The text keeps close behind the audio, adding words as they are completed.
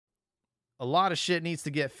a lot of shit needs to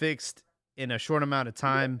get fixed in a short amount of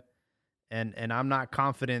time, and I'm not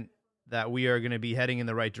confident that we are going to be heading in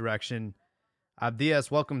the right direction. Abdias,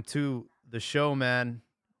 welcome to the show, man.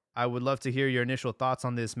 I would love to hear your initial thoughts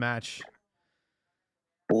on this match.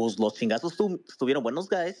 Pues los chingazos estuvieron buenos,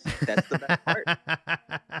 guys. That's the best part.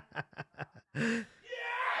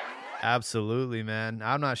 Absolutely, man.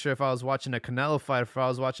 I'm not sure if I was watching a Canelo fight or if I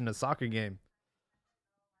was watching a soccer game.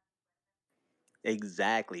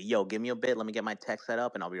 Exactly. Yo, give me a bit. Let me get my tech set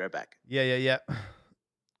up, and I'll be right back. Yeah.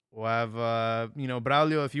 We'll have,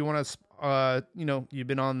 Braulio, if you want to, you've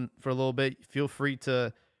been on for a little bit, feel free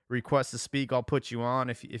to request to speak. I'll put you on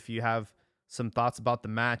if you have some thoughts about the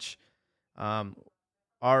match.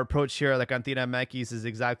 Our approach here at the Cantina MX is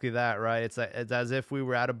exactly that, right? It's as if we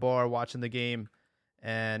were at a bar watching the game,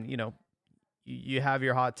 and, you have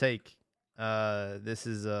your hot take. This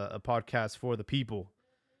is a podcast for the people.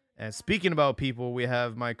 And speaking about people, we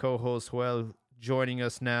have my co-host Joel joining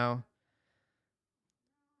us now.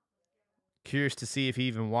 Curious to see if he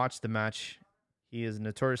even watched the match. He is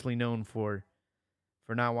notoriously known for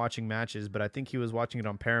not watching matches, but I think he was watching it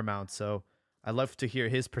on Paramount. So I'd love to hear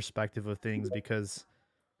his perspective of things, because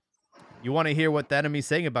you want to hear what the enemy's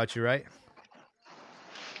saying about you, right?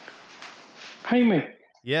 Jaime.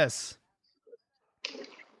 Yes.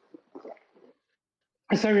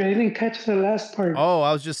 Sorry, I didn't catch the last part. Oh,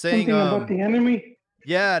 I was just saying something about the enemy.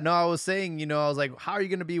 Yeah, no, I was saying, I was like, how are you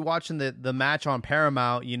going to be watching the match on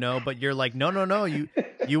Paramount, but you're like, no, you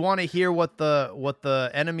want to hear what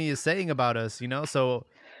the enemy is saying about us, So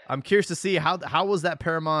I'm curious to see how was that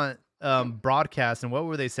Paramount broadcast, and what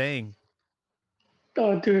were they saying?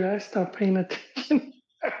 Oh, dude, I stopped paying attention.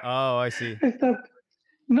 Oh, I see.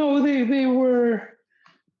 No, they were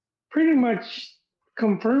pretty much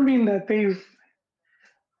confirming that they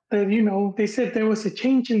said there was a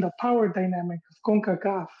change in the power dynamic of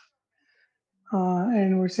CONCACAF.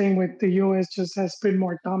 And we're saying with the U.S. just has been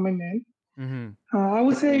more dominant. Mm-hmm. I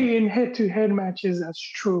would say in head-to-head matches, that's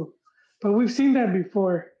true. But we've seen that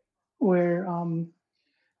before where,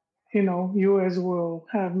 U.S. will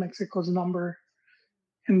have Mexico's number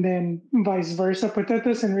and then vice versa. But that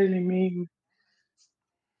doesn't really mean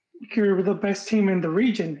you're the best team in the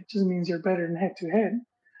region. It just means you're better in head-to-head.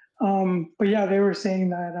 But yeah, they were saying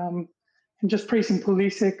that, and just praising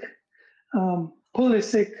Pulisic,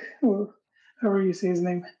 or however you say his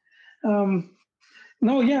name. I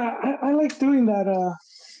like doing that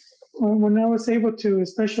when I was able to,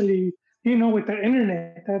 especially, with the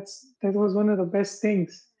internet. That was one of the best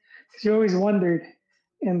things, because you always wondered.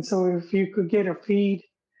 And so if you could get a feed,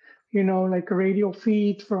 like a radio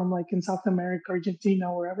feed from like in South America,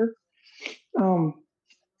 Argentina, wherever,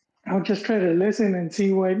 I'll just try to listen and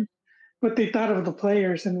see what they thought of the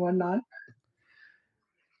players and whatnot.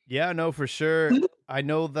 Yeah, no, for sure. I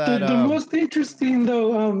know that the most interesting,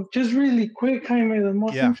 though, just really quick, Jaime, the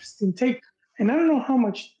most interesting take, and I don't know how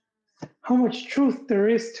much truth there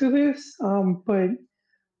is to this, but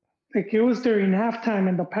like it was during halftime,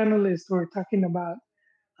 and the panelists were talking about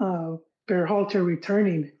Berhalter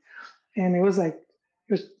returning, and it was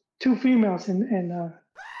two females and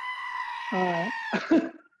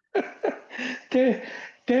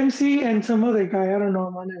Dempsey and some other guy. I don't know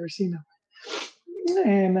him. I've never seen him.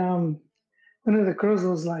 And one of the girls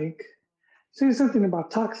was like saying something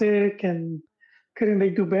about toxic and couldn't they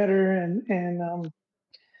do better? And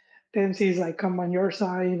Dempsey's like, I'm on your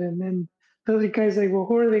side. And then the other guy's like, well,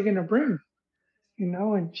 who are they going to bring?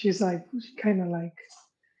 And she's like, kind of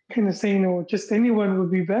saying, oh, just anyone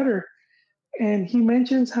would be better. And he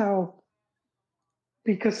mentions how,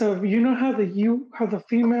 because of, how the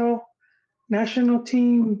female national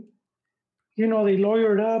team, they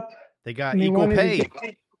lawyered up. They got equal pay.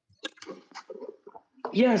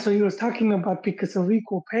 Yeah, so he was talking about because of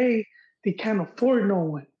equal pay, they can't afford no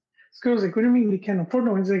one. This girl's like, what do you mean they can't afford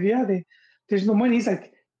no one? He's like, yeah, there's no money. He's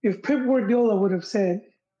like, if Pep Guardiola would have said,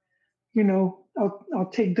 I'll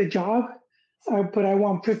take the job, but I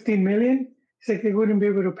want 15 million. He's like, they wouldn't be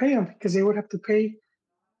able to pay him because they would have to pay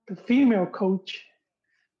the female coach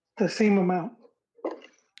the same amount.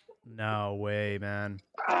 No way, man.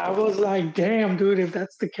 I was like, damn, dude, if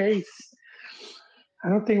that's the case, I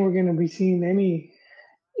don't think we're going to be seeing any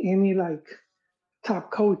like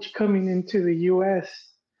top coach coming into the U.S.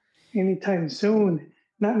 anytime soon.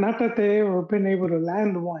 Not that they ever been able to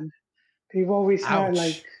land one. They've always had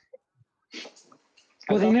like.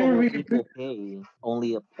 Well, they never really pay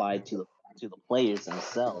only applied to the players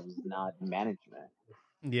themselves, not management.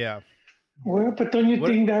 Yeah. Well, but don't you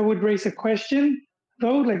think that would raise a question,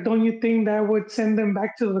 though? Like, don't you think that would send them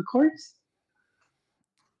back to the courts?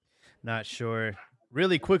 Not sure.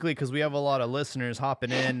 really quickly, because we have a lot of listeners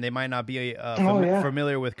hopping in. They might not be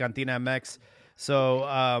familiar with Cantina MX.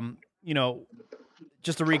 So,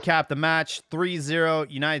 just to recap the match, 3-0,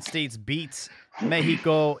 United States beats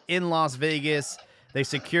Mexico in Las Vegas. They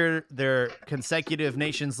secure their consecutive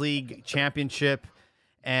Nations League championship,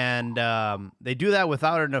 and they do that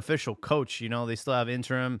without an official coach. They still have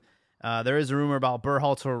interim. There is a rumor about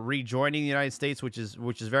Berhalter rejoining the United States, which is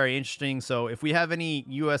very interesting. So if we have any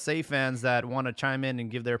USA fans that want to chime in and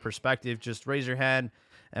give their perspective, just raise your hand,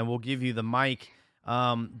 and we'll give you the mic.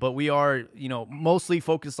 But we are, mostly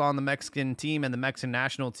focused on the Mexican team and the Mexican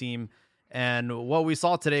national team. And what we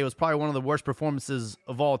saw today was probably one of the worst performances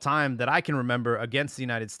of all time that I can remember against the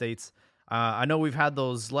United States. I know we've had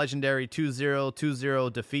those legendary 2-0,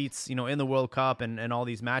 2-0 defeats, in the World Cup and all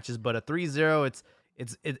these matches, but a 3-0,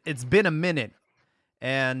 it's been a minute.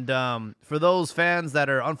 And for those fans that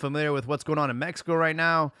are unfamiliar with what's going on in Mexico right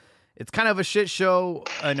now, it's kind of a shit show.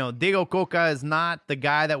 I know Diego Coca is not the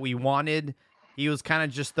guy that we wanted. He was kind of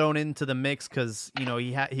just thrown into the mix because,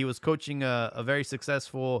 he was coaching a very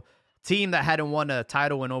successful team that hadn't won a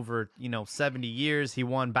title in over, 70 years. He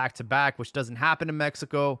won back-to-back, which doesn't happen in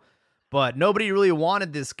Mexico. But nobody really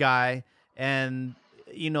wanted this guy. And,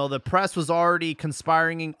 the press was already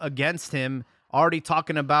conspiring against him, already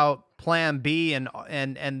talking about plan B.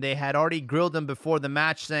 And they had already grilled him before the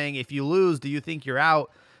match saying, if you lose, do you think you're out?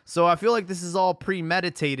 So I feel like this is all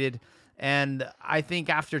premeditated. And I think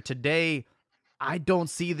after today, I don't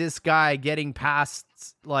see this guy getting past,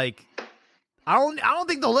 I don't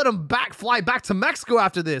think they'll let him fly back to Mexico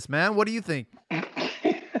after this, man. What do you think?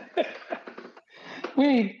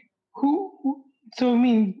 Wait, who? So,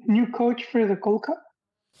 new coach for the Gold Cup?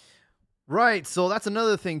 Right. So that's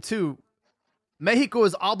another thing too. Mexico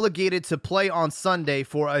is obligated to play on Sunday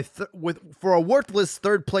for a worthless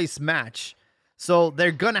third place match. So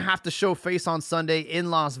they're gonna have to show face on Sunday in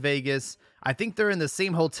Las Vegas. I think they're in the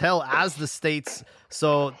same hotel as the States.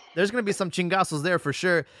 So there's going to be some chingazos there for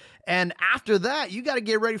sure. And after that, you got to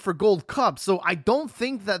get ready for Gold Cup. So I don't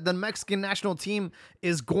think that the Mexican national team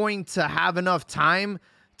is going to have enough time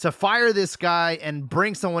to fire this guy and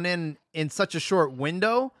bring someone in such a short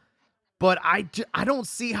window. But I don't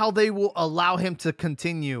see how they will allow him to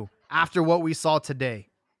continue after what we saw today.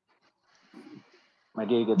 My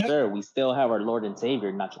dear good sir, we still have our Lord and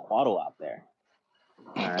Savior, Nacho Cuadro, out there.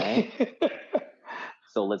 All right.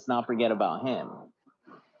 So let's not forget about him.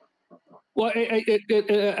 Well,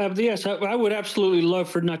 yes, I would absolutely love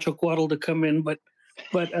for Nacho Cuadro to come in, but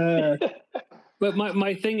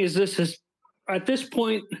my thing is this: is at this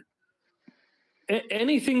point,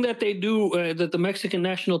 anything that they do that the Mexican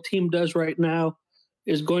national team does right now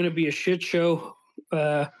is going to be a shit show.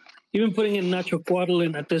 Even putting in Nacho Cuadro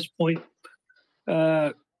in at this point,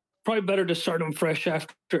 probably better to start them fresh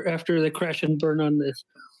after they crash and burn on this.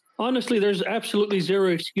 Honestly, there's absolutely zero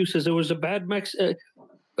excuses. It was a bad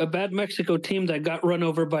Mexico team that got run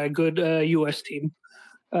over by a good U.S. team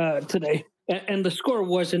today, and the score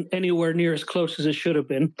wasn't anywhere near as close as it should have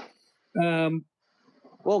been.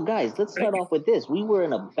 Well, guys, let's start off with this. We were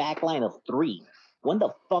in a back line of 3. When the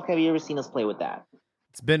fuck have you ever seen us play with that?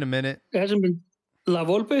 It's been a minute. It hasn't been La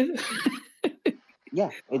Volpe. Yeah,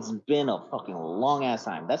 it's been a fucking long ass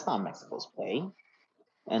time. That's not Mexico's play.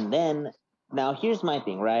 And then, now here's my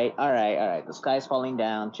thing, right? All right. The sky's falling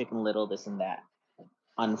down, Chicken Little, this and that.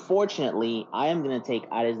 Unfortunately, I am going to take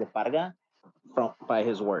Ares de Parga by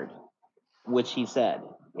his word, which he said,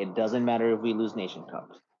 it doesn't matter if we lose Nation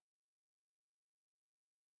Cups.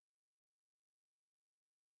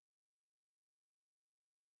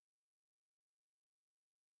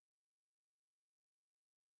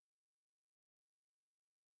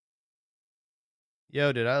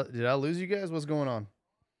 Yo, did I lose you guys? What's going on?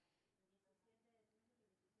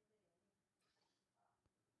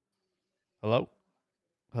 Hello?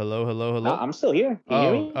 Hello? No, I'm still here. Can you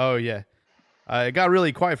hear me? Oh, yeah. It got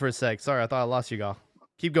really quiet for a sec. Sorry, I thought I lost you, guys.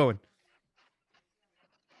 Keep going.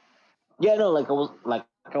 Yeah, no, like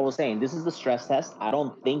I was saying, this is the stress test. I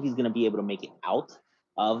don't think he's going to be able to make it out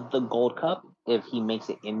of the Gold Cup. If he makes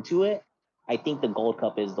it into it, I think the Gold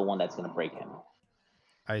Cup is the one that's going to break him.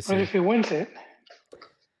 I see. But if he wins it,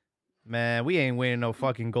 man, we ain't winning no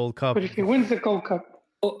fucking Gold Cup. But if he wins the Gold Cup,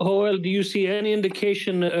 Joel, do you see any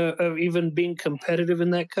indication of even being competitive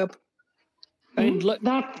in that cup? I mean,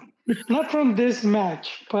 not from this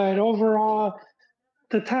match, but overall,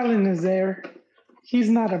 the talent is there. He's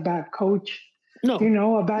not a bad coach.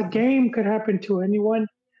 No, a bad game could happen to anyone.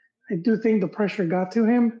 I do think the pressure got to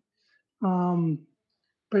him,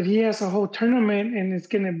 but he has a whole tournament, and it's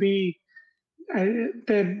going to be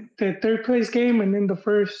the third place game, and then the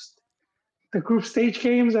first the group stage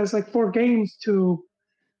games as like 4 games to,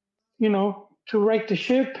 to right the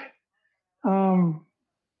ship. But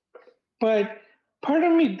part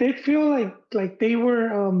of me did feel like they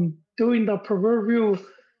were doing the proverbial.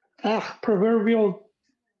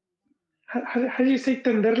 How do you say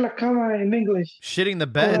tender la cama in English? Shitting the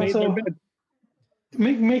bed. So,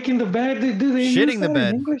 making the bed. Do they Shitting use the that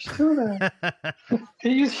bed in English too?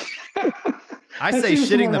 They use. I That say seems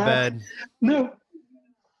shitting more the bed.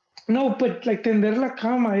 No, but like tender la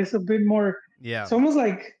cama is a bit more. Yeah. It's almost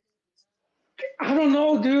like, I don't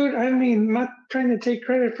know, dude. I mean, not trying to take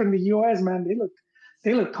credit from the U.S., man.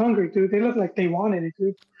 They look hungry, dude. They look like they wanted it,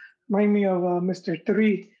 dude. Remind me of Mr.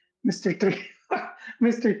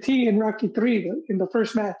 Mr. T in Rocky 3 in the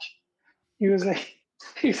first match. He was like,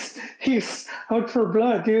 he's out for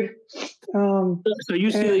blood, dude. So you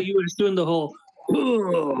see the U.S. doing the whole.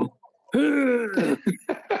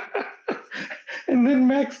 And then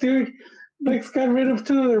Max got rid of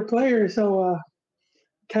 2 of their players, so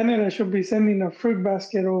Canada should be sending a fruit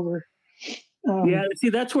basket over. Yeah, see,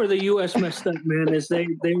 that's where the U.S. messed up, man. Is they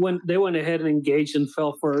went ahead and engaged and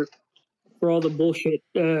fell for all the bullshit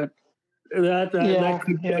that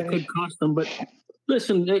could cost them. But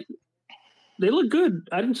listen, they look good.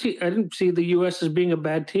 I didn't see the U.S. as being a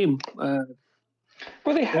bad team. Well,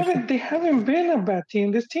 they haven't been a bad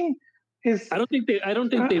team. This team is. I don't think they've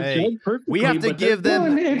played perfectly. We have to give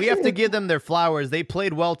them. No, we have to give them their flowers. They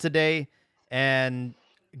played well today, and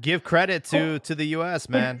give credit to the U.S.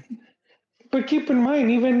 man. But keep in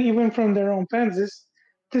mind, even from their own fans,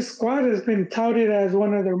 this squad has been touted as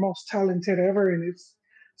one of their most talented ever, and it's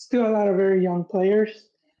still a lot of very young players.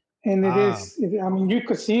 And it is. I mean, you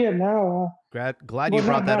could see it now. Glad you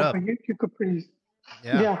brought that up. You could pretty.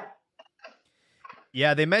 Yeah.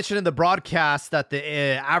 Yeah, they mentioned in the broadcast that the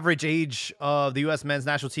average age of the U.S. men's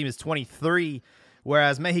national team is 23,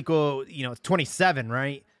 whereas Mexico, it's 27,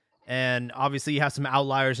 right? And obviously you have some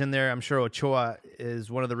outliers in there. I'm sure Ochoa is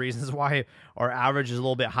one of the reasons why our average is a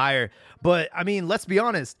little bit higher. But, I mean, let's be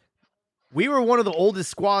honest. We were one of the oldest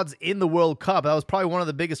squads in the World Cup. That was probably one of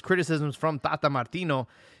the biggest criticisms from Tata Martino.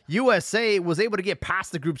 USA was able to get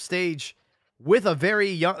past the group stage with a very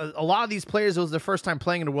young, a lot of these players, it was their first time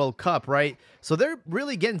playing in the World Cup, right? So they're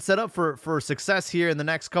really getting set up for success here in the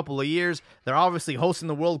next couple of years. They're obviously hosting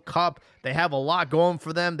the World Cup. They have a lot going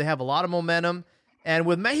for them. They have a lot of momentum. And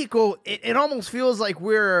with Mexico, it almost feels like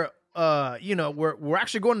we're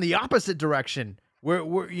actually going in the opposite direction.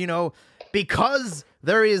 We're because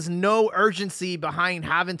there is no urgency behind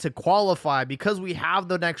having to qualify, because we have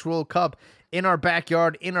the next World Cup in our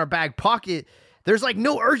backyard, in our back pocket. There's like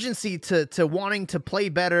no urgency to wanting to play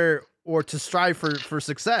better or to strive for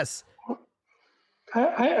success.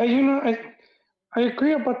 I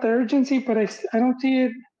agree about the urgency, but I don't see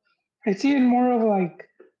it. I see it more of like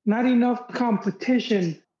not enough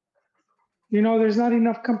competition. There's not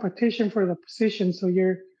enough competition for the position, so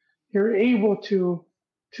you're able to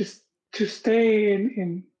stay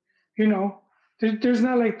in. There's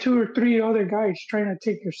not like 2 or 3 other guys trying to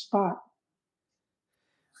take your spot.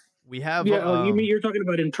 We have. You mean you're talking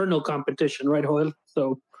about internal competition, right, Joel?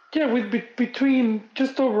 So yeah, between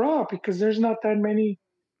just overall, because there's not that many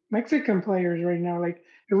Mexican players right now. Like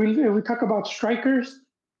if we talk about strikers,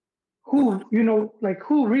 who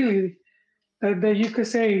really that you could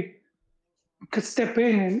say could step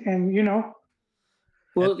in and.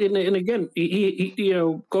 Well, and again, he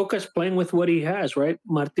Coca's playing with what he has, right?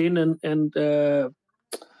 Martin and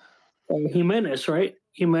Jimenez, right?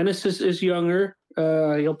 Jimenez is younger.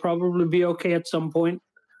 He'll probably be okay at some point.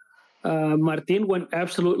 Martin went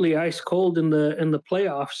absolutely ice cold in the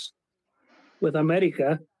playoffs with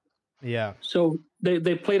America. Yeah. So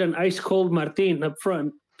they played an ice cold Martin up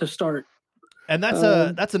front to start. And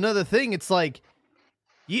that's another thing. It's like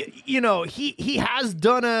he has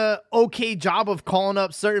done a okay job of calling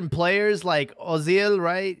up certain players like Ozil,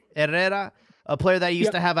 right? Herrera, a player that he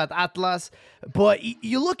used to have at Atlas. But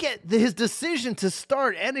you look at his decision to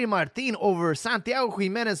start Henry Martin over Santiago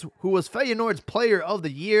Jimenez, who was Feyenoord's player of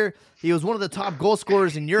the year. He was one of the top goal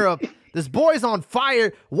scorers in Europe. This boy's on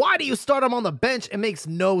fire. Why do you start him on the bench? It makes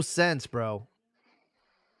no sense, bro.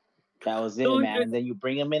 That was it, man. And then you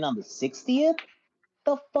bring him in on the 60th?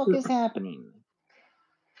 The fuck is happening?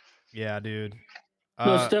 Yeah, dude.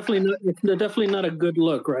 No, it's definitely not a good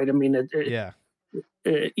look, right? I mean,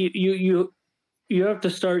 you have to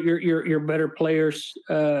start your better players.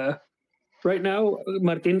 Right now,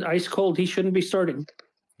 Martin ice cold. He shouldn't be starting.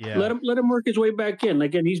 Yeah. Let him work his way back in.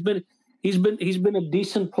 Again, he's been a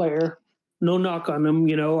decent player. No knock on him.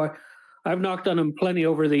 I've knocked on him plenty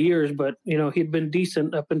over the years, but he'd been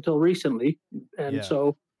decent up until recently, and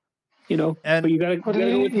so And but you gotta go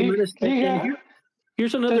with Jimenez.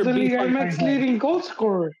 Here's another the beef Liga I MX had. leading goal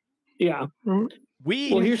scorer. Yeah. all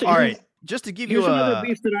Here's right. Just to give you here's another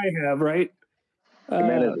beef that I have, right?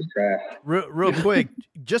 Jimenez is trash. real quick,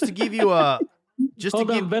 just to give you a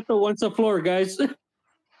Hold on, Beto wants the floor, guys.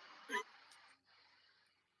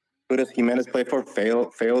 Who does Jimenez play for?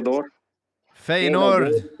 Feyenoord.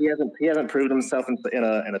 Feyenoord. He hasn't proved himself in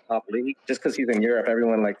a top league. Just because he's in Europe,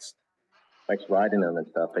 everyone likes riding him and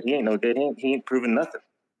stuff. But he ain't no good. He ain't proven nothing.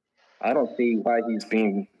 I don't see why he's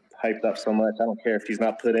being hyped up so much. I don't care if he's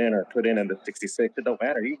not put in the 66. It don't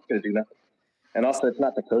matter. He's gonna do nothing. And also, it's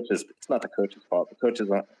not the coach's fault. The coach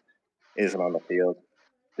isn't on the field.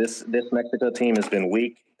 This Mexico team has been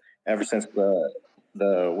weak ever since before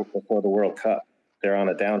the World Cup. They're on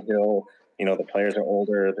a downhill. The players are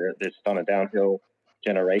older. They're just on a downhill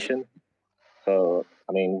generation. So,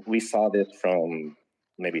 I mean, we saw this from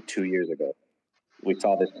maybe 2 years ago. We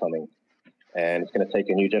saw this coming. And it's going to take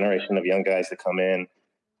a new generation of young guys to come in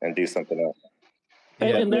and do something else.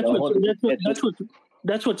 Yeah. And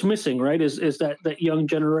that's what's missing, right? Is that young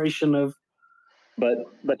generation of. But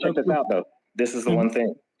check this out though. This is the one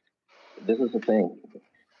thing. This is the thing.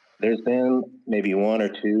 There's been maybe one or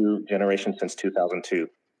two generations since 2002.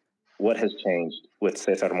 What has changed with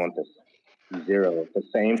Cesar Montes? Zero. The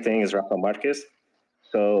same thing as Rafa Marquez.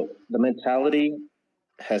 So the mentality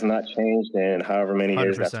has not changed in however many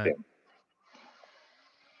years that's been.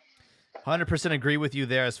 100% agree with you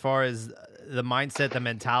there as far as the mindset, the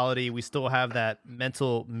mentality. We still have that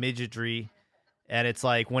mental midgetry. And it's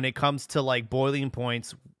like when it comes to like boiling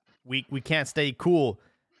points, we can't stay cool.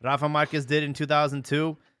 Rafa Marquez did in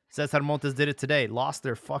 2002. Cesar Montes did it today. Lost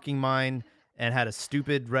their fucking mind and had a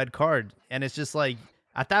stupid red card. And it's just like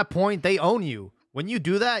at that point, they own you. When you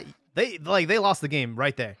do that, they lost the game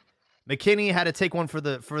right there. McKinney had to take one for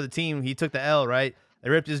the team. He took the L, right? They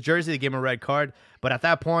ripped his jersey. They gave him a red card. But at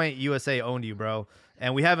that point, USA owned you, bro.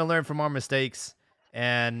 And we haven't learned from our mistakes.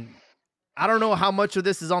 And I don't know how much of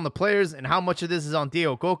this is on the players and how much of this is on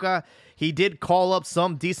Diego Coca. He did call up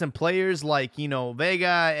some decent players like,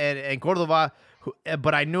 Vega and Cordova.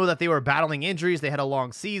 But I knew that they were battling injuries. They had a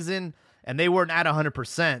long season. And they weren't at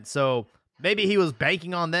 100%. So maybe he was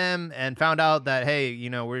banking on them and found out that, hey,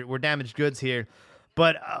 we're damaged goods here.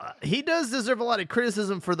 But he does deserve a lot of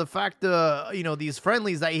criticism for the fact, these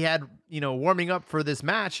friendlies that he had, warming up for this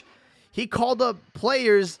match. He called up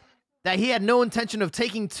players that he had no intention of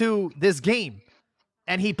taking to this game,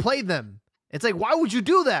 and he played them. It's like, why would you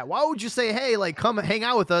do that? Why would you say, hey, like, come hang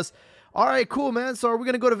out with us? All right, cool, man. So are we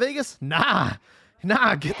going to go to Vegas? Nah,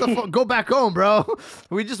 get the go back home, bro.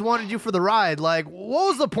 We just wanted you for the ride. Like, what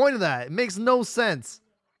was the point of that? It makes no sense.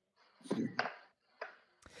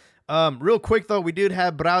 Real quick though, we did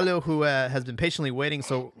have Braulio who has been patiently waiting,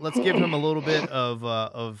 so let's give him a little bit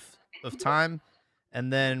of time,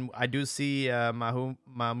 and then I do see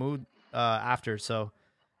Mahmoud after. So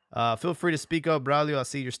feel free to speak up, Braulio. I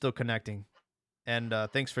see you're still connecting, and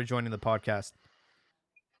thanks for joining the podcast.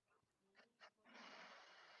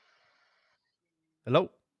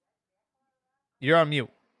 Hello, you're on mute.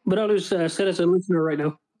 Braulio's set as a listener right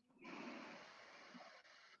now.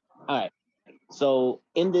 All right. So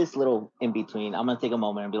in this little in between, I'm gonna take a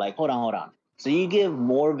moment and be like, hold on. So you give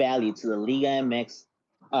more value to the Liga MX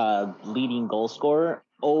leading goal scorer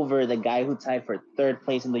over the guy who tied for third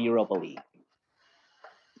place in the Europa League.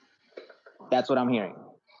 That's what I'm hearing.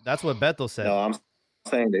 That's what Beto said. No, I'm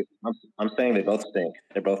saying they both stink.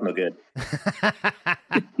 They're both no good.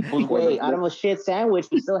 Wait, out of a shit sandwich,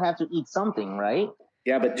 you still have to eat something, right?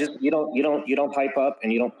 Yeah, but just you don't hype up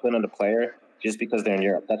and you don't put on the player just because they're in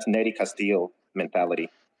Europe. That's Neri Castillo mentality.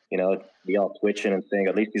 Be all twitching and saying,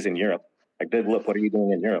 at least he's in Europe. Like, good look, what are you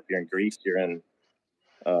doing in Europe? You're in Greece, you're in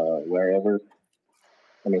wherever.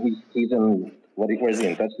 I mean, he's in, where is he,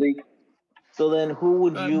 in Dutch League? So then who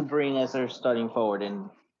would you bring as our starting forward in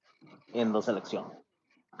the selección?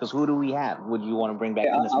 Because who do we have? Would you want to bring back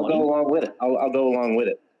in this I'll go along with it. I'll go along with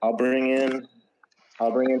it. I'll bring in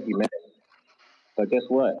Jimenez. But guess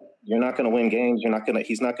what? You're not going to win games.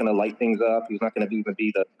 He's not going to light things up. He's not going to even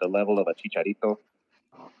be the level of a Chicharito.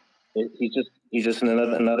 He's just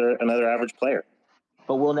another average player.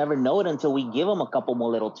 But we'll never know it until we give him a couple more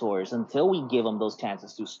little tours, until we give him those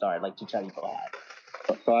chances to start like Chicharito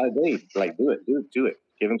had. So I agree. Like, do it.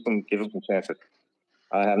 Give him some chances.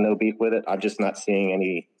 I have no beef with it. I'm just not seeing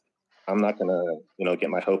any. I'm not going to, get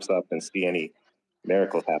my hopes up and see any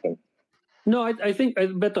miracles happen. No, I think,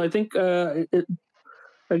 Beto,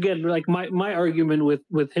 again, like my argument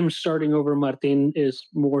with him starting over Martin is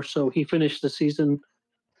more so he finished the season,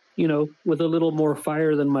 with a little more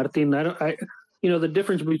fire than Martin. The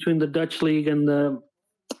difference between the Dutch league and the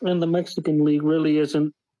and the Mexican League really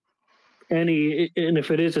isn't any, and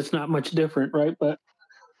if it is, it's not much different, right? But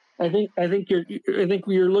I think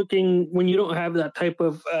you're looking when you don't have that type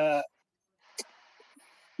of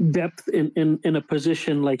depth in a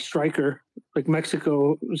position like striker, like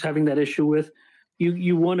Mexico is having that issue with.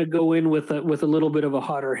 You want to go in with a little bit of a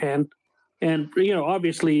hotter hand, and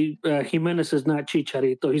obviously Jimenez is not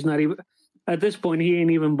Chicharito. He's not even at this point. He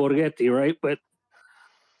ain't even Borghetti, right? But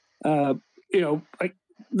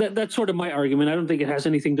that's sort of my argument. I don't think it has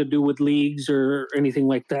anything to do with leagues or anything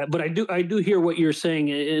like that. But I do hear what you're saying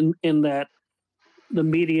in that the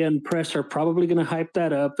media and press are probably going to hype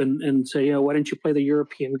that up and say, why didn't you play the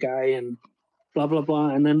European guy and blah, blah,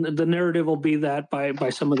 blah. And then the narrative will be that by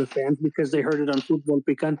some of the fans because they heard it on Fútbol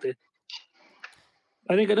Picante.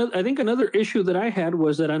 I think another issue that I had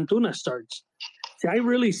was that Antuna starts. See, I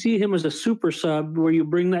really see him as a super sub where you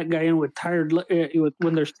bring that guy in with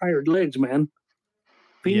when there's tired legs, man.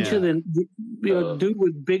 Pinche dude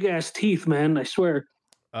with big ass teeth, man. I swear.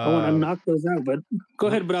 I want to knock those out. But go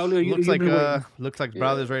ahead, Braulio. Looks like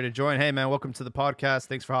Braulio's ready to join. Hey, man, welcome to the podcast.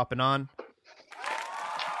 Thanks for hopping on.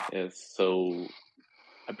 Yes, so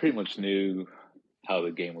I pretty much knew how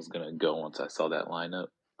the game was going to go once I saw that lineup.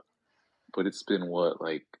 But it's been,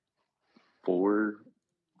 4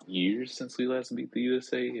 years since we last beat the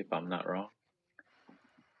USA, if I'm not wrong.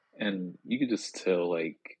 And you could just tell,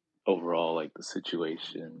 overall, the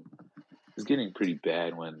situation is getting pretty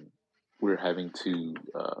bad when we're having to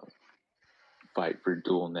fight for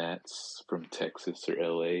dual nats from Texas or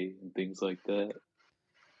LA and things like that.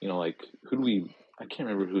 I can't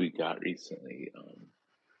remember who we got recently.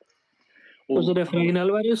 Was it Efrain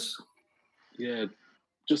Alvarez? Yeah,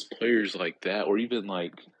 just players like that. Or even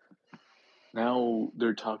now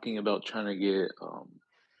they're talking about trying to get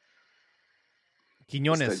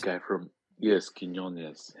Quiñones. That guy from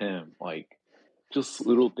Quiñones, him. Just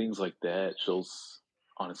little things like that shows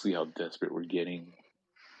honestly how desperate we're getting.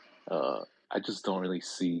 I just don't really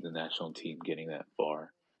see the national team getting that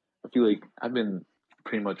far. I feel like I've been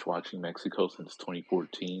pretty much watching Mexico since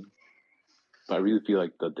 2014, but I really feel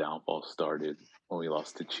like the downfall started when we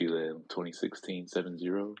lost to Chile in 2016,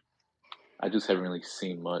 7-0. I just haven't really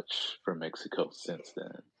seen much from Mexico since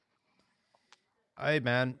then. Hey,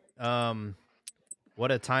 man.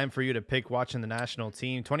 What a time for you to pick watching the national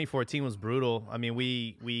team. 2014 was brutal. I mean,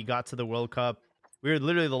 we got to the World Cup. We were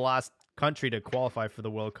literally the last country to qualify for the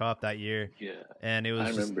World Cup that year. Yeah. And it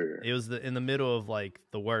was in the middle of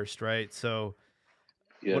the worst, right? So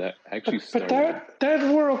yeah, that actually started. But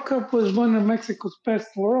that World Cup was one of Mexico's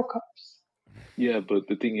best World Cups. Yeah, but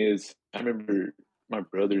the thing is, I remember my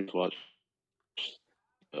brothers watched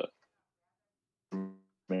that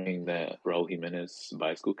Raul Jimenez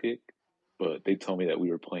bicycle kick, but they told me that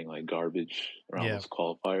we were playing like garbage around those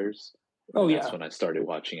qualifiers. Oh, yeah. That's when I started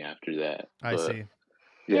watching after that. I see.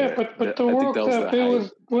 Yeah, but the World Cup, it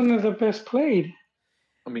was one of the best played.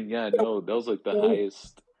 I mean, yeah, no, that was like the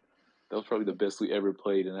highest. That was probably the best we ever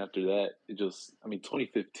played. And after that,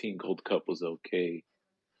 2015 Gold Cup was okay.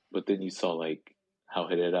 But then you saw like how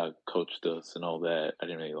Herrera coached us and all that. I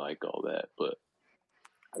didn't really like all that. But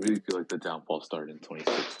I really feel like the downfall started in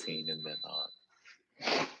 2016 and then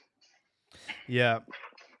on.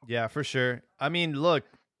 Yeah, for sure. I mean, look,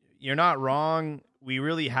 you're not wrong. We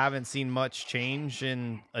really haven't seen much change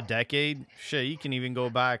in a decade. Shit, you can even go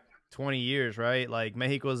back 20 years, right? Like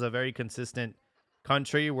Mexico is a very consistent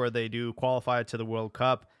country where they do qualify to the World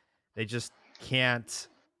Cup. They just can't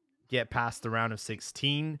get past the round of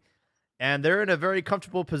 16. And they're in a very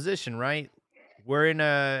comfortable position, right? We're in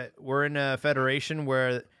a federation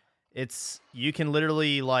where you can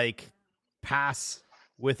literally like pass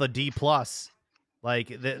with a D+.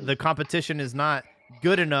 Like the competition is not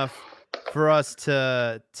good enough for us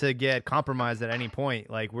to get compromised at any point.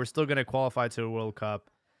 Like we're still going to qualify to the World Cup.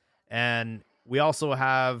 And we also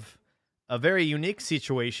have a very unique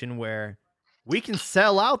situation where we can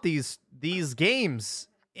sell out these games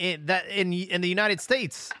in the United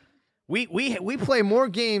States. We play more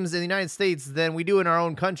games in the United States than we do in our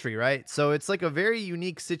own country, right? So it's like a very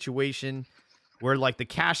unique situation where like the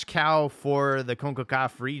cash cow for the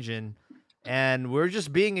CONCACAF region, and we're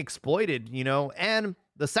just being exploited, And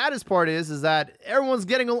the saddest part is that everyone's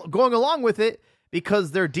going along with it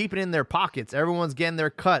because they're deepening their pockets. Everyone's getting their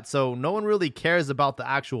cut. So no one really cares about the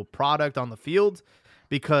actual product on the field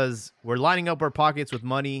because we're lining up our pockets with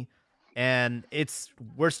money, and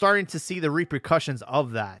we're starting to see the repercussions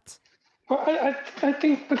of that. Well, I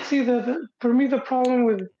think, but see, for me, the problem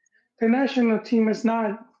with the national team is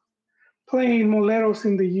not playing Moleros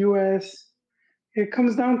in the U.S. It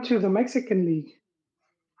comes down to the Mexican League.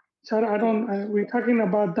 So we're talking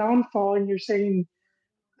about downfall, and you're saying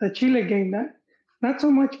Chile game. Not so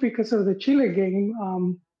much because of the Chile game.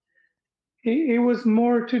 It was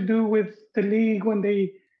more to do with the league when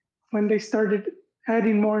they started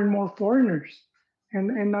adding more and more foreigners,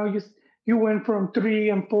 and now you went from 3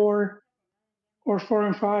 and 4 or 4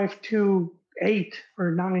 and 5 to 8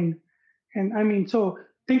 or 9, and I mean, so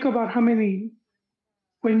think about how many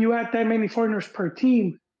when you add that many foreigners per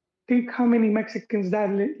team. Think how many Mexicans that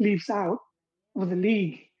leaves out of the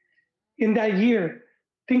league in that year.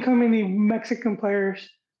 Think how many Mexican players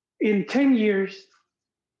in 10 years,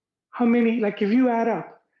 how many, like if you add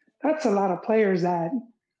up, that's a lot of players that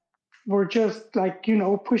were just like,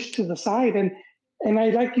 pushed to the side. And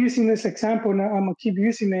I like using this example, and I'm going to keep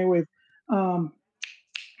using it with, um,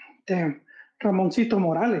 Ramoncito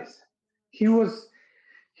Morales. He was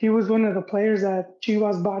one of the players that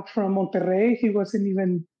Chivas bought from Monterrey. He wasn't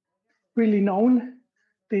even really known.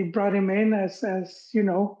 They brought him in as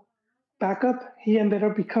backup. He ended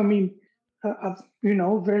up becoming a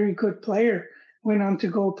very good player. Went on to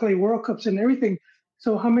go play World Cups and everything.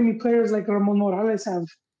 So how many players like Ramon Morales have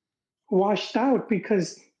washed out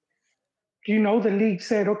because the league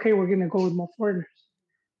said, okay, we're going to go with more foreigners.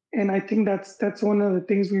 And I think that's one of the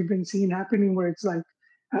things we've been seeing happening, where it's like,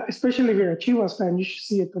 especially if you're a Chivas fan, you should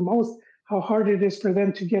see it the most, how hard it is for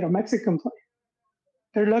them to get a Mexican player.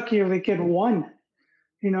 They're lucky if they get one,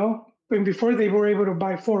 and before they were able to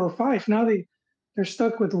buy 4 or 5. Now they're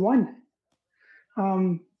stuck with one.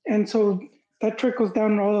 And so that trickles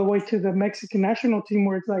down all the way to the Mexican national team,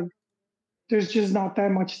 where it's like there's just not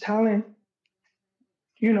that much talent,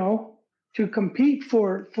 to compete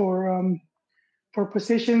for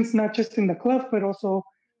positions, not just in the club, but also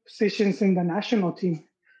positions in the national team.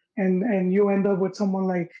 And you end up with someone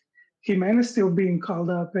like Jimenez still being called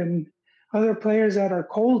up, and other players that are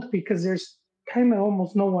cold because there's kind of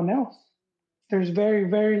almost no one else. There's very,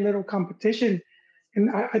 very little competition. And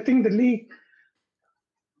I think the league,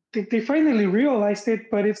 they finally realized it,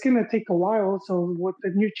 but it's going to take a while. So what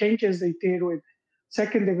the new changes they did with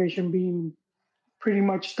second division being pretty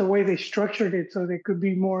much the way they structured it, so there could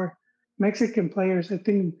be more Mexican players, I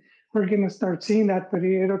think we're going to start seeing that, but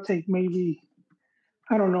it'll take maybe,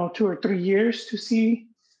 I don't know, 2 or 3 years to see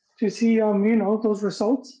those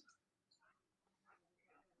results.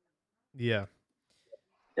 Yeah.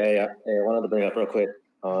 Yeah. Hey, I wanted to bring up real quick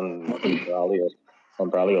on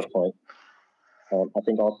Braulio's point. I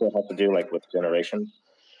think also it has to do like with generations.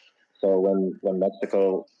 So when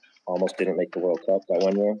Mexico almost didn't make the World Cup that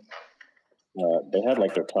one year, they had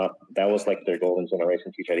like their top. That was like their golden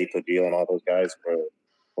generation. Chicharito, Gio, and all those guys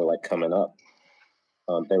were like coming up.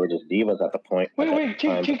 They were just divas at the point. Wait,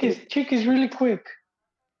 Chick is really quick.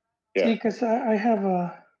 Yeah. Because I have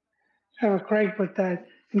a gripe with that.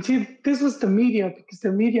 And see, this was the media, because the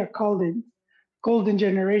media called it golden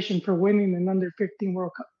generation for winning an under 15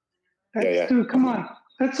 World Cup. Dude, come on.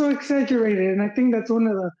 That's so exaggerated. And I think that's one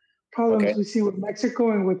of the problems we see with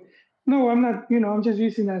Mexico and with, no, I'm not, I'm just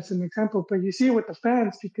using that as an example, but you see it with the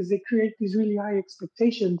fans because they create these really high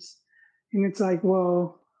expectations. And it's like,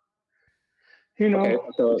 well,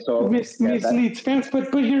 so misleads fans.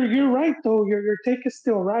 But you're right, though. Your take is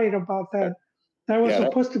still right about that. That was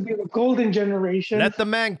supposed to be the golden generation. Let the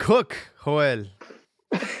man cook, Joel.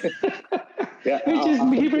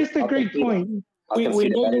 He raised a great point. We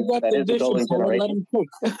know you got the dishes, so we'll let him cook.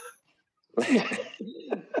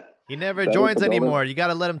 He never joins anymore. You got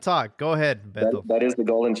to let him talk. Go ahead, Beto. That is the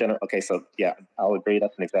golden generation. Okay, so yeah, I'll agree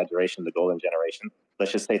that's an exaggeration, the golden generation.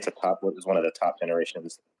 Let's just say it's one of the top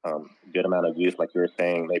generations. Good amount of youth, like you were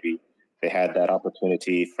saying. Maybe they had that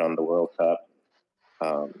opportunity from the World Cup.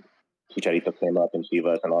 Chicharito came up in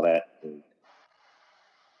Chivas and all that. And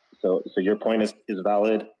so your point is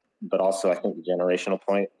valid, but also I think the generational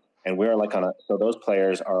point. And we're like so those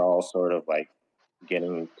players are all sort of like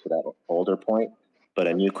getting to that older point, but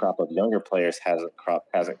a new crop of younger players hasn't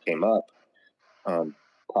came up,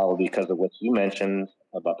 probably because of what you mentioned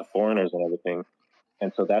about the foreigners and everything.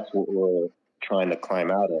 And so that's what we're trying to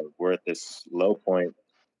climb out of. We're at this low point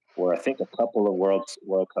where I think a couple of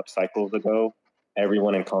World Cup cycles ago,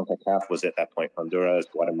 everyone in CONCACAF was at that point. Honduras,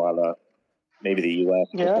 Guatemala, maybe the U.S.,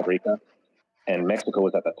 Costa Rica. And Mexico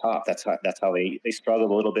was at the top. That's how they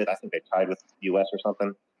struggled a little bit. I think they tied with the U.S. or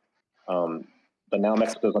something. But now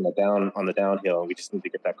Mexico's on the downhill, and we just need to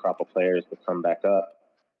get that crop of players to come back up.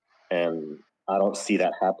 And I don't see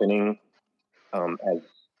that happening as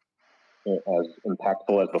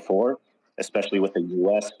impactful as before, especially with the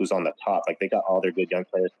U.S. who's on the top. Like they got all their good young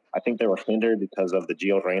players. I think they were hindered because of the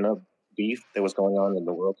Gio Reyna beef that was going on in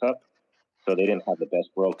the World Cup, so they didn't have the best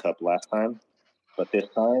World Cup last time. But this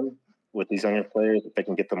time, with these younger players, if they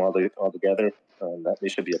can get them all together, they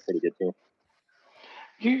should be a pretty good team.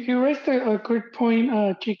 You raised a good point,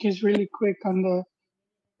 Chiquis, really quick on the,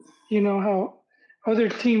 how other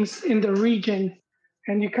teams in the region,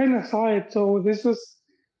 and you kind of saw it. So this was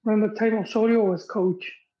when the time Osorio was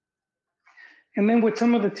coach, and then with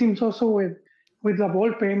some of the teams also with La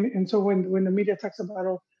Volpe, and so when the media talks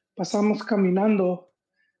about pasamos caminando,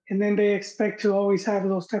 and then they expect to always have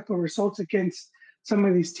those type of results against some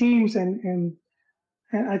of these teams, and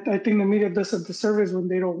I think the media does a disservice when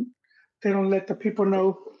they don't let the people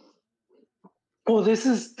know, oh, this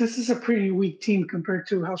is a pretty weak team compared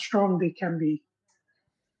to how strong they can be.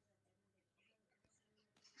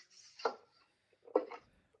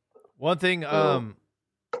 One thing I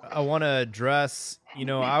want to address,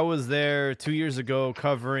 I was there 2 years ago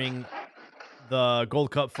covering the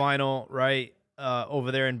Gold Cup final, right,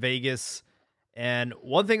 over there in Vegas. And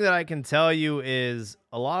one thing that I can tell you is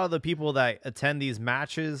a lot of the people that attend these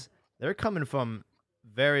matches, they're coming from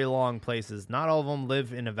very long places. Not all of them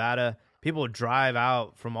live in Nevada. People drive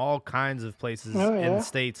out from all kinds of places in the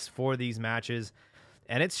States for these matches.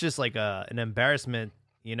 And it's just like an embarrassment.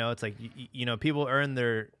 It's like, people earn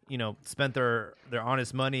their, spent their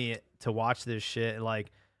honest money to watch this shit.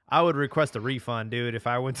 Like, I would request a refund, dude, if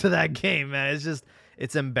I went to that game, man.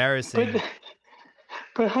 It's embarrassing.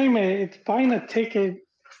 But Jaime, it's buying a ticket.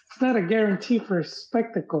 It's not a guarantee for a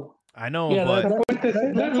spectacle. I know, but that's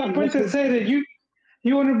the point to say that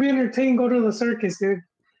you want to be entertained, go to the circus, dude.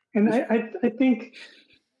 And I think,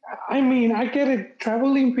 I get it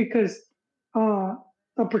traveling because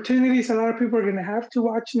opportunities a lot of people are going to have to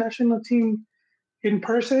watch national team in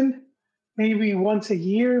person, maybe once a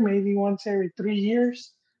year, maybe once every 3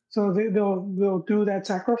 years. So they'll do that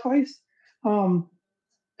sacrifice.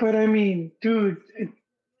 But dude,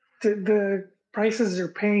 the prices they're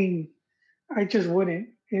paying, I just wouldn't.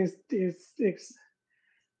 It's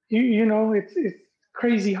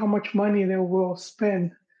crazy how much money they will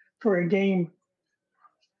spend for a game.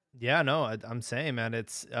 Yeah, no, I'm saying, man,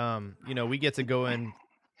 it's we get to go in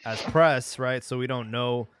as press, right? So we don't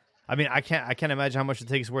know. I can't imagine how much the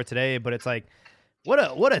tickets were today, but it's like,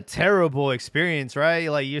 what a terrible experience, right?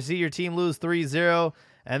 Like, you see your team lose 3-0,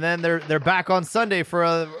 and then they're back on Sunday for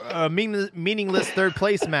a meaningless third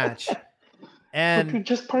place match, and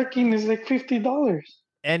just parking is like $50.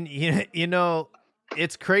 And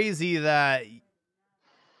it's crazy that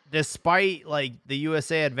despite like the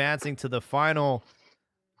USA advancing to the final,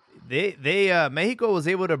 they Mexico was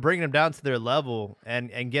able to bring them down to their level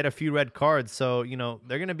and get a few red cards. So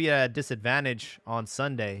they're gonna be at a disadvantage on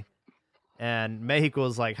Sunday, and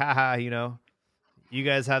Mexico's like, haha, you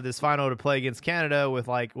guys have this final to play against Canada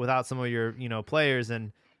without some of your players,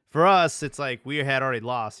 and for us it's like we had already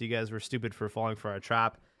lost. You guys were stupid for falling for our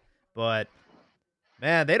trap, but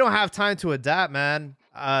man, they don't have time to adapt, man.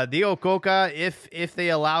 Diego Coca, if they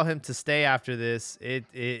allow him to stay after this,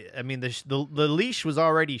 the leash was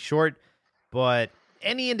already short, but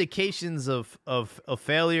any indications of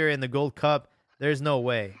failure in the Gold Cup, there's no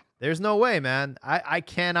way. There's no way, man. I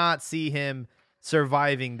cannot see him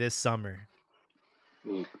surviving this summer.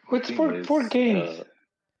 Look, What's four games?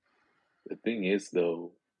 The thing is,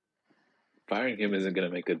 though, firing him isn't going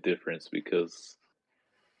to make a difference because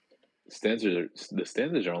the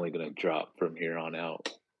standards are only going to drop from here on out.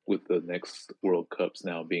 With the next World Cups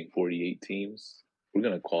now being 48 teams, we're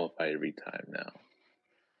going to qualify every time now.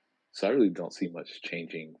 So I really don't see much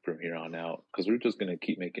changing from here on out because we're just going to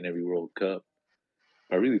keep making every World Cup.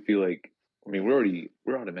 I really feel like,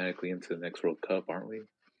 we're automatically into the next World Cup, aren't we?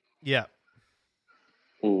 Yeah.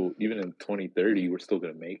 Well, even in 2030, we're still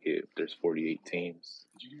going to make it. There's 48 teams.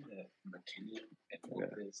 Did you hear that McKinney and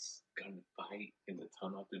Lopez got in a fight in the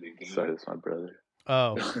tunnel after the game? Sorry, that's my brother.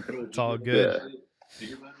 Oh, it's all good. Yeah. Did you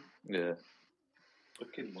hear about it? Yeah.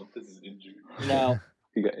 Fucking Lopez is injured. Now,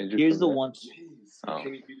 He got injured. here's from the that? one. Jeez, Oh.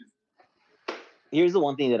 McKinney beat his Here's the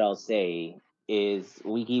one thing that I'll say is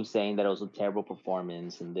we keep saying that it was a terrible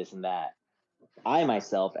performance and this and that. I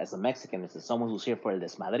myself, as a Mexican, as someone who's here for El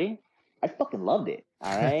Desmadre, I fucking loved it.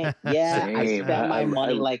 All right, yeah, I Same. spent my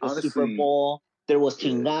money like a honestly, Super Bowl. There was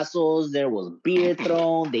chingazos, there was beer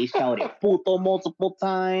thrown. They shouted "puto" multiple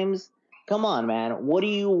times. Come on, man. What do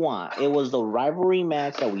you want? It was the rivalry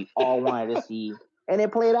match that we all wanted to see, and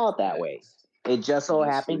it played out that way. It just so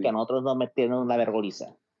happened que a nosotros nos metieron una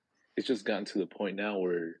vergüenza. It's just gotten to the point now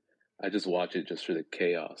where I just watch it just for the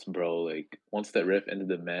chaos, bro. Like, once that ref ended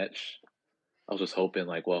the match, I was just hoping,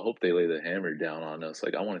 like, well, I hope they lay the hammer down on us.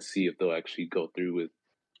 Like, I want to see if they'll actually go through with,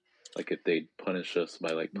 like, if they punish us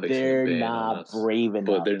by, like, placing They're a ban on not us. brave enough.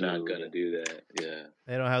 But they're not dude. going to do that. Yeah.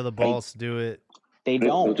 They don't have the balls to do it. They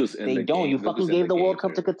They'll don't. just end They the don't. game. You They'll fucking just end gave the the World game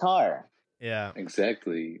Cup to there. Qatar. Yeah.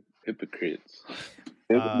 Exactly. Hypocrites.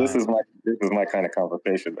 This is my kind of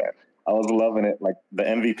conversation, man. I was loving it. Like the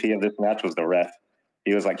MVP of this match was the ref.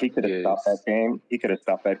 He was like he could have stopped that game. He could have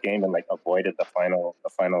stopped that game and like avoided the final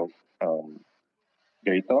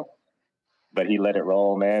grito. But he let it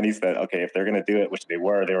roll, man. He said, okay, if they're gonna do it, which they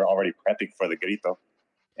were already prepping for the grito.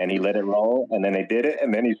 And he let it roll, and then they did it,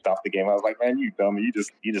 and then he stopped the game. I was like, man, you dummy. You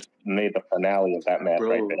just made the finale of that match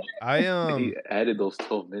right there. He added those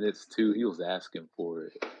 12 minutes too. He was asking for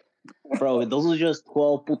it. Bro, those were just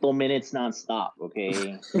 12 puto minutes nonstop,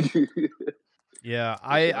 okay? Yeah,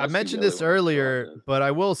 I mentioned this earlier, but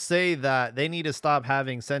I will say that they need to stop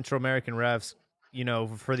having Central American refs,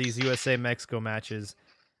 for these USA-Mexico matches.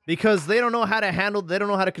 Because they don't know how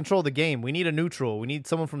to control the game. We need a neutral. We need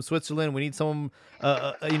someone from Switzerland. We need someone,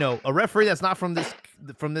 a referee that's not from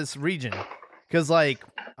this region. Because, like,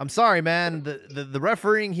 I'm sorry, man, the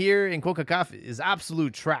refereeing here in CONCACAF is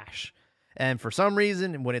absolute trash. And for some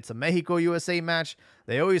reason, when it's a Mexico-USA match,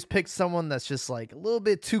 they always pick someone that's just, like, a little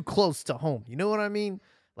bit too close to home. You know what I mean?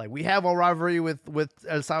 Like, we have a rivalry with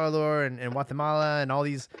El Salvador and Guatemala and all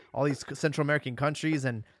these Central American countries,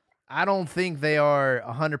 and I don't think they are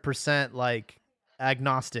 100% like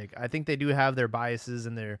agnostic. I think they do have their biases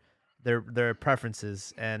and their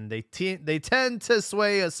preferences, and they tend to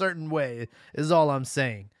sway a certain way. Is all I'm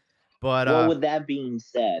saying. But well, with that being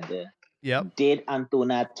said, yep. Did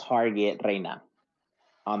Antuna target Reina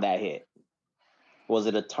on that hit? Was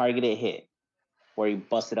it a targeted hit where he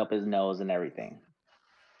busted up his nose and everything?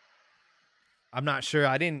 I'm not sure.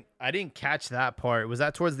 I didn't catch that part. Was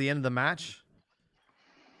that towards the end of the match?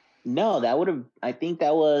 No, I think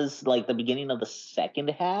that was like the beginning of the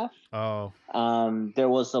second half. Oh. There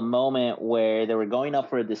was a moment where they were going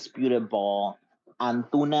up for a disputed ball.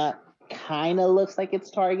 Antuna kind of looks like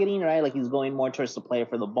it's targeting, right? Like he's going more towards the player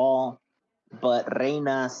for the ball. But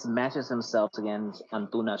Reina smashes himself against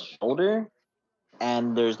Antuna's shoulder.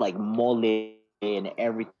 And there's like mole and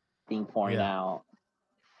everything pouring out.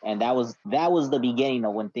 And that was the beginning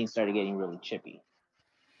of when things started getting really chippy.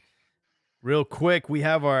 Real quick, we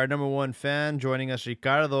have our number one fan joining us,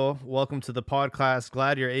 Ricardo. Welcome to the podcast.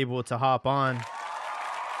 Glad you're able to hop on.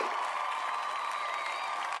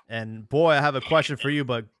 And boy, I have a question for you,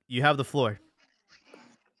 but you have the floor.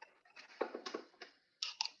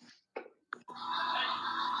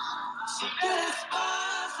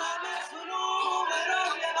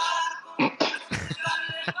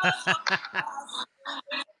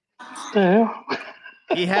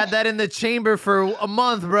 He had that in the chamber for a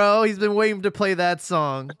month, bro. He's been waiting to play that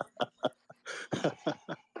song.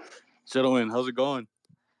 Gentlemen, how's it going?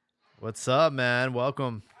 What's up, man?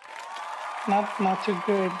 Welcome. Not too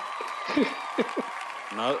good.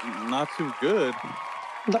 Not too good.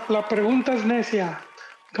 La pregunta es necia.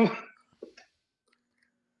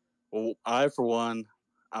 Well, I, for one,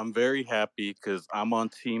 I'm very happy because I'm on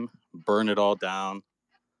team Burn It All Down.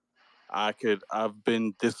 I've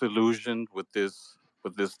been disillusioned with this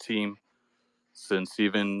team since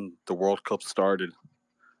even the World Cup started.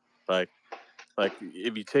 Like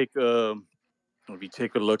if you take a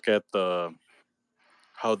look at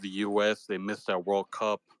how the U.S. they missed that World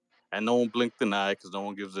Cup, and no one blinked an eye because no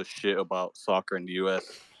one gives a shit about soccer in the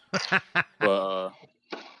U.S. but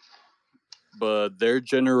their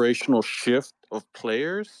generational shift of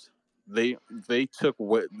players, they took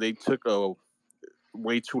a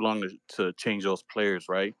way too long to change those players,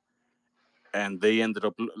 right? And they ended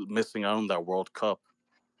up missing out on that World Cup.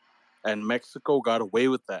 And Mexico got away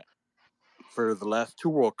with that for the last two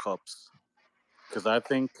World Cups. Because I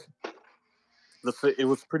think it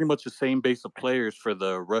was pretty much the same base of players for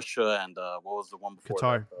the Russia and what was the one before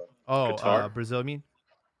Qatar. that? Qatar. Brazil, I mean?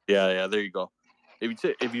 Yeah, there you go.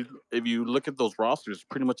 If you look at those rosters, it's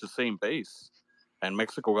pretty much the same base. And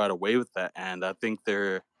Mexico got away with that. And I think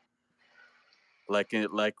they're like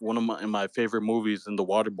one of my favorite movies in The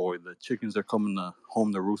Waterboy, the chickens are coming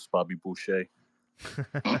home to roost, Bobby Boucher.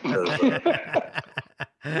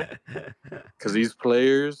 Because these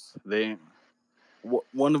players,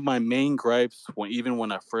 one of my main gripes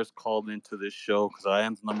when I first called into this show, because I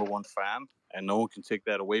am the number one fan, and no one can take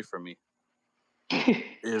that away from me,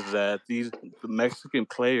 is that the Mexican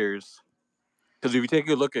players, because if you take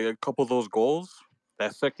a look at a couple of those goals,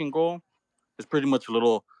 that second goal is pretty much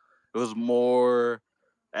it was more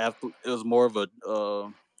of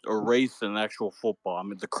a race than actual football. I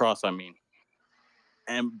mean, the cross, I mean.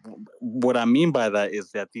 And what I mean by that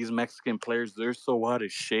is that these Mexican players, they're so out of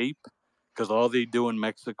shape because all they do in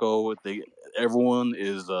Mexico, everyone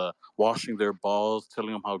is washing their balls,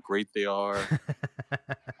 telling them how great they are.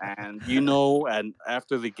 And and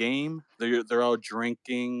after the game, they're out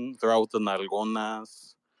drinking, they're out with the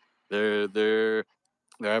nalgonas, they're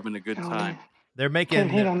having a good time. They're Can't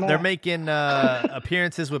hate on they're that. making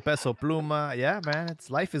appearances with Peso Pluma. Yeah, man,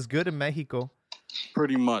 life is good in Mexico.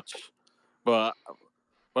 Pretty much. But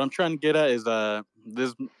what I'm trying to get at is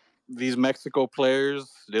these Mexico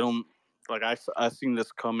players, they don't like. I've seen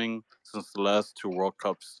this coming since the last two World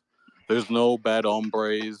Cups. There's no bad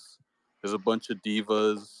hombres. There's a bunch of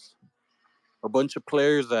divas, a bunch of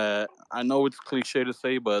players that I know it's cliche to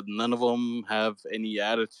say, but none of them have any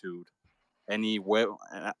attitude. I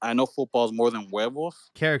know football is more than huevos.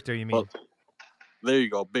 Character, you mean? But there you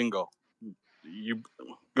go, bingo.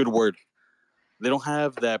 Good word. They don't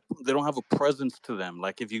have that. They don't have a presence to them.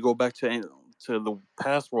 Like if you go back to the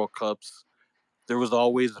past World Cups, there was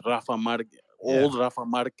always old Rafa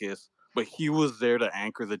Marquez, but he was there to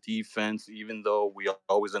anchor the defense, even though we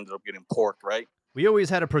always ended up getting porked, right? We always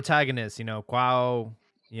had a protagonist, Quao.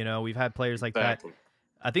 We've had players like that.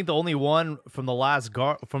 I think the only one from the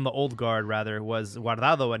old guard rather, was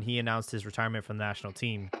Guardado when he announced his retirement from the national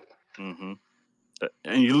team. Mm-hmm.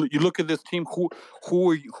 And you look at this team.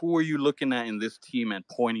 Who are you looking at in this team and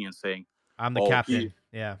pointing and saying, "I'm the captain."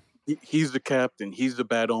 He's the captain. He's the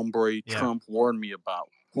bad hombre. Yeah. Trump warned me about.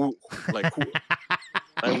 Who? Like which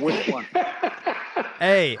one?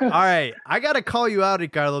 Hey, all right. I gotta call you out,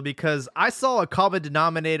 Ricardo, because I saw a common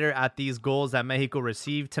denominator at these goals that Mexico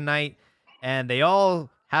received tonight, and they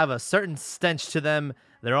all have a certain stench to them.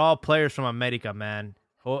 They're all players from America, man.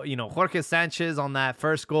 Jorge Sanchez on that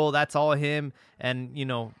first goal, that's all him. And,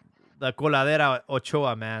 the Coladera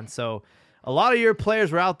Ochoa, man. So a lot of your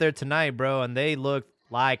players were out there tonight, bro, and they looked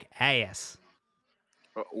like ass.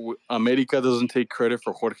 America doesn't take credit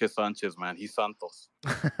for Jorge Sanchez, man. He's Santos.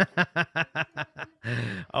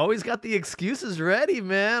 Always got the excuses ready,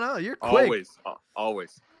 man. Oh, you're quick.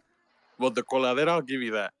 Always. Well, the Coladera, I'll give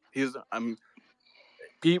you that.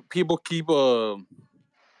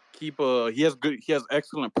 People he has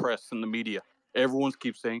excellent press in the media. Everyone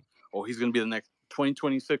keeps saying, "Oh, he's gonna be the next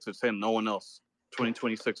 2026." It's him, no one else.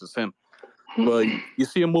 2026 is him. But you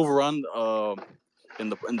see him move around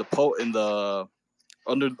under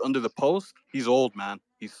the post. He's old, man.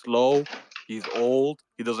 He's slow. He's old.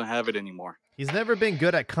 He doesn't have it anymore. He's never been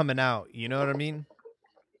good at coming out. You know what I mean?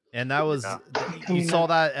 And that was you saw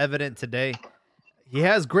that evident today. He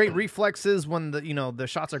has great reflexes when the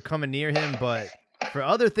shots are coming near him, but for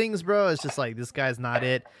other things, bro, it's just like this guy's not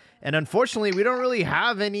it. And unfortunately, we don't really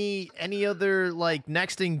have any other like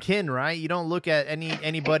next in kin, right? You don't look at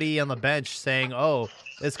anybody on the bench saying, "Oh,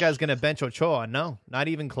 this guy's gonna bench Ochoa." No, not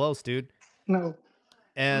even close, dude. No.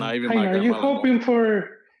 And are you hoping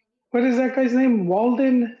for what is that guy's name?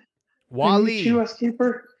 Wally. Chivas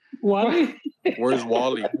keeper. Wally. Where's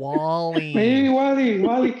Wally? Wally. Maybe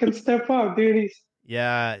Wally can step up, dude. He's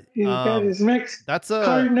got his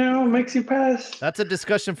card now, Mexi Pass. That's a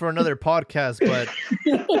discussion for another podcast, but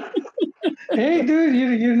hey, dude,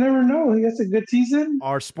 you never know. He has a good season.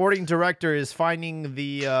 Our sporting director is finding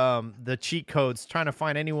the cheat codes, trying to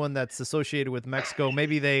find anyone that's associated with Mexico.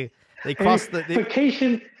 Maybe they crossed the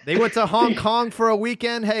vacation. They went to Hong Kong for a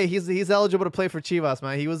weekend. Hey, he's eligible to play for Chivas,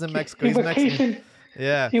 man. He was in Mexico. He's Mexican.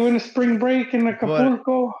 Yeah. He went to spring break in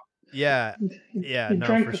Acapulco. He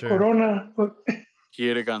drank for the sure. Corona.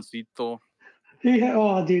 Quiere gansito. Dude,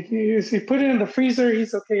 if you put it in the freezer,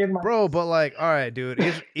 he's okay in my. Bro, but like, all right, dude.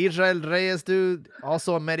 Israel Reyes, dude,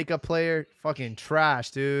 also America player, fucking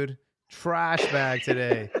trash, dude. Trash bag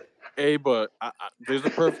today. Hey, but there's a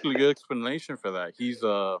perfectly good explanation for that. He's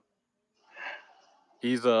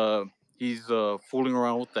fooling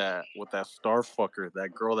around with that star fucker,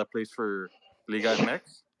 that girl that plays for Liga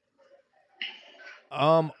MX.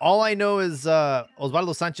 All I know is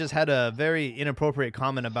Osvaldo Sanchez had a very inappropriate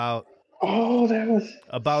comment about a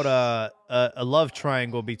love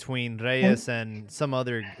triangle between Reyes and some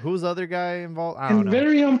other who's the other guy involved? I don't know.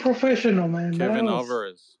 Very unprofessional, man. Kevin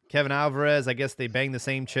Alvarez. I guess they banged the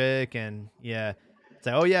same chick, and yeah, it's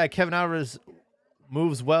like, oh yeah, Kevin Alvarez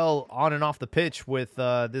moves well on and off the pitch with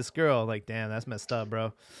this girl. Like, damn, that's messed up,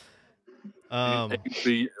 bro.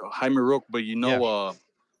 Jaime Rook, but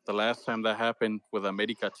the last time that happened with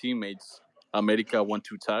America teammates, America won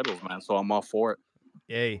 2 titles, man. So I'm all for it.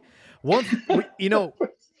 Yay.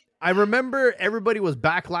 I remember everybody was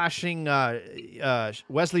backlashing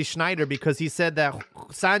Wesley Schneider because he said that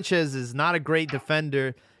Sanchez is not a great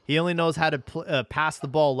defender. He only knows how to pass the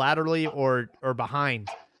ball laterally or behind.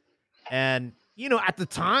 And, at the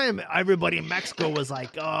time, everybody in Mexico was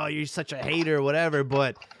like, oh, you're such a hater or whatever.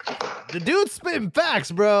 But the dude's spitting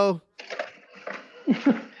facts, bro.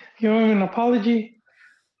 You want an apology?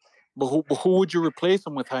 But who would you replace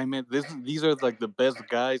him with, Jaime? These are like the best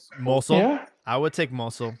guys. Mosul? Yeah. I would take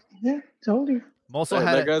Mosul. Yeah, told you. Mosul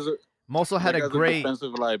Mosul had That a guy's great.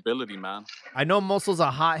 defensive liability, man. I know Mosul's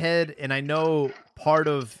a hothead, and I know part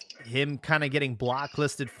of him kind of getting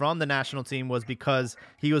blacklisted from the national team was because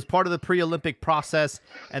he was part of the pre-Olympic process,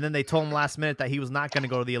 and then they told him last minute that he was not going to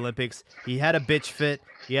go to the Olympics. He had a bitch fit.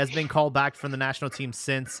 He has been called back from the national team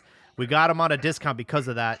since. We got him on a discount because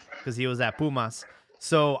of that, because he was at Pumas.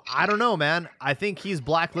 So I don't know, man. I think he's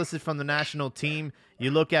blacklisted from the national team.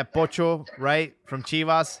 You look at Pocho, right, from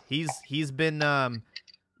Chivas. He's been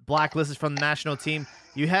blacklisted from the national team.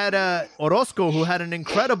 You had Orozco, who had an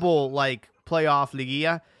incredible playoff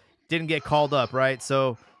Liguilla, didn't get called up, right?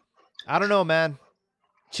 So I don't know, man.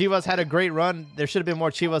 Chivas had a great run. There should have been more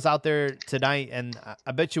Chivas out there tonight, and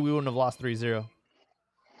I bet you we wouldn't have lost 3-0.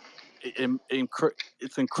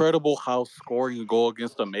 It's incredible how scoring a goal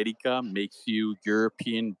against America makes you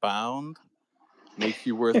European bound, makes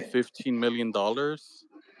you worth $15 million,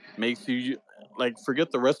 makes you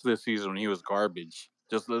forget the rest of the season when he was garbage.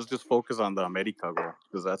 Let's just focus on the America goal,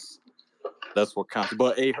 because that's what counts.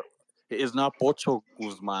 But it's not Pocho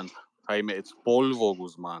Guzman, Jaime. It's Polvo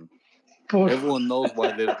Guzman. Everyone knows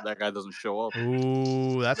why that guy doesn't show up.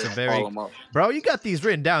 Ooh, that's a Call very him up. bro. You got these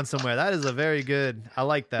written down somewhere. That is a very good. I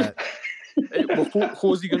like that. Hey, but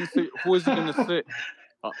who is he gonna sit? Who is he gonna sit?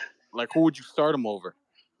 Who would you start him over?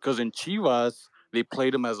 Because in Chivas, they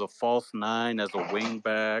played him as a false nine, as a wing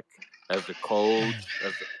back, as a coach,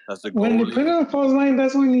 as a goalie. When they put him on false nine,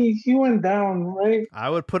 that's when he went down, right? I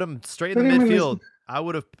would put him straight in the midfield. I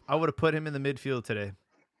would have put him in the midfield today.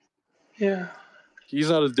 Yeah. He's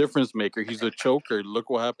not a difference maker. He's a choker. Look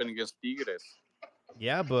what happened against Tigres.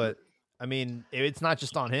 Yeah, but I mean, it's not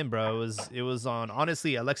just on him, bro. It was on.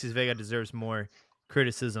 Honestly, Alexis Vega deserves more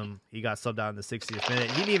criticism. He got subbed out in the 60th minute.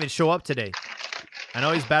 He didn't even show up today. I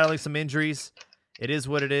know he's battling some injuries. It is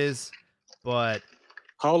what it is. But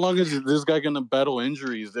how long is this guy gonna battle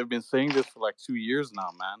injuries? They've been saying this for 2 years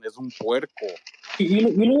now, man. Es un puerco.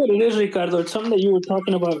 You know what it is, Ricardo? It's something that you were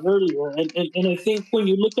talking about earlier, and I think when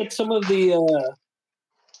you look at some of the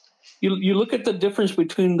you look at the difference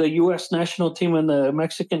between the U.S. national team and the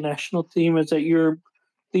Mexican national team is that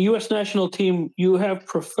the U.S. national team, you have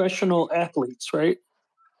professional athletes, right?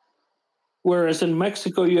 Whereas in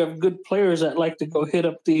Mexico, you have good players that like to go hit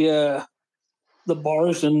up the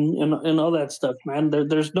bars and all that stuff, man.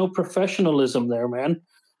 There's no professionalism there, man.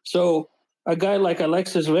 So a guy like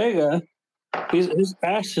Alexis Vega, his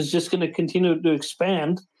ass is just going to continue to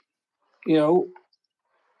expand,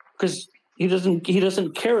 because he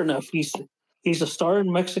doesn't care enough. He's a star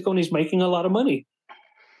in Mexico and he's making a lot of money.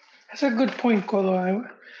 That's a good point, Colo.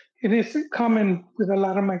 It is common with a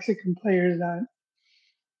lot of Mexican players that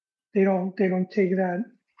they don't take that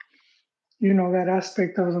that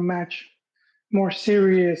aspect of the match more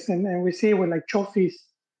serious, and we see it with Chofis,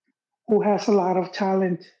 who has a lot of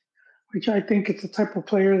talent, which I think it's the type of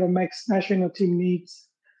player the Mex national team needs,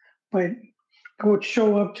 but would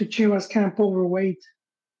show up to Chivas camp overweight.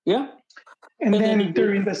 Yeah. And then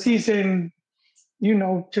during the season,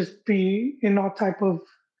 just be in all type of,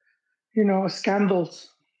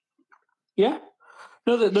 scandals. Yeah.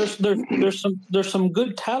 No, there's some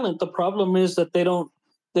good talent. The problem is that they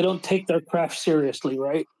don't take their craft seriously,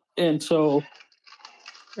 right? And so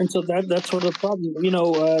that's sort of the problem.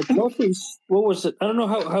 Trophies, what was it? I don't know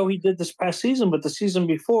how he did this past season, but the season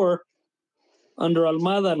before, under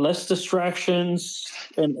Almada, less distractions,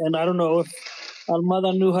 and I don't know if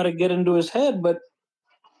Almada knew how to get into his head, but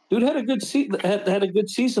dude had a good had a good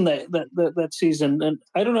season that season, and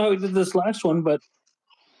I don't know how he did this last one, but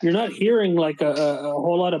you're not hearing a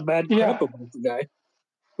whole lot of bad crap about the guy.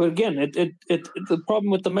 But again, the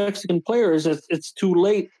problem with the Mexican players is it's too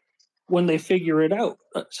late when they figure it out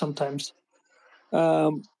sometimes.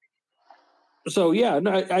 So yeah,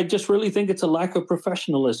 no, I just really think it's a lack of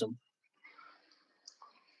professionalism.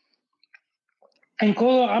 And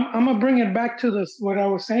Colo, I'm gonna bring it back to this what I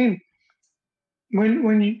was saying.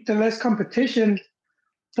 When the less competition,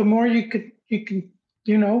 the more you can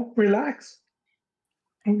relax.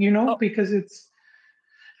 Because it's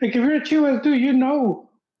if you're a Chivas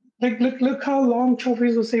dude, look how long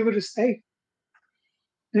Trophies was able to stay.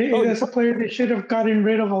 That's a player they should have gotten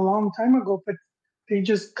rid of a long time ago, but they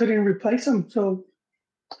just couldn't replace him. So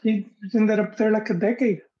he ended up there a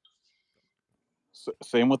decade.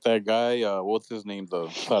 Same with that guy. What's his name though?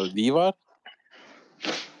 Saldivar.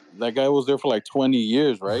 That guy was there for 20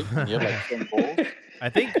 years, right? And he had 10 goals. I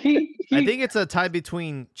think it's a tie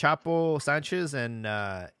between Chapo Sanchez and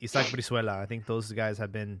Isaac Brizuela. I think those guys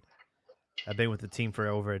have been with the team for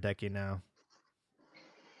over a decade now.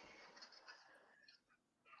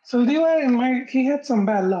 So he had some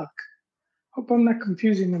bad luck. Hope I'm not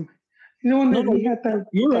confusing him. He had that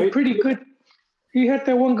right. pretty good. he had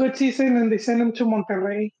that one good season, and they sent him to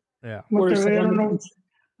Monterrey. Yeah. Monterrey, I don't know.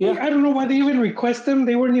 Yeah. I don't know why they even request him.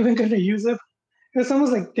 They weren't even going to use him. It's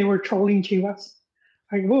almost like they were trolling Chivas.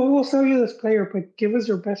 Like, we'll sell you this player, but give us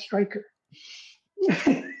your best striker.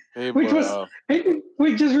 Hey, Which was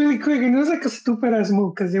just really quick, and it was like a stupid ass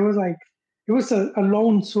move because it was a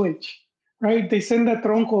lone switch, right? They sent that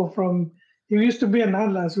Tronco from. He used to be an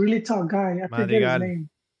Atlas, really tall guy. I forget his name.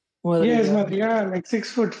 Yes, Madrigal, like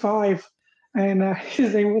 6'5", and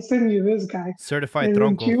they will send you this guy. Certified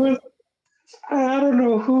Tronco. I don't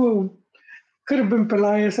know who could have been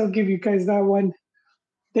Pelaez. I'll give you guys that one.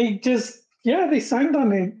 They signed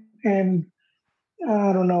on it, and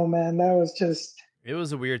I don't know, man. That was just. It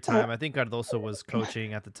was a weird time. I think Cardoso was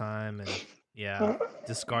coaching at the time, and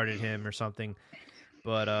discarded him or something.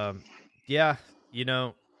 But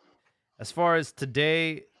as far as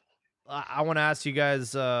today, I want to ask you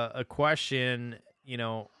guys a question.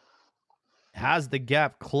 Has the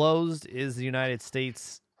gap closed? Is the United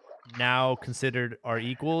States now considered our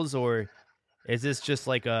equals, or is this just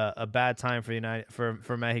like a bad time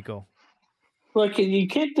for Mexico? Like, you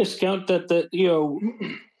can't discount that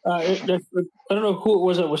I don't know who it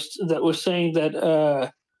was that was saying that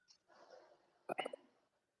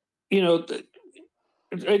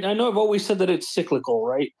I know I've always said that it's cyclical,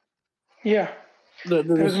 right? Yeah. The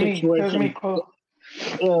situation.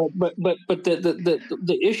 But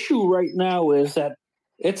the issue right now is that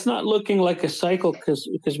it's not looking like a cycle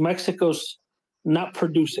because Mexico's not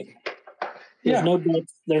producing. There's no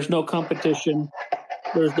depth, there's no competition,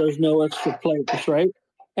 there's no extra players, right?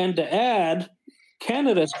 And to add,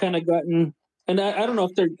 Canada's kind of gotten, and I don't know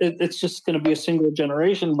if it's just going to be a single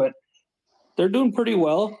generation, but they're doing pretty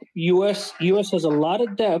well. US has a lot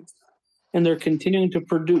of depth, and they're continuing to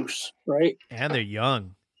produce, right? And they're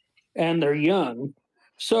young.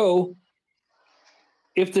 So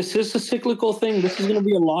if this is a cyclical thing, this is going to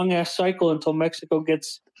be a long ass cycle until Mexico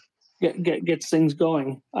gets things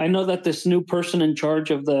going. I know that this new person in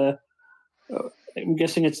charge of I'm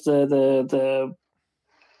guessing it's the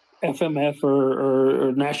FMF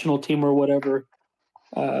or national team or whatever,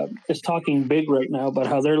 is talking big right now about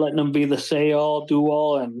how they're letting them be the say all, do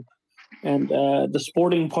all, and the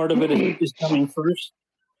sporting part of it is coming first.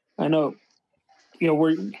 I know,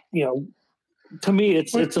 to me,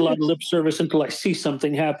 it's a lot of lip service until I see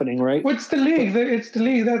something happening, right? What's the league? It's the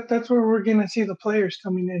league. That's where we're going to see the players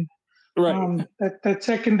coming in. Right. That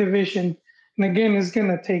second division. And again, it's going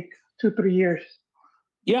to take 2-3 years.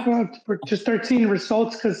 Yeah. To start seeing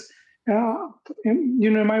results because,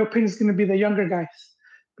 in my opinion, it's going to be the younger guys.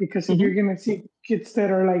 Because if you're going to see kids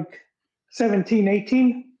that are like 17,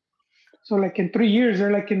 18, so like in 3 years,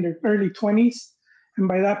 they're like in their early 20s. And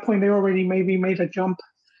by that point, they already maybe made a jump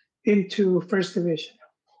into first division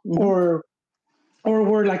or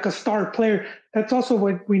we're like a star player. That's also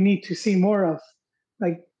what we need to see more of,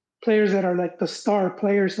 like players that are like the star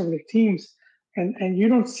players of the teams. And you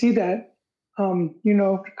don't see that.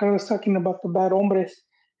 Ricardo was talking about the bad hombres.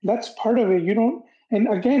 That's part of it. You don't, and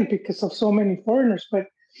again, because of so many foreigners, but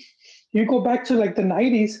you go back to like the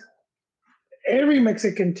 90s, every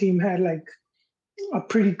Mexican team had like a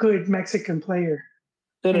pretty good Mexican player.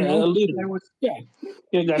 A leader.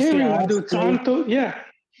 Santos,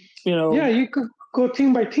 you could go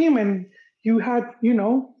team by team, and you had, you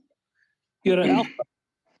had an alpha.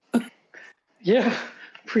 Yeah,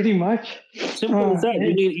 pretty much. Simple as that.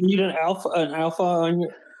 You need an alpha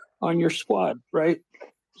on your squad, right?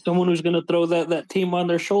 Someone who's going to throw that team on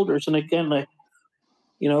their shoulders. And again,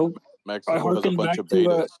 Mexico has a bunch of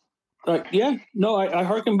betas. I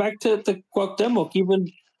harken back to Cuauhtemoc, even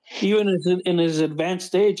in his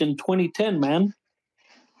advanced age in 2010, man.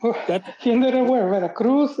 He ended up where?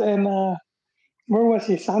 Veracruz, and where was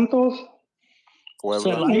he? Santos?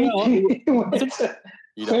 Puebla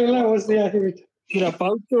was here.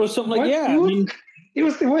 Irapuato or something like that. He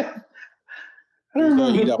was the what? I don't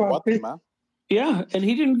remember. Yeah, and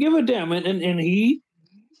he didn't give a damn, and he,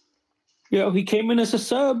 he came in as a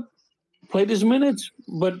sub, played his minutes,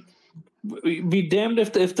 but be damned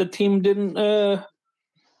if the team didn't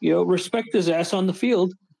respect his ass on the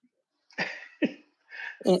field.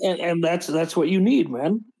 and that's what you need,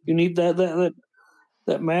 man. You need that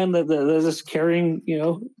man that is carrying,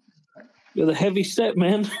 the heavy set,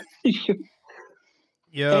 man.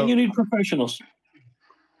 And you need professionals.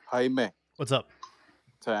 Jaime, what's up?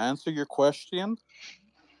 To answer your question,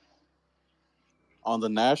 on the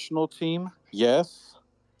national team, yes.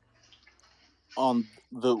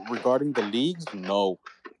 Regarding the leagues, no,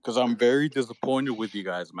 because I'm very disappointed with you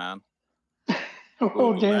guys, man.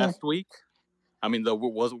 Last week, I mean,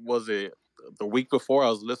 was it the week before? I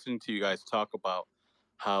was listening to you guys talk about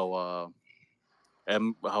how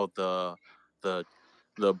how the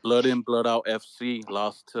the blood in blood out FC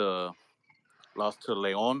lost to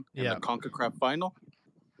Leon in Yeah. the CONCACAF final.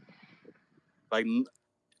 Like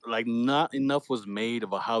like not enough was made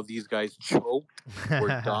about how these guys choked,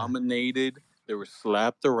 were dominated, they were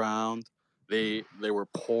slapped around, they were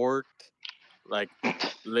porked. Like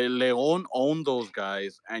Leon owned those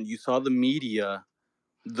guys, and you saw the media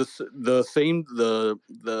the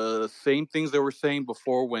same things they were saying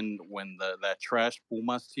before when that trash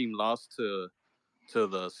Pumas team lost to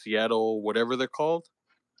the Seattle whatever they're called.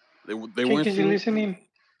 They weren't Chiquis, you saying listening?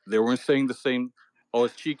 they weren't saying the same. Oh,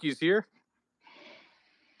 is Chiqui's here?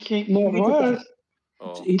 He No, he took was.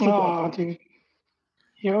 Oh He took Oh, dude.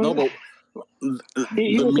 He no, was. but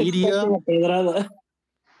he the was media, expecting a pedrada.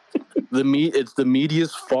 it's the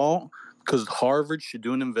media's fault because Harvard should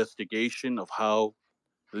do an investigation of how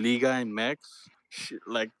Liga and Mex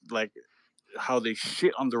like how they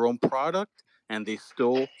shit on their own product, and they're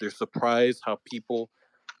surprised how people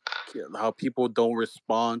don't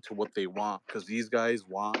respond to what they want, because these guys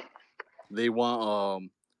want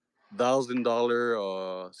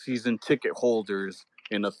 $1,000 season ticket holders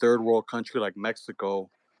in a third world country like Mexico,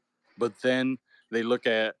 but then they look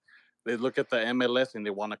at the MLS and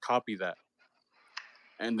they want to copy that,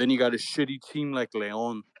 and then you got a shitty team like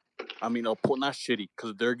Leon. I mean, not shitty,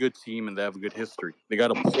 because they're a good team and they have a good history. They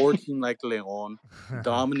got a poor team like Leon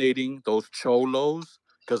dominating those cholos,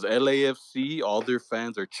 because LAFC, all their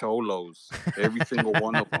fans are cholos, every single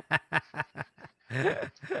one of them.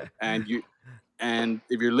 And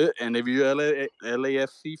if you're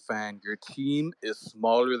LAFC fan, your team is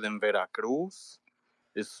smaller than Veracruz,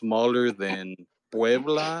 is smaller than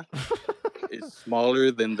Puebla, is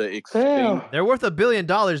smaller than the extinct, They're worth $1 billion,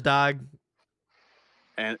 dog.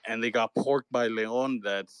 and they got porked by Leon.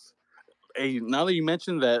 Hey, now that you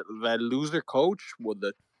mentioned that loser coach with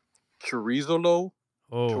the Chorizolo,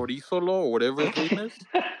 or whatever his name is,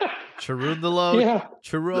 Chirudolo. Yeah.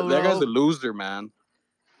 Chirolo. that guy's a loser, man.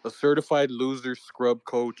 A certified loser scrub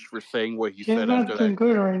coach for saying what he He's said not after doing that.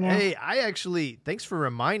 good right now. Hey, thanks for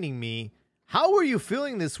reminding me. How were you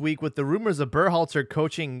feeling this week with the rumors of Berhalter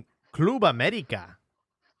coaching Club America?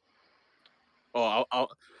 Oh,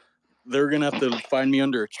 they're gonna have to find me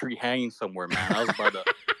under a tree hanging somewhere, man. I was about to.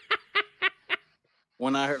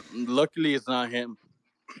 When I heard, luckily it's not him,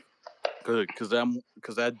 because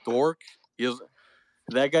that dork,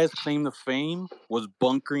 that guy's claim to fame was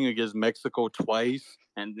bunkering against Mexico twice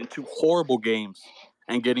and in 2 horrible games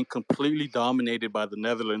and getting completely dominated by the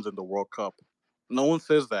Netherlands in the World Cup. No one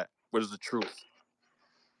says that, but it's the truth.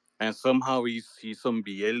 And somehow he's some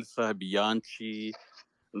Bielsa, Bianchi,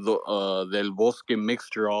 Del Bosque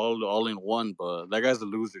mixture all in one. But that guy's a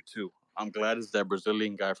loser too. I'm glad it's that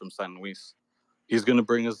Brazilian guy from San Luis. He's gonna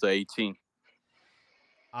bring us the 18.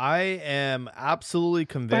 I am absolutely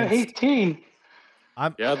convinced. 18.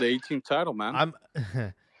 The 18th title, man.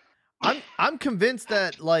 I'm convinced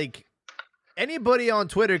that like anybody on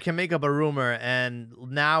Twitter can make up a rumor, and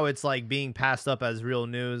now it's like being passed up as real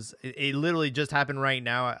news. It literally just happened right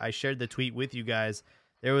now. I shared the tweet with you guys.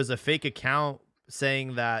 There was a fake account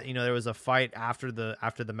saying that there was a fight after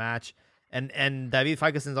the match, and David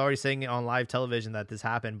Faikason's already saying it on live television that this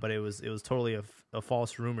happened, but it was totally a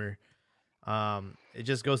false rumor. It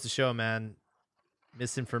just goes to show, man,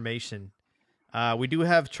 misinformation. We do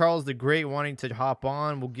have Charles the Great wanting to hop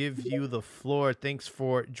on. We'll give you the floor. Thanks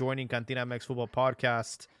for joining Cantina MX Football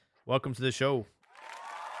Podcast. Welcome to the show.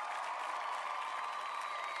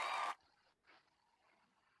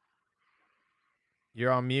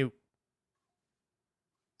 You're on mute.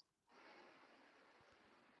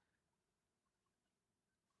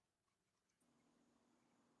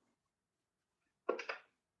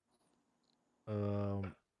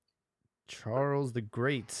 Charles the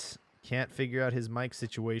Great can't figure out his mic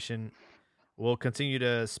situation. We'll continue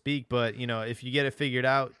to speak, but if you get it figured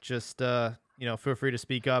out, just feel free to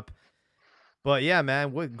speak up. But yeah,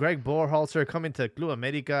 man, with Greg Berhalter coming to Club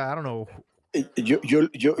America, I don't know.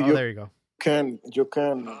 There you go. You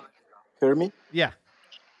can hear me? Yeah.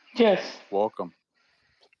 Yes. Welcome.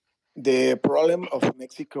 The problem of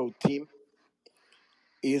Mexico team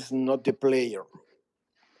is not the player.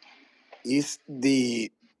 Is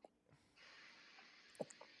the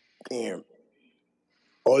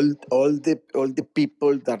all the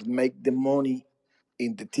people that make the money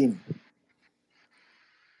in the team.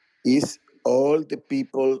 Is all the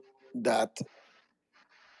people that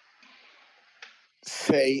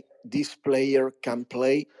say this player can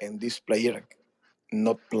play and this player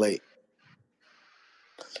not play.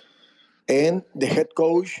 And the head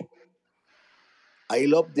coach, I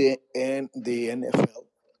love the NFL,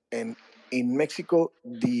 and in Mexico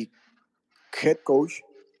the head coach,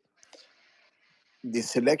 the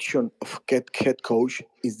selection of head coach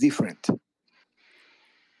is different.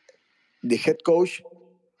 The head coach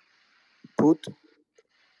put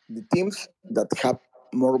the teams that have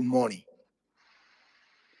more money.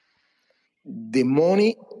 The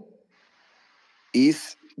money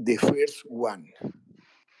is the first one.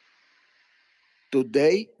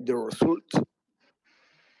 Today, the result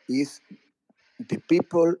is the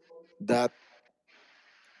people that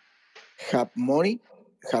have money,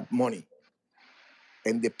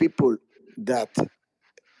 and the people that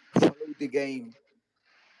follow the game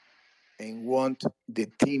and want the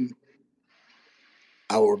team,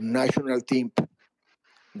 our national team,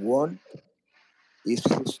 won is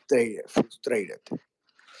frustrated.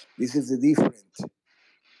 This is the difference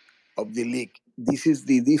of the league. This is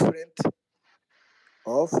the difference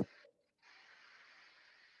of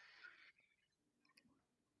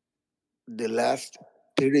the last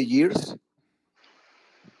 30 years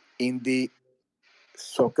in the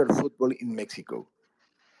soccer football in Mexico.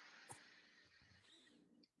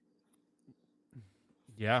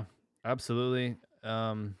 Yeah, absolutely.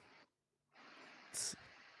 It's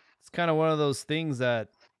kind of one of those things that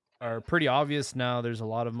are pretty obvious now. There's a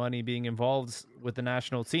lot of money being involved with the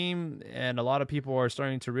national team, and a lot of people are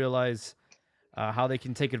starting to realize how they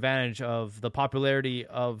can take advantage of the popularity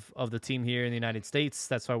of the team here in the United States.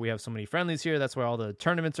 That's why we have so many friendlies here. That's why all the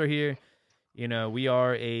tournaments are here. You know, we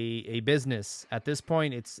are a business at this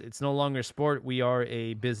point. It's no longer sport. We are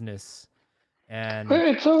a business, and But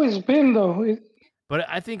it's always been though. but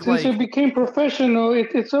I think Since like it became professional,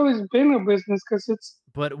 it's always been a business because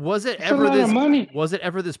but was it it's a ever lot of this money. was it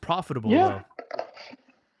ever this profitable Yeah. though?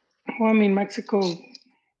 Well, I mean, Mexico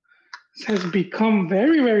has become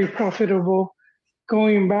very, very profitable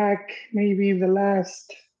going back maybe the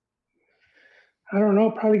last, I don't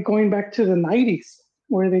know, probably going back to the 90s,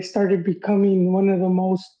 where they started becoming one of the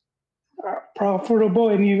most profitable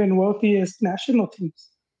and even wealthiest national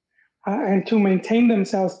teams. And to maintain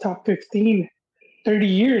themselves top 15, 30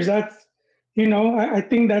 years, that's, I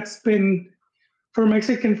think that's been, for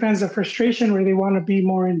Mexican fans, a frustration where they want to be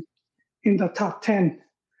more in the top 10.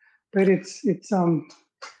 But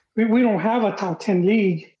we don't have a top 10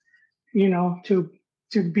 league,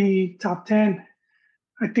 to be top 10.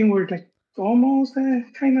 I think we're like almost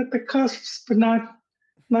kind of at the cusp, but not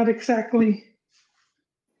exactly.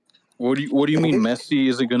 What do you mean Messi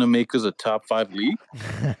isn't going to make us a top 5 league?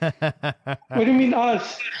 What do you mean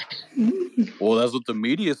us? Well, that's what the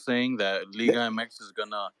media is saying, that Liga MX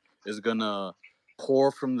is gonna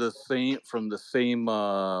pour from the same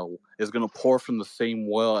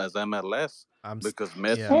well as MLS because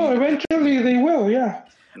Messi. Oh, eventually they will, yeah.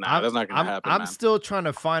 Nah, that's not gonna happen. I'm man. still trying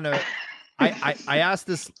to find a. I asked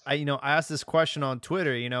this. I asked this question on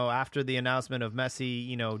Twitter. After the announcement of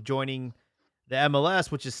Messi, joining the MLS,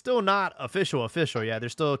 which is still not official. Yeah, they're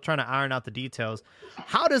still trying to iron out the details.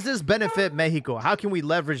 How does this benefit Mexico? How can we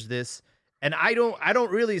leverage this? And I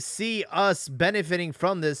don't really see us benefiting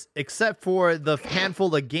from this, except for the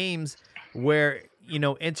handful of games where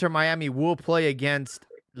Inter Miami will play against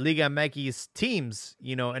Liga MX teams.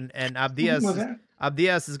 And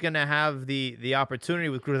Abdias is going to have the opportunity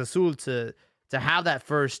with Cruz Azul to have that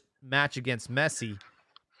first match against Messi,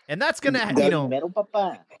 and that's going to Mero,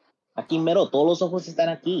 papá. Aquí mero, todos los ojos están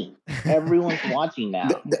aquí. Everyone's watching now.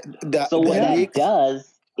 So what that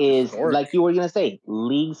does is, like you were gonna say,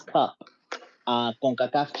 Leagues Cup,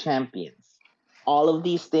 CONCACAF Champions, all of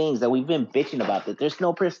these things that we've been bitching about, that there's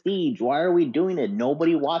no prestige. Why are we doing it?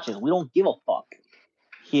 Nobody watches. We don't give a fuck.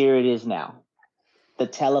 Here it is now. The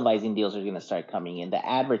televising deals are gonna start coming in, the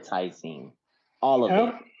advertising, all of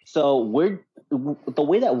it. So the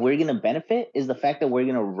way that we're gonna benefit is the fact that we're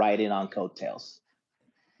gonna ride it on coattails.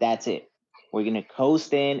 That's it. We're gonna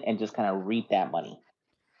coast in and just kind of reap that money.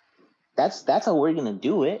 That's how we're gonna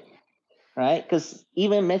do it, right? Because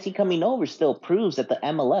even Messi coming over still proves that the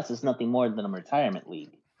MLS is nothing more than a retirement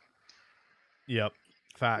league. Yep,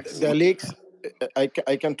 facts. The leagues,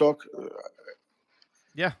 I can talk.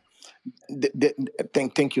 Yeah.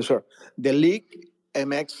 Thank you, sir. The League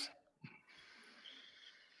MX,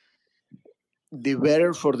 the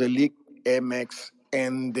better for the League MX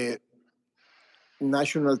and the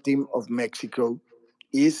national team of Mexico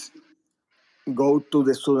is go to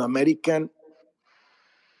the Sud-American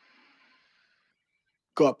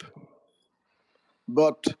Cup.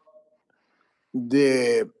 But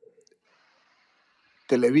the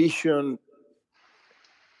television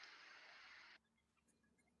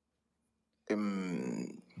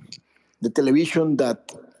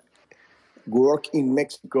that work in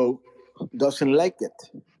Mexico doesn't like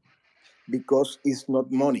it because it's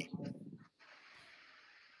not money.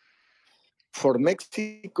 for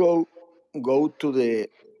Mexico go to the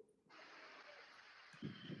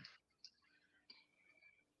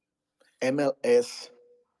MLS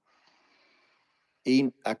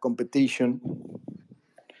in a competition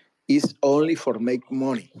is only for make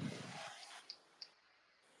money.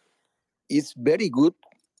 It's very good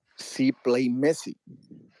see play Messi,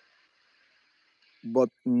 but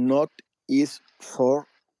not is for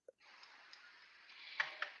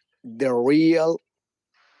the real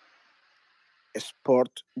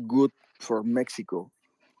sport good for Mexico.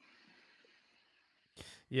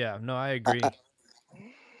 Yeah, no, I Uh, agree.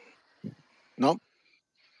 no?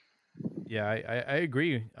 Yeah, I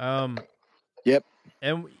agree. Yep.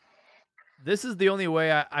 And this is the only way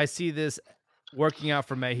I see this working out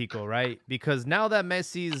for Mexico, right? Because now that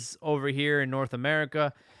Messi's over here in North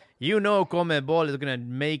America, Conmebol is going to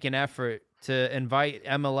make an effort to invite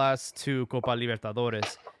MLS to Copa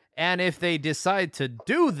Libertadores. And if they decide to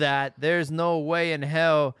do that, there's no way in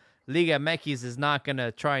hell Liga MX is not going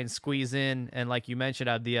to try and squeeze in and, like you mentioned,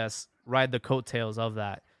 Abdias, ride the coattails of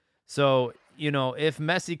that. So, if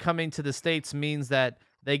Messi coming to the States means that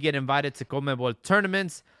they get invited to Conmebol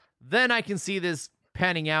tournaments, then I can see this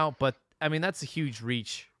panning out. But, I mean, that's a huge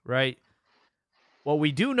reach, right? What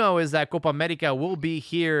we do know is that Copa America will be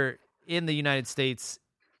here in the United States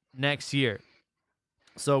next year.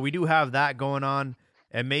 So we do have that going on.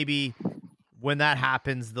 And maybe when that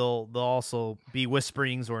happens, there'll also be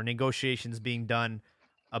whisperings or negotiations being done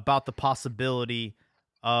about the possibility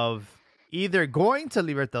of either going to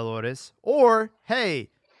Libertadores or, hey,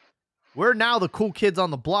 we're now the cool kids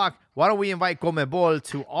on the block. Why don't we invite Conmebol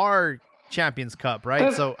to our Champions Cup, right?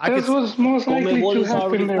 That's what's most likely to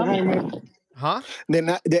happen there, Jaime. Huh?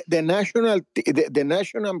 The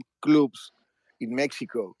national clubs in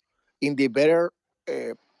Mexico in the better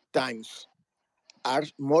times are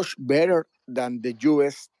much better than the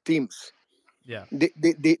U.S. teams. Yeah.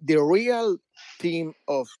 The real team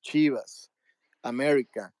of Chivas,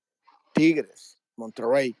 America, Tigres,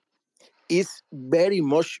 Monterrey is very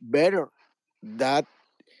much better than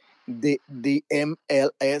the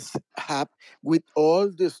MLS have with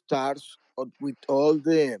all the stars, with all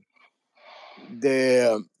the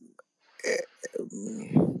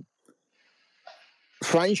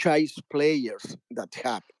franchise players that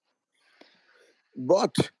have.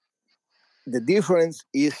 But the difference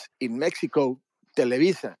is in Mexico,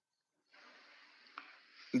 Televisa,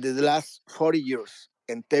 the last 40 years,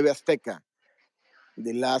 and TV Azteca,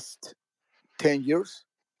 the last 10 years,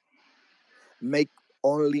 make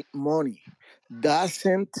only money.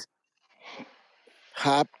 Doesn't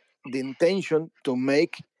have the intention to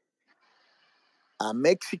make a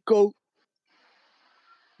Mexico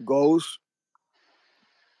goes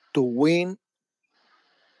to win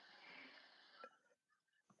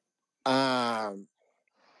a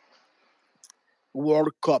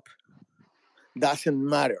World Cup. Doesn't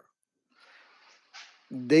matter.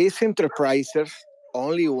 These enterprises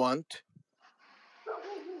only want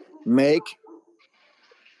make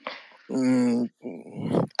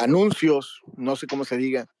anuncios, no sé cómo se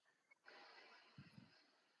diga.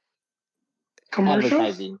 Commercials?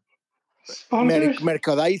 Advertising. Sponsors?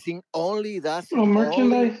 Merchandising only. That's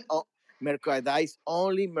merchandise. Merchandise.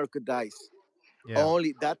 Yeah.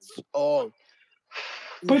 Only. That's all.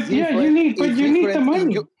 But yeah, you need the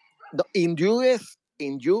money. In US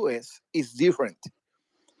is different.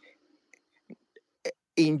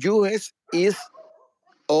 In US is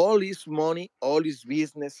all is money, all is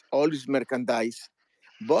business, all is merchandise,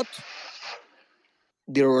 but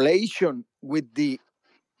the relation with the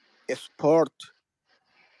sport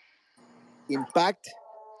impact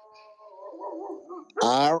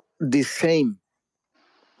are the same.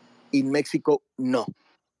 In Mexico, no.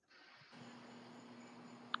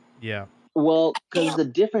 Yeah. Well, because the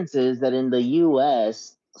difference is that in the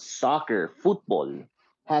U.S., soccer, football,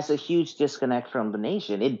 has a huge disconnect from the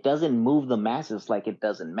nation. It doesn't move the masses like it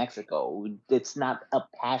does in Mexico. It's not a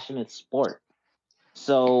passionate sport.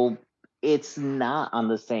 So it's not on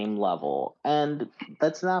the same level. And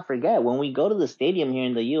let's not forget, when we go to the stadium here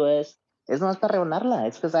in the U.S., it's not para rebonarla.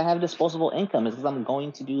 It's because I have disposable income. It's because I'm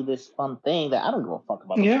going to do this fun thing that I don't give a fuck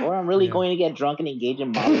about the sport. I'm really going to get drunk and engage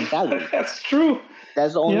in modeling values. That's true.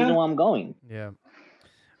 That's the only reason why I'm going. Yeah.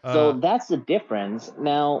 So that's the difference.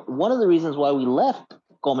 Now, one of the reasons why we left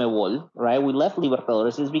Conmebol, right? We left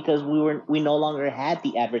Libertadores is because we no longer had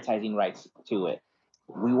the advertising rights to it.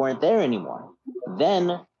 We weren't there anymore.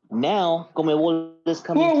 Then now Conmebol is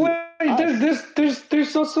coming.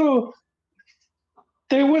 There's also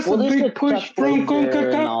there was a big push from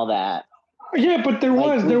CONCACAF and all that. Yeah, but there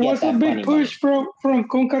was a big push from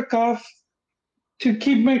CONCACAF to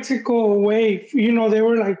keep Mexico away. They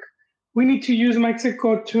were like, we need to use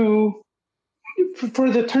Mexico for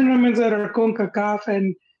the tournaments that are CONCACAF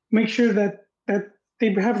and make sure that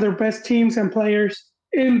they have their best teams and players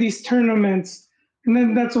in these tournaments. And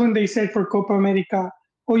then that's when they said for Copa America,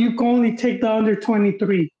 oh, you can only take the under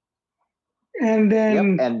 23. And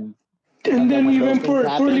then Yep, and then when even those things for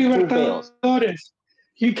happen, who bails? Libertadores,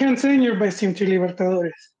 you can't send your best team to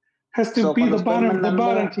Libertadores. Has to So be cuando the estoy bottom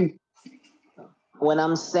mandando, team. when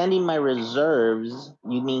I'm sending my reserves,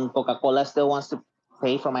 you mean Coca-Cola still wants to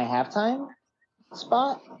pay for my halftime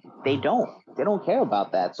spot? They don't. They don't care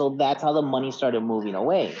about that. So that's how the money started moving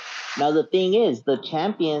away. Now the thing is, the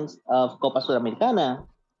champions of Copa Sudamericana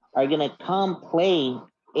are gonna come play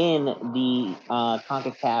in the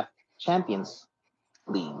CONCACAF Champions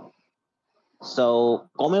League. So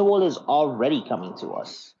Comebol is already coming to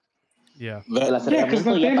us. Yeah. El That Yeah, because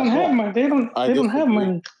acercamiento they ya don't have pasó. money. They I don't have disagree.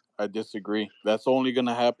 money. I disagree. That's only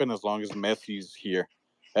gonna happen as long as Messi's here.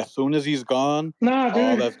 As soon as he's gone, Nah, all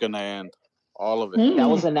they're that's gonna end. All of it. That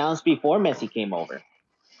was mm-mm. announced before Messi came over.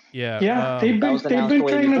 Yeah. Yeah, That was they've announced been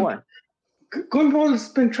way trying to. before. Conmebol has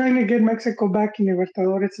been trying to get Mexico back in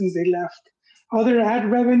Libertadores since they left. Other ad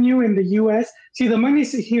revenue in the U.S. See, the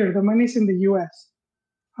money's here. The money's in the U.S.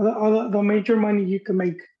 All the major money you can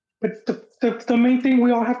make. But the main thing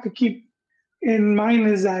we all have to keep in mind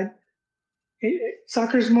is that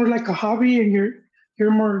soccer is more like a hobby, and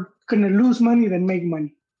you're more going to lose money than make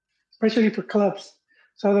money, especially for clubs.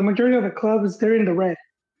 So the majority of the clubs, they're in the red,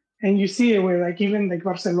 and you see it where like even like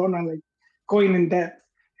Barcelona, like going in debt,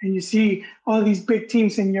 and you see all these big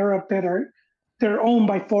teams in Europe they're owned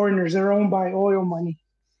by foreigners, they're owned by oil money.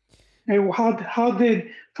 And how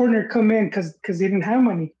did foreigner come in? Because they didn't have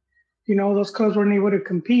money. You know, those clubs weren't able to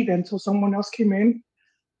compete, and so someone else came in.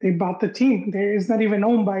 They bought the team. It's not even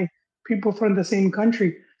owned by people from the same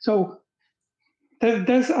country. So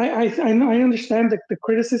that's I know I understand the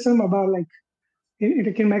criticism about like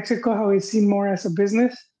in Mexico how it's seen more as a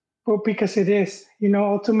business, but because it is, you know,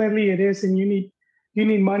 ultimately it is, and you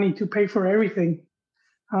need money to pay for everything.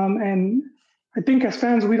 And I think as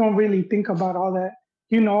fans we don't really think about all that,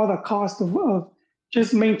 you know, all the cost of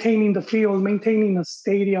just maintaining the field, maintaining the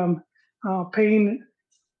stadium, paying,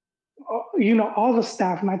 you know, all the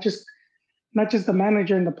staff, not just the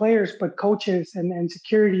manager and the players, but coaches and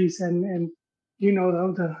securities and you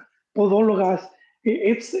know the podólogas.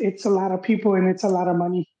 It's a lot of people and it's a lot of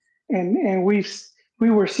money, and we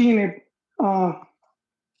were seeing it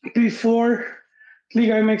before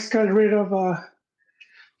Liga MX got rid of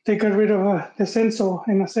they got rid of Descenso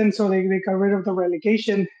and Ascenso. They got rid of the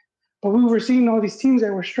relegation, but we were seeing all these teams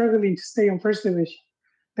that were struggling to stay in first division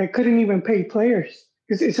that couldn't even pay players.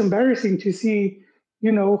 It's embarrassing to see,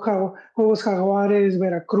 you know, how what was Jaguares,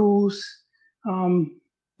 Veracruz,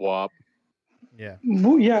 WAP. Yeah.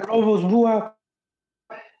 Lobos, Bua,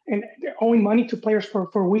 and they're owing money to players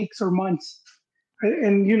for weeks or months.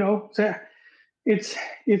 And you know, so it's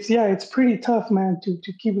pretty tough, man,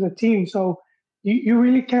 to keep the team. So you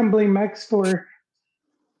really can't blame Max for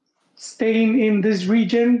staying in this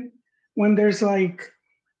region when there's like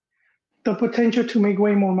the potential to make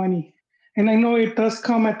way more money. And I know it does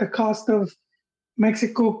come at the cost of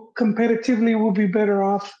Mexico competitively will be better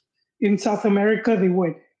off in South America. They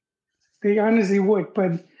would. They honestly would.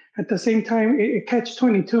 But at the same time, it catch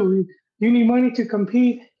 22. You need money to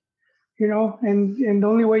compete, you know, and the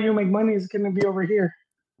only way you make money is going to be over here.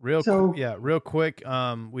 Real quick.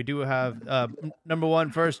 We do have number one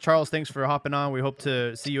first. Charles, thanks for hopping on. We hope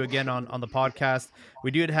to see you again on the podcast.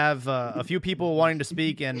 We did have a few people wanting to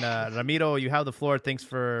speak, and Ramiro, you have the floor. Thanks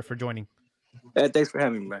for joining. Thanks for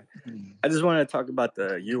having me, man. I just want to talk about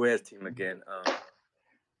the U.S. team again.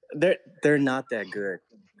 They're not that good.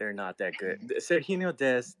 They're not that good. Sergio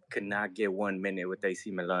Dest could not get 1 minute with AC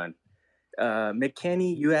Milan.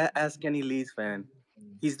 McKennie, you ask any Leeds fan,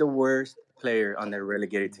 he's the worst player on their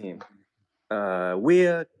relegated team.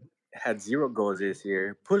 Weah had 0 goals this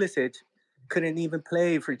year. Pulisic couldn't even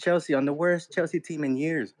play for Chelsea on the worst Chelsea team in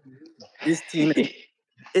years. This team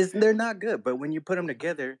they're not good, but when you put them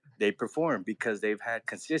together, they perform because they've had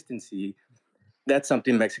consistency. That's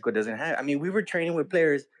something Mexico doesn't have. I mean, we were training with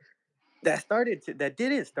players that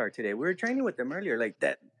didn't start today. We were training with them earlier. Like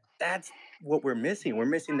that. That's what we're missing. We're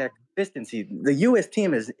missing that consistency. The U.S.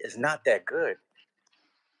 team is not that good.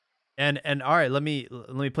 And all right, let me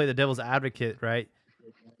play the devil's advocate. Right,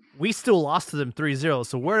 we still lost to them 3-0.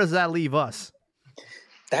 So where does that leave us?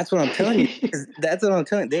 That's what I'm telling you. That's what I'm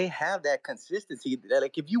telling you. They have that consistency.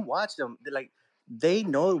 Like if you watch them, they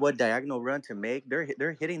know what diagonal run to make.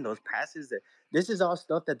 They're hitting those passes. This is all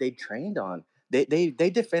stuff that they trained on. They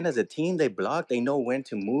defend as a team. They block. They know when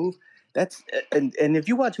to move. That's and if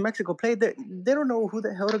you watch Mexico play, they don't know who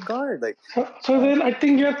the hell to guard. Like So then I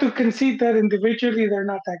think you have to concede that individually they're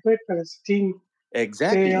not that good, but as a team,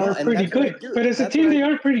 exactly, they are and pretty that's what I good. do. But as a That's team, what they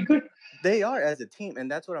are pretty good. they are as a team,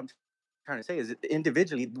 and that's what I'm trying to say. Is that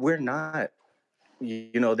individually we're not.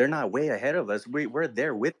 They're not way ahead of us. We're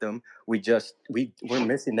there with them. We're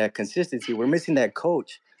missing that consistency. We're missing that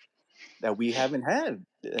coach that we haven't had.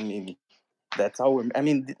 I mean, that's all we're. I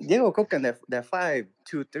mean, Diego Coca and that 5-2-3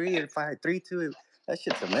 and 5-3-2. That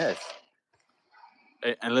shit's a mess.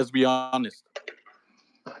 And let's be honest,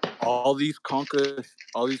 all these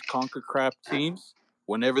CONCACAF teams,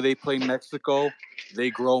 whenever they play Mexico,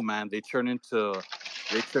 they grow, man. They turn into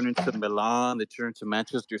Milan. They turn into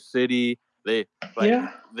Manchester City. They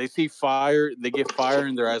they see fire. They get fire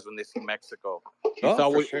in their eyes when they see Mexico. You saw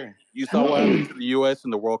what happened to the U.S. in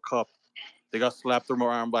the World Cup. They got slapped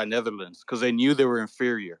around by Netherlands because they knew they were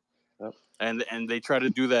inferior, and they tried to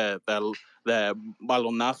do that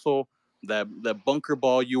balonazo, that bunker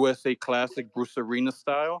ball USA Classic Bruce Arena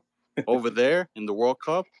style over there in the World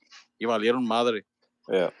Cup. Y valieron madre.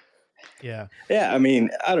 Yeah. I mean,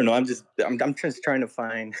 I don't know. I'm just trying to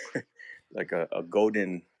find like a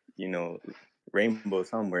golden, rainbow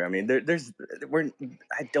somewhere. I mean, I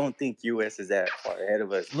don't think US is that far ahead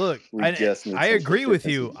of us. Look, I agree with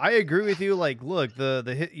you. I agree with you. Like, look,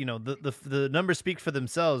 the numbers speak for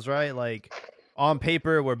themselves, right? Like, on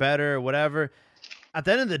paper, we're better, whatever. At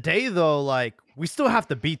the end of the day, though, like, we still have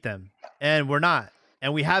to beat them, and we're not,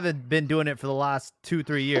 and we haven't been doing it for the last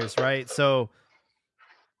 2-3 years, right? So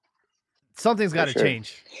something's got to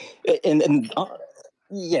change. And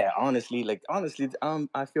honestly,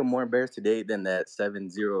 I feel more embarrassed today than that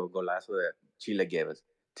 7-0 golazo that Chile gave us.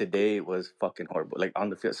 Today was fucking horrible. Like on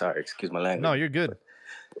the field. Sorry, excuse my language. No, you're good.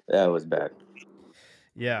 That was bad.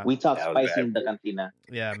 Yeah. We talk spicy in the cantina.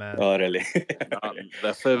 Yeah, man. Oh, really? That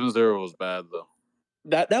 7-0 was bad, though.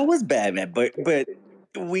 That was bad, man. But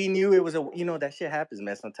we knew it was that shit happens,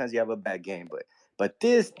 man. Sometimes you have a bad game, but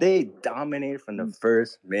they dominated from the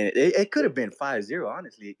first minute. It could have been 5-0,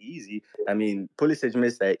 honestly, easy. I mean, Pulisic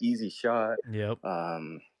missed that easy shot. Yep.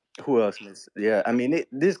 Who else missed? Yeah, I mean,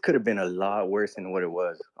 this could have been a lot worse than what it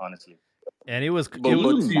was, honestly. And it was. Do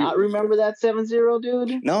you not remember that 7-0,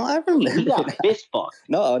 dude? No, I remember. We got fist fucked.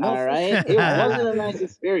 No. All right, it wasn't a nice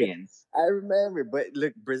experience. I remember, but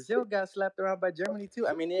look, Brazil got slapped around by Germany too.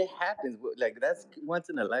 I mean, it happens. Like that's once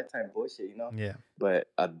in a lifetime bullshit, Yeah. But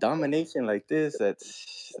a domination like this,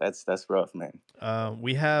 that's rough, man.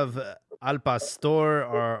 We have Al Pastor,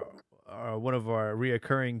 our one of our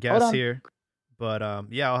reoccurring guests here. But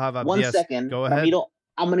yeah, I'll have Abdias. 1 second. Go ahead.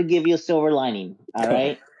 I'm gonna give you a silver lining. All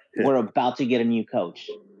right. We're about to get a new coach.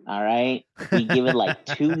 All right. We give it like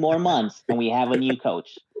 2 more months and we have a new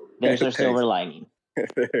coach. There's our silver lining.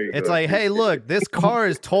 It's like, hey, look, this car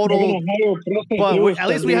is total, but at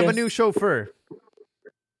least we have a new chauffeur.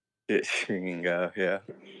 Yeah.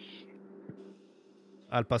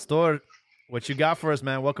 Al Pastor, what you got for us,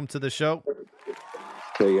 man? Welcome to the show.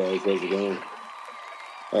 Hey guys, how's it going?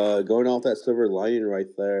 Going off that silver lining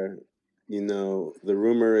right there, the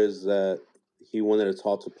rumor is that he wanted to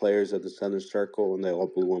talk to players at the center circle and they all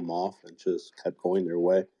blew him off and just kept going their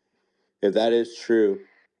way. If that is true,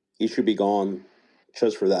 he should be gone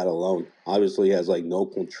just for that alone. Obviously, he has no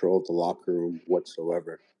control of the locker room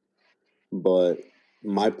whatsoever. But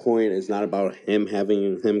my point is not about him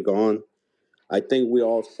having him gone. I think we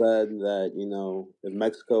all said that, if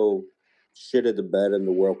Mexico shitted the bed in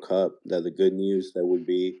the World Cup, that the good news that would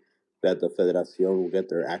be that the Federación will get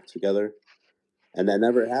their act together. And that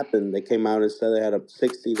never happened. They came out and said they had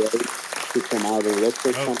 60 days to come out and look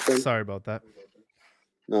for something. Sorry about that.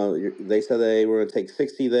 No, they said they were going to take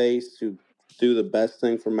 60 days to do the best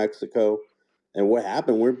thing for Mexico. And what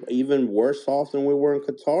happened? We're even worse off than we were in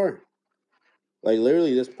Qatar. Like,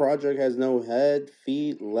 literally, this project has no head,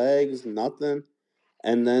 feet, legs, nothing.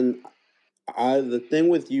 And then the thing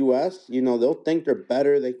with U.S., they'll think they're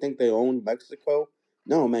better. They think they own Mexico.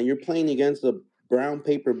 No, man, you're playing against a brown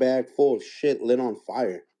paper bag full of shit lit on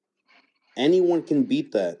fire. Anyone can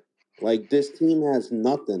beat that. Like, this team has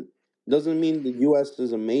nothing. Doesn't mean the U.S.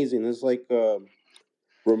 is amazing. It's like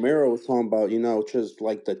Romero was talking about, just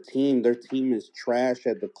like their team is trash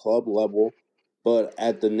at the club level. But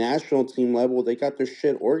at the national team level, they got their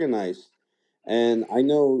shit organized. And I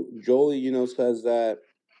know Jolie, says that,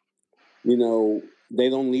 they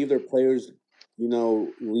don't leave their players,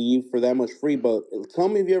 leave for that much free. But tell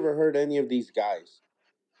me if you ever heard any of these guys.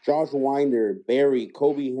 Josh Winder, Barry,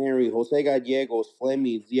 Kobe Henry, Jose Gallegos,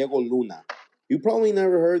 Flemmy, Diego Luna. You probably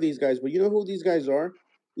never heard these guys, but you know who these guys are?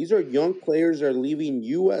 These are young players that are leaving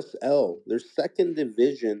USL, their second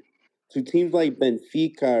division, to teams like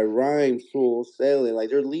Benfica, Reims, Cele. Like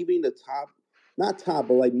they're leaving the top, not top,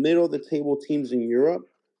 but like middle of the table teams in Europe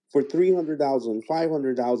for 300,000,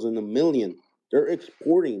 500,000, a million. They're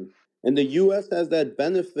exporting, and the U.S. has that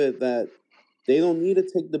benefit that they don't need to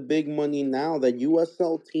take the big money now. That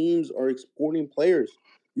USL teams are exporting players.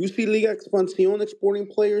 You see Liga Expansión exporting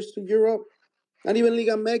players to Europe. Not even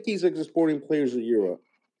Liga MX is exporting players to Europe.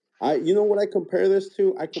 You know what I compare this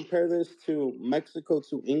to? I compare this to Mexico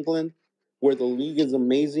to England, where the league is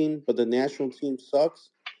amazing, but the national team sucks.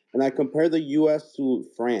 And I compare the U.S. to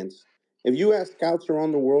France. If you ask scouts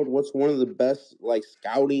around the world what's one of the best like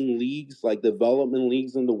scouting leagues, like development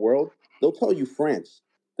leagues in the world, they'll tell you France.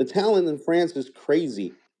 The talent in France is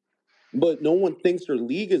crazy. But no one thinks their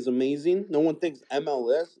league is amazing. No one thinks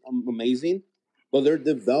MLS amazing. But they're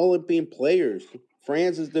developing players.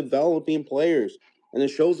 France is developing players. And it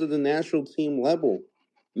shows at the national team level.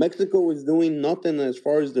 Mexico is doing nothing as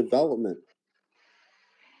far as development.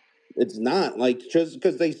 It's not. Like, just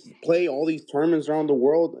because they play all these tournaments around the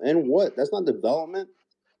world, and what? That's not development.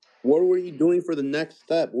 What were you doing for the next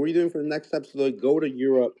step? What were you doing for the next step so they go to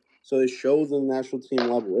Europe, so it shows on the national team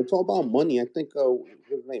level? It's all about money. I think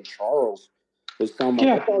his name Charles was talking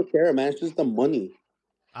about. That's all I care, man. It's just the money.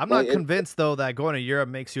 I'm not convinced though that going to Europe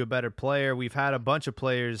makes you a better player. We've had a bunch of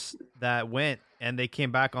players that went and they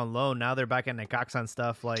came back on loan. Now they're back at Necaxa and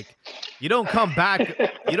stuff. Like, you don't come back.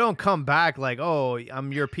 You don't come back like, oh,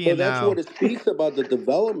 I'm European now. That's what it speaks about, the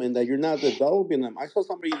development, that you're not developing them. I saw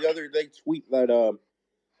somebody the other day tweet that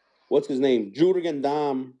what's his name? Jurgen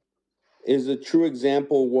Damm is a true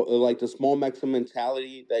example of like the small Mexican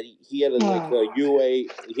mentality, that he had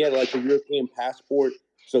he had like a European passport,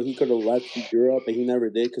 so he could have left to Europe, and he never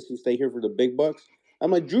did because he stayed here for the big bucks.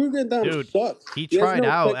 I'm like, Jurgen Damm sucks. He tried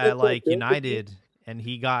out at like United, and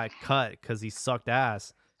he got cut because he sucked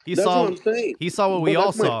ass. That's what I'm saying. He saw what we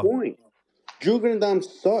all saw. That's my point. Jurgen Damm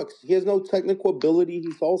sucks. He has no technical ability.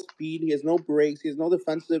 He's all speed. He has no brakes. He has no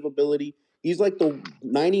defensive ability. He's like the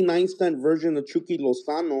 99-cent version of Chucky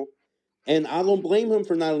Lozano. And I don't blame him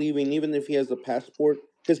for not leaving, even if he has a passport,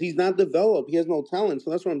 because he's not developed. He has no talent. So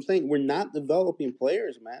that's what I'm saying. We're not developing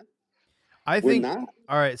players, man. We're not.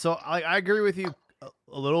 All right. So I agree with you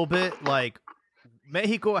a little bit. Like,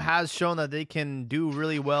 Mexico has shown that they can do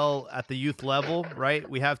really well at the youth level, right?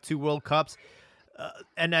 We have 2 World Cups.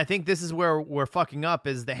 And I think this is where we're fucking up,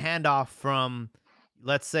 is the handoff from,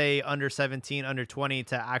 let's say, under 17, under 20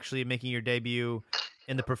 to actually making your debut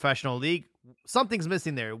in the professional league. Something's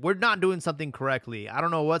missing there. We're not doing something correctly. I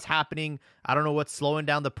don't know what's happening. I don't know what's slowing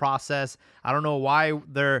down the process. I don't know why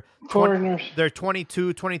they're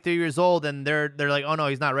 22, 23 years old and they're like, oh no,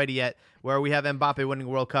 he's not ready yet. Where we have Mbappe winning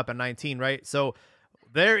World Cup at 19, right? So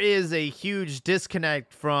there is a huge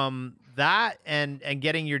disconnect from that and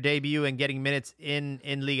getting your debut and getting minutes in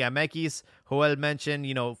Liga MX. Joel mentioned,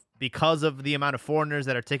 because of the amount of foreigners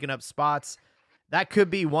that are taking up spots, that could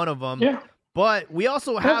be one of them. Yeah. But we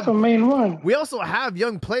also have the main one. We also have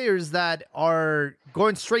young players that are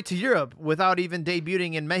going straight to Europe without even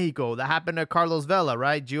debuting in Mexico. That happened to Carlos Vela,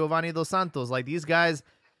 right? Giovanni Dos Santos. Like, these guys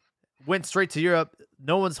went straight to Europe.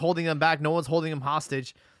 No one's holding them back. No one's holding them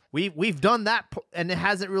hostage. We've done that, and it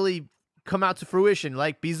hasn't really come out to fruition.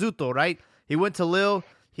 Like Pizzuto, right? He went to Lille.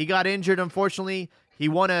 He got injured, unfortunately. He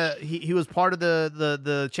won he was part of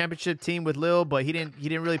the championship team with Lille, but he didn't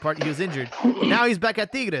really he was injured. Now he's back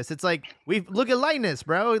at Tigres. It's like, look at Linus,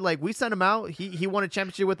 bro. Like, we sent him out. He won a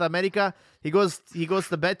championship with America. He goes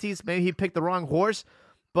to Betis. Maybe he picked the wrong horse,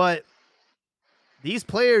 but these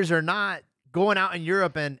players are not going out in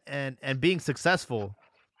Europe and being successful.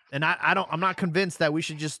 And I'm not convinced that we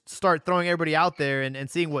should just start throwing everybody out there and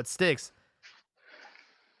seeing what sticks.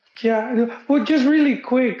 Yeah, well, just really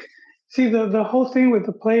quick. See, the whole thing with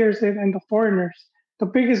the players and the foreigners, the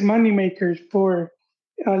biggest money makers for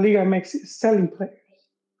Liga MX is selling players.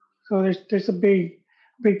 So there's a big,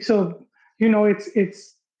 so,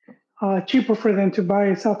 it's cheaper for them to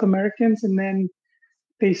buy South Americans, and then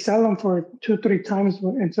they sell them for 2-3 times.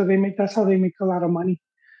 And so that's how they make a lot of money.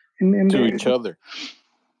 And to each other.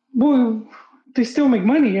 Well, they still make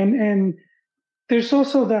money. And there's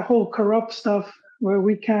also that whole corrupt stuff where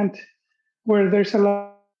there's a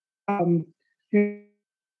lot,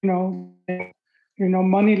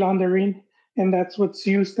 money laundering, and that's what's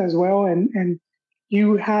used as well. And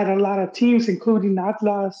you had a lot of teams, including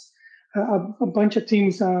Atlas, a bunch of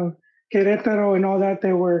teams, Querétaro and all that,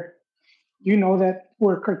 they were, that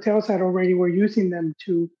were cartels that already were using them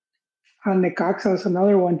to, Necaxa is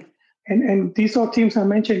another one. And these all teams I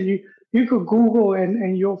mentioned, you could Google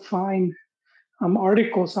and you'll find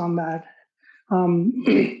articles on that,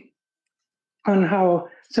 on how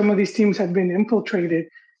some of these teams have been infiltrated.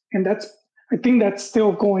 and I think that's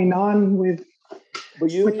still going on with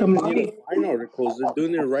But you with don't the even need money. to find articles. They're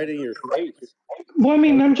doing it right in your face. Well, I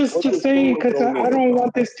mean, I'm just What does saying Polo because Grow I mean? don't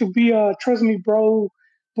want this to be a trust me, bro,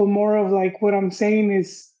 but more of like what I'm saying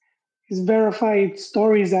is verified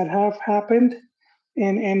stories that have happened,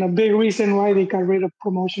 and a big reason why they got rid of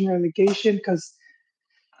promotion relegation because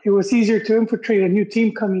it was easier to infiltrate a new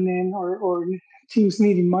team coming in or teams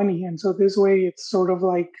needing money, and so this way it's sort of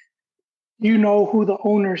like you know who the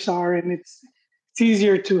owners are, and it's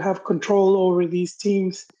easier to have control over these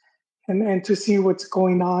teams and to see what's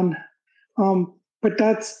going on. But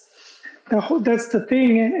that's the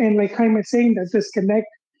thing, and like Jaime saying that disconnect.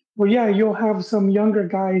 Well, yeah, you'll have some younger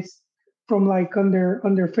guys from like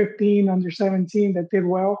under 15, under 17 that did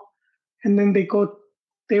well, and then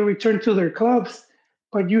they return to their clubs,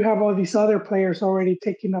 but you have all these other players already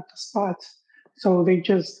taking up the spots, so they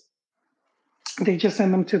just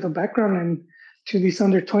send them to the background and to these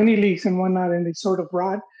under 20 leagues and whatnot, and they sort of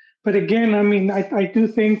rot. But again, I mean, I do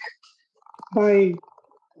think by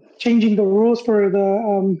changing the rules for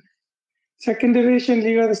the second division,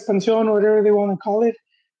 Liga de Expansión, whatever they want to call it,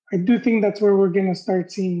 I do think that's where we're going to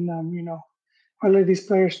start seeing, all of these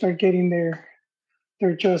players start getting their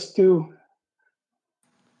just due.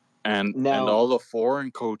 And Now, all the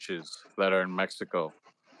foreign coaches that are in Mexico,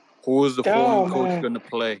 who is the Oh, foreign coach man. going to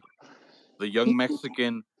play? The young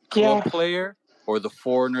Mexican club Yeah. player or the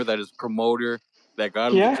foreigner that is promoter that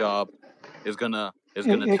got him Yeah. the job is gonna tell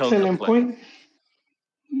him to Excellent play. point.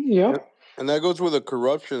 Yep. And that goes with the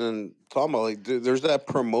corruption and talking about like there's that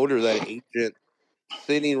promoter, that agent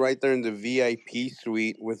sitting right there in the VIP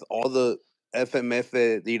suite with all the FMF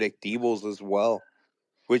directivos as well,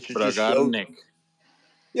 which it just shows. Bragarnik.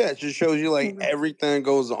 Yeah, it just shows you like everything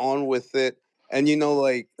goes on with it. And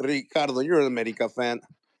like Ricardo, you're an America fan.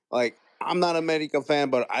 Like I'm not an America fan,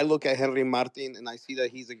 but I look at Henry Martin and I see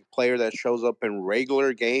that he's a player that shows up in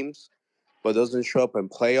regular games, but doesn't show up in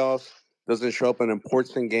playoffs, doesn't show up in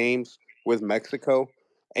important games with Mexico.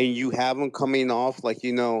 And you have him coming off like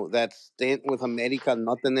that stint with America,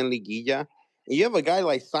 nothing in Liguilla. And you have a guy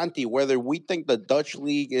like Santi, whether we think the Dutch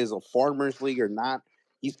league is a farmers league or not,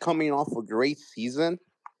 he's coming off a great season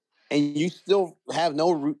and you still have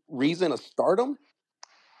no reason to start him?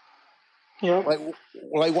 Yep. Like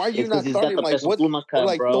why are you it's not because he's got starting? the Like Peso what's Pluma cut,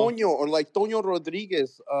 like bro. Toño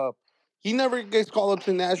Rodriguez? He never gets called up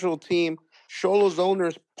to the national team. Xolo's owner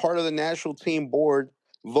is part of the national team board.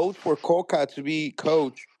 Votes for Coca to be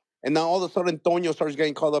coach, and now all of a sudden Toño starts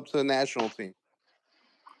getting called up to the national team.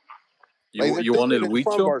 Like they're You doing wanted it in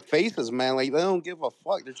front of Huicho? our faces, man. Like they don't give a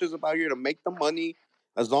fuck. They're just about here to make the money.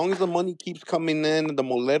 As long as the money keeps coming in and the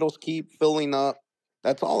moleros keep filling up,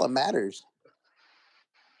 that's all that matters.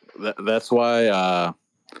 That's why I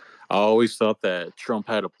always thought that Trump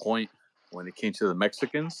had a point when it came to the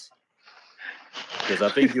Mexicans. Because I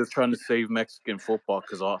think he was trying to save Mexican football.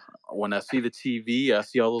 Because when I see the TV, I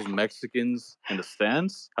see all those Mexicans in the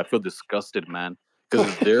stands. I feel disgusted, man. Because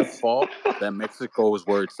it's their fault that Mexico is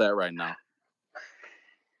where it's at right now.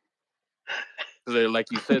 Because, like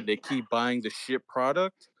you said, they keep buying the shit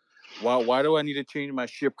product. Why do I need to change my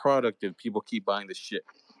shit product if people keep buying the shit?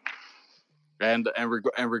 And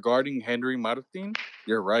regarding Henry Martin,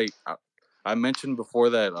 you're right. I mentioned before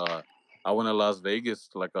that I went to Las Vegas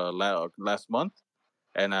like last month,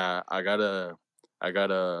 and I gotta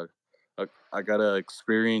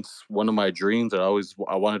experience one of my dreams that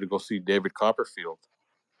I wanted to go see David Copperfield,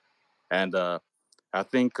 and I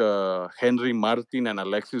think Henry Martin and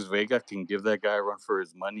Alexis Vega can give that guy a run for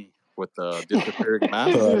his money with the disappearing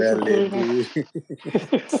mask.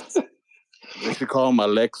 They should call him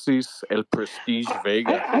Alexis El Prestige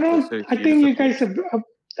Vega. I think you guys are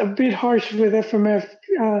a bit harsh with FMF.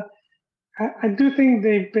 I do think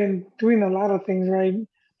they've been doing a lot of things right.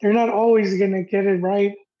 They're not always going to get it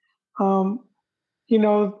right. They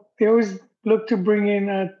always look to bring in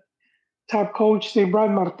a top coach. They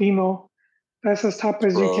brought Martino. That's as top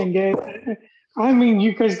as you can get. I mean,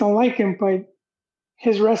 you guys don't like him, but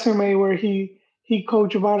his resume where he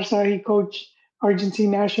coached Barca, he coached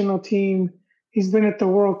Argentine national team. He's been at the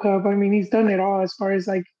World Cup. I mean, he's done it all as far as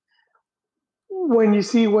like when you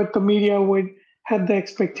see what the media would have the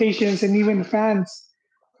expectations and even the fans,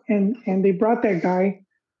 and they brought that guy.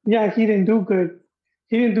 Yeah, he didn't do good.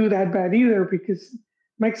 He didn't do that bad either because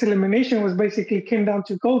Max elimination was basically came down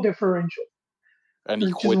to goal differential. And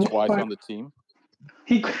he quit twice on the team.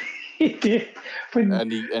 He did, but,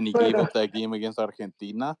 and he gave up that game against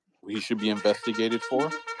Argentina. He should be investigated for.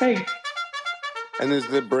 Hey. And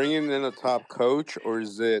is it bringing in a top coach, or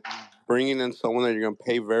is it bringing in someone that you're going to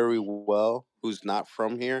pay very well who's not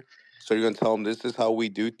from here So you're gonna tell them this is how we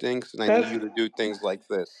do things, and I need you to do things like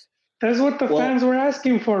this. That's what the fans were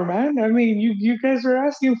asking for, man. I mean, you guys were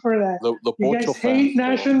asking for that. The you guys hate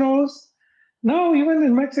nationals. No, even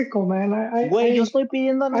in Mexico, man. Yo estoy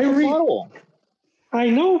pidiendo nacional. I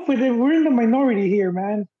know, but we're in the minority here,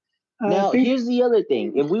 man. Now, here's the other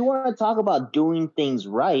thing. If we want to talk about doing things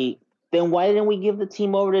right, then why didn't we give the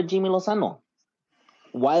team over to Jimmy Lozano?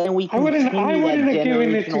 Why didn't we continue I wouldn't have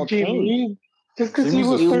given it to Jimmy. Just because he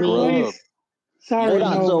was third place. Sorry,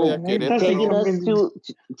 so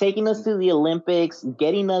taking us to the Olympics,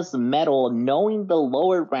 getting us a medal, knowing the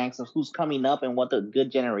lower ranks of who's coming up and what the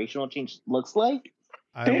good generational change looks like.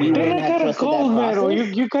 Tena got a gold medal.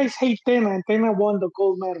 You guys hate Tena, and Tena won the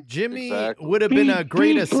gold medal. Jimmy would have been a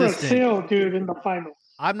great assistant. Brazil, dude, in the final.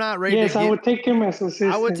 I'm not ready. Yes, I would take him as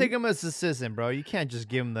assistant. I would take him as assistant, bro. You can't just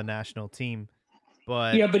give him the national team.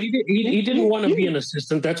 But yeah, but he didn't want to be an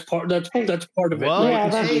assistant. That's part of it. Well, yeah,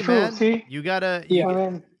 that's true. Man, see? you gotta.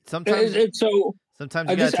 Sometimes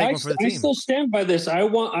sometimes you gotta take one for the team. I still stand by this. I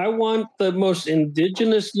want the most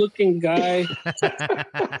indigenous looking guy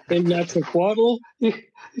in Quetzalcoatl.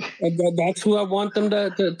 That's who I want them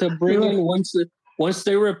to bring in once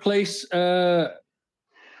they replace Coca.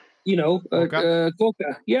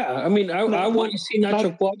 Yeah, I mean I want to see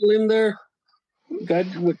Nacho Quetzalcoatl in there.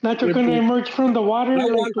 Nacho gonna emerge from the water. I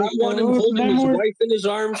want him holding his wife in his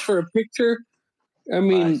arms for a picture. I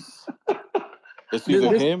mean, it's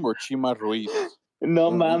either him or Chima Ruiz.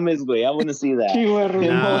 No mames, güey. I want to see that. Chima Ruiz.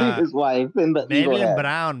 Him holding his wife in the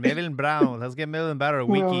Melvin Brown. Let's get Melvin Brown.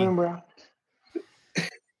 Wiki.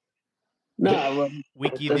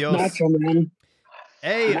 Wiki Dios. Nacho, man.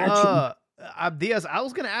 Hey, Diaz, I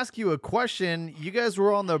was gonna ask you a question. You guys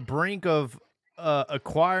were on the brink of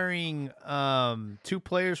acquiring 2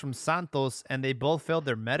 players from Santos, and they both failed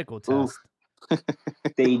their medical test.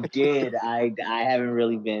 They did. I haven't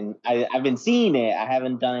really been. I've been seeing it. I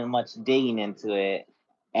haven't done much digging into it,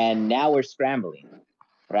 and now we're scrambling,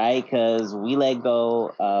 right? Because we let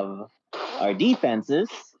go of our defenses,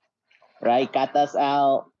 right? Cata's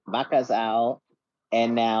out, Vaca's out,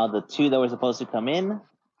 and now the 2 that were supposed to come in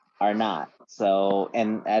are not. So,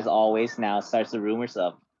 and as always, now starts the rumors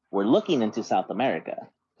of we're looking into South America.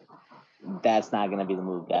 That's not going to be the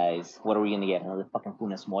move, guys. What are we going to get? Another fucking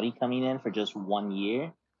Funes Mori coming in for just 1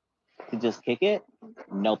 year to just kick it?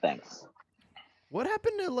 No thanks. What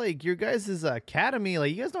happened to your guys' academy?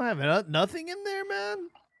 You guys don't have nothing in there, man?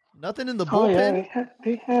 Nothing in the bullpen? Yeah,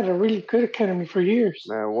 they had a really good academy for years.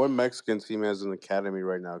 Man, what Mexican team has an academy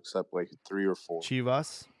right now except 3 or 4?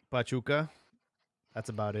 Chivas, Pachuca. That's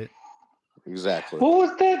about it. Exactly. What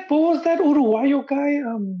was that Uruguayo guy?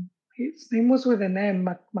 His name was with an M,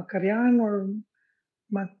 Macarian or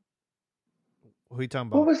Who are you talking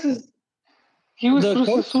about? What was his? He was Cruz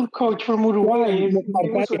Azul coach from Uruguay.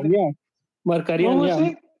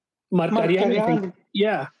 Marcarian.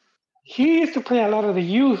 Yeah. He used to play a lot of the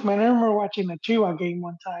youth, man. I remember watching a Chihuahua game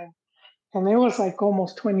one time, and there was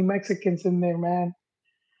almost 20 Mexicans in there, man.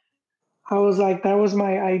 I was like, that was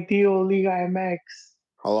my ideal Liga MX.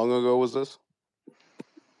 How long ago was this?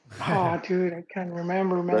 Oh, dude, I can't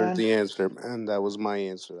remember, man. There's the answer, man. That was my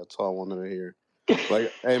answer. That's all I wanted to hear.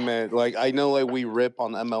 Hey, man, I know, we rip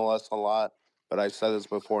on MLS a lot, but I said this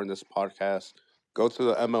before in this podcast. Go to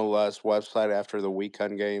the MLS website after the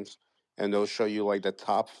weekend games, and they'll show you, the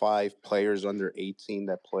top 5 players under 18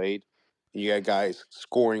 that played. You got guys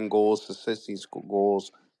scoring goals, assisting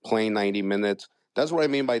goals, playing 90 minutes. That's what I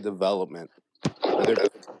mean by development. They're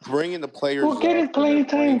bringing the players up. Getting playing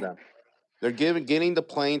time. They're getting the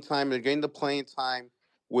playing time. They're getting the playing time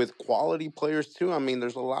with quality players too. I mean,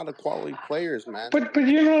 there's a lot of quality players, man. But a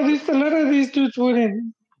lot of these dudes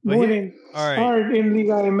wouldn't start in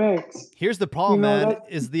Liga MX. Here's the problem, man.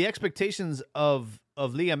 Is the expectations of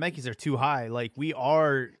Liga MX are too high. We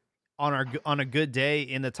are on a good day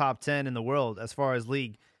in the top 10 in the world as far as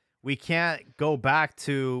league. We can't go back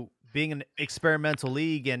to being an experimental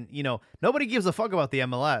league, and nobody gives a fuck about the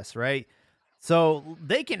MLS, right? So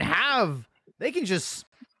they can just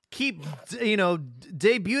keep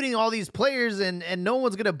debuting all these players, and no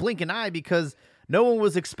one's gonna blink an eye because no one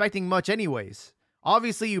was expecting much anyways.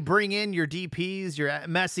 Obviously, you bring in your DPs, your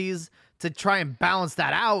Messis to try and balance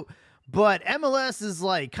that out. But MLS is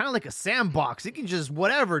kind of like a sandbox. You can just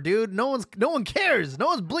whatever, dude. No one cares. No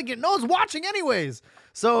one's blinking. No one's watching anyways.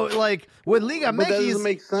 So with Liga MX, that doesn't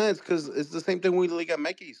make sense because it's the same thing with Liga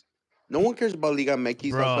MX. No one cares about Liga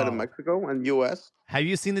MX outside of Mexico and US. Have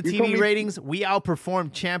you seen the TV ratings? We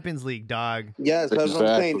outperformed Champions League, dog. Yes, that's what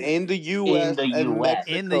I'm saying. In the US and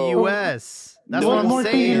Mexico. In the US. That's no what I'm one more do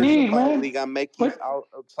you saying. cares need, about man? Liga MX What?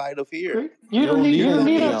 outside of here. You don't need. You You don't tell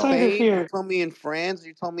need me in outside of Spain, you here. tell me in France,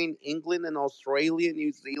 you tell me in England and Australia,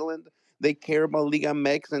 New Zealand, they care about Liga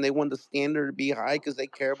MX and they want the standard to be high because they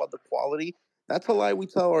care about the quality. That's a lie we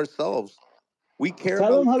tell ourselves. We care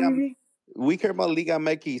Tell about them, Liga, Habibi. we care about Liga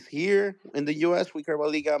MX here in the U.S. We care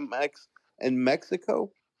about Liga MX in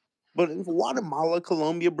Mexico. But in Guatemala,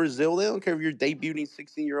 Colombia, Brazil, they don't care if you're debuting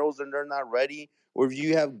 16-year-olds and they're not ready, or if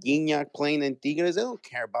you have Guignac playing in Tigres. They don't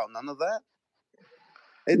care about none of that.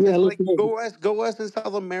 Yeah, It's look, like go west in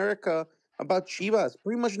South America about Chivas.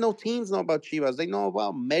 Pretty much no teams know about Chivas. They know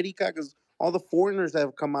about America because all the foreigners that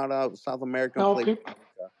have come out of South America and No, played for America.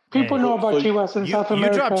 people Hey, know about So Chivas in you South you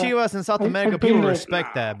drop America. Chivas in South America, I've been people there.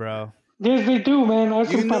 respect that, bro. Yes, they do, man. I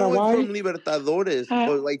was You from know it Paraguay. from Libertadores,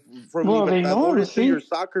 but like from Well, they know. Libertadores to your See,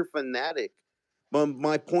 soccer fanatic. But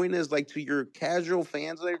my point is, like, to your casual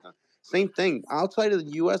fans, same thing. Outside of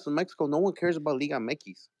the U.S. and Mexico, no one cares about Liga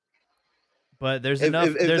MX. But there's If enough.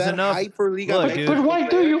 if There's that enough. hype for Liga Look, MX dude. but is why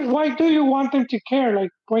do there, you want them to care?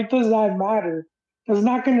 Like, why does that matter? It's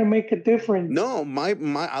not going to make a difference. no, my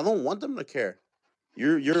I don't want them to care.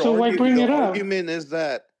 So why bring The it up? argument is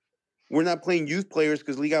that we're not playing youth players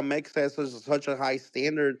because Liga MX has such a high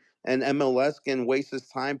standard, and MLS can waste its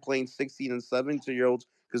time playing 16 and 17-year-olds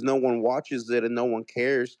because no one watches it and no one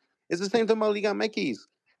cares. It's the same thing about Liga MX.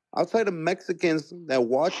 Outside of Mexicans that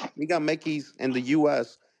watch Liga MX in the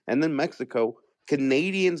U.S. and then Mexico,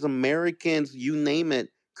 Canadians, Americans, you name it,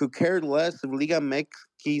 could care less if Liga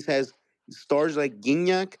MX has stars like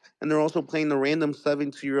Guignac and they're also playing the random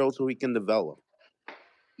 17-year-olds who he can develop.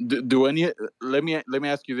 Do any? Let me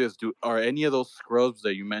ask you this: are any of those scrubs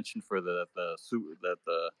that you mentioned for the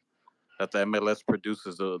MLS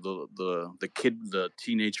produces the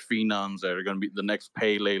teenage phenoms that are going to be the next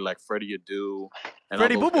Pele, like Freddie Adu and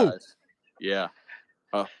Freddie all those Boo Boo. guys? Yeah.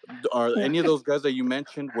 Are any of those guys that you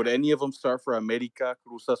mentioned? Would any of them start for America,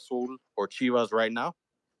 Cruz Azul, or Chivas right now?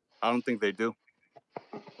 I don't think they do.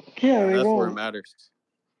 Yeah, they That's where it won't. matters.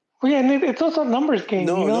 Well, yeah, and it's also a numbers game,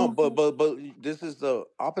 you know. but this is the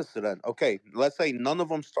opposite end. Okay, let's say none of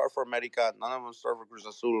them start for America, none of them start for Cruz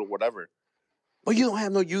Azul or whatever. But you don't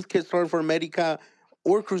have no youth kids starting for America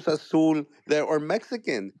or Cruz Azul that are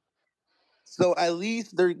Mexican. So at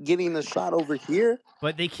least they're getting a shot over here.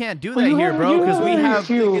 But they can't do Well, that you here, have- bro, you because have we very have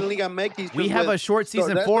few. Liga MX we just have with- a short so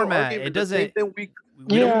season that's the format. argument. It The same doesn't. thing we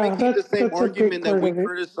Yeah, don't make the same that's a big argument that part we of it.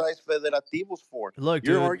 criticize Federativos for. Look,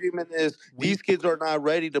 Your dude, argument is these kids are not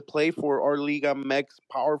ready to play for our Liga MX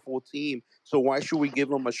powerful team. So why should we give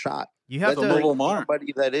them a shot? you have Let's to. bring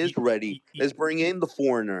somebody that is ready. y- Let's bring in the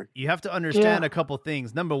foreigner. You have to understand Yeah. a couple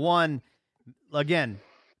things. Number one, again,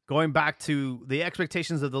 going back to the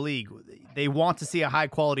expectations of the league, they want to see a high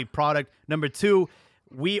quality product. Number two,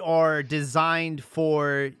 we are designed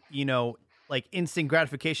for, like instant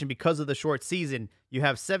gratification because of the short season. You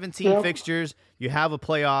have 17 Yep. fixtures, you have a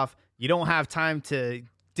playoff, you don't have time to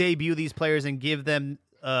debut these players and give them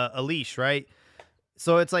a leash, right?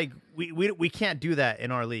 So it's like we can't do that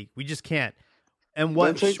in our league. We just can't. And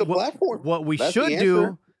Then change the platform. what we That's the should answer.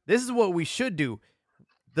 do, this is what we should do.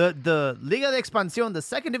 The Liga de Expansión, the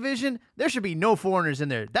second division, there should be no foreigners in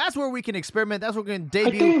there. That's where we can experiment. That's where we can I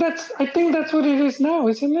debut. think that's what it is now,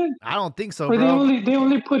 isn't it? I don't think so, Or bro. they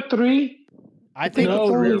only put 3. I think If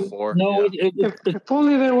only- No, if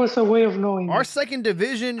only there was a way of knowing. our second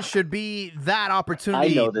division should be that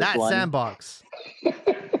opportunity, I know this that one. sandbox.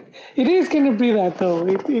 It is going to be that though.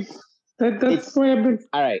 That's It's- where I've been.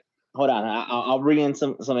 All right, hold on. I'll bring in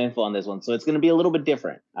some info on this one. So it's going to be a little bit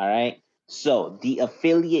different. All right. So the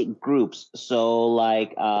affiliate groups, so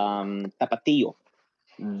like Tapatillo,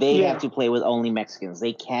 they Yeah. have to play with only Mexicans.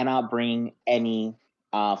 They cannot bring any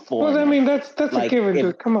Well, foreigners. I mean that's a Like, given, if-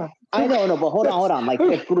 dude. Come on. I know, but hold on. Like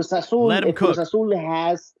if Cruz Azul, Let 'em if Cruz cook. Azul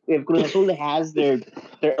has their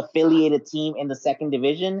affiliated team in the second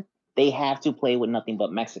division, they have to play with nothing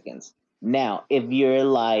but Mexicans. Now, if you're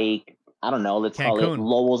like, I don't know, let's call it Cancun.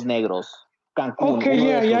 Lobos Negros, Cancun. Okay, one of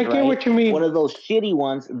yeah, those, I get right? what you mean. One of those shitty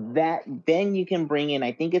ones. That then you can bring in.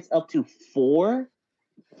 I think it's up to 4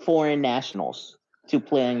 foreign nationals to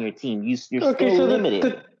play on your team. You're Okay, still so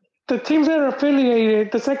limited. the teams that are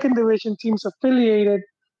affiliated, the second division teams affiliated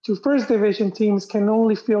to first division teams can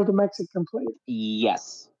only field the Mexican players.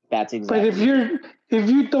 Yes, that's But exactly. if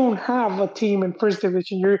you don't have a team in first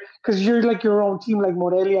division, because you're like your own team, like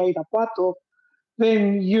Morelia, Irapuato,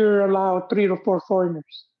 then you're allowed 3 to 4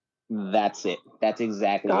 foreigners. That's it. That's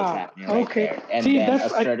exactly what's happening right okay. there. And See, then a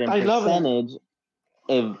that's certain I love that. percentage,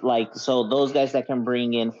 if like so, those guys that can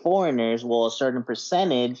bring in foreigners, well, a certain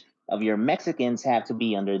percentage of your Mexicans have to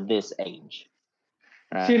be under this age.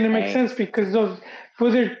 See, and it makes sense because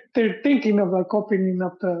Well, they're thinking of like opening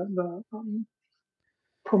up the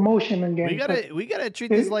promotion again. We gotta treat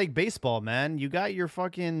this like baseball, man. You got your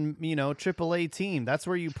fucking AAA team. That's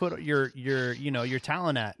where you put your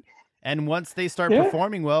talent at. And once they start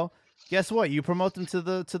performing well, guess what? You promote them to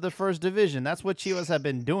the first division. That's what Chivas have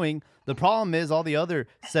been doing. The problem is all the other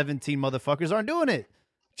 17 motherfuckers aren't doing it.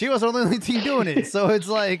 Chivas are the only team doing it. So it's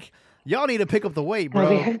like y'all need to pick up the weight, bro.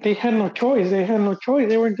 Well, they had no choice. They had no choice.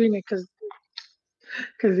 They weren't doing it because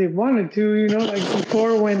they wanted to. Like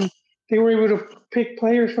before when they were able to pick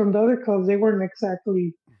players from the other clubs, they weren't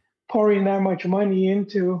exactly pouring that much money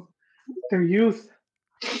into their youth.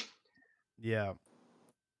 Yeah.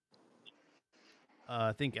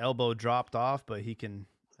 I think Elbow dropped off, but I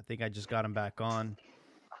think I just got him back on.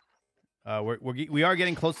 We are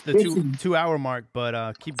getting close to the 2 hour mark,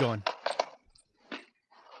 but keep going.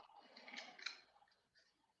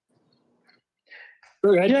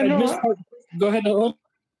 Go ahead, Noah.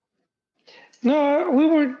 No, we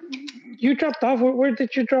were. You dropped off. Where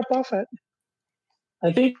did you drop off at?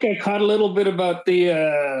 I think I caught a little bit about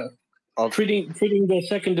the treating the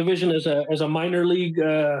second division as a minor league.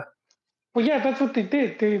 Well, yeah, that's what they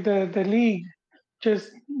did. The league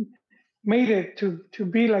just made it to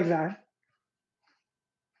be like that.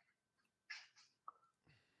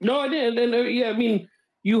 No, I did. And yeah, I mean,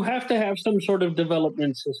 you have to have some sort of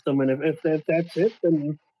development system, and if that's it,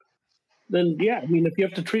 then yeah, I mean, if you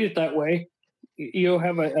have to treat it that way, you'll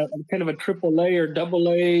have a kind of a AAA or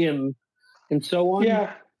AA and so on.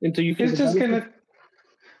 Yeah, until you can.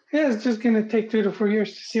 It's just gonna take 3 to 4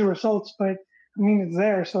 years to see results, but I mean, it's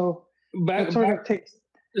there. So back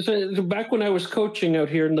when I was coaching out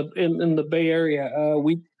here in the Bay Area,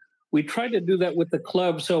 we tried to do that with the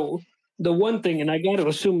club. So the one thing, and I got to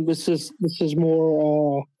assume this is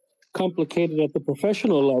more complicated at the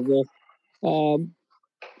professional level.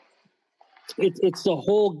 It's the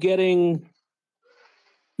whole getting.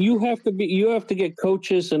 You have to get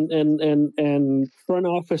coaches and front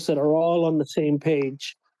office that are all on the same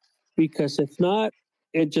page, because if not,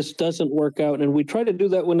 it just doesn't work out. And we tried to do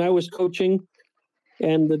that when I was coaching,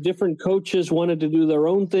 and the different coaches wanted to do their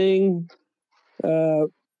own thing.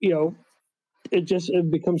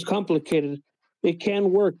 It becomes complicated. It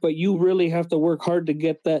can work, but you really have to work hard to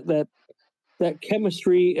get that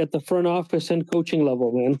chemistry at the front office and coaching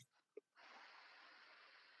level, man.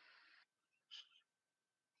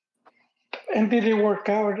 And did it work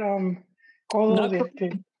out?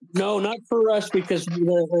 No, not for us, because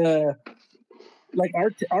like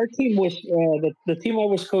our team was the team I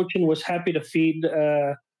was coaching was happy to feed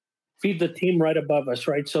the team right above us,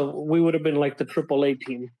 right? So we would have been like the AAA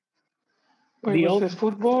team. Wait, was this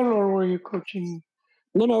football or were you coaching?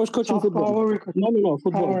 No, I was coaching football. No,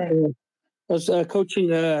 football. Right. I was coaching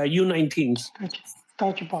U19s.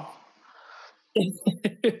 Gotcha, ball.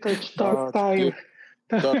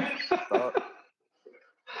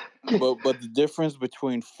 But the difference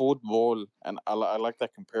between football and I like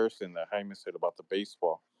that comparison that Jaime said about the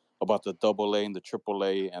baseball, about the AA and the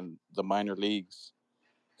AAA and the minor leagues,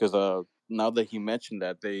 because now that he mentioned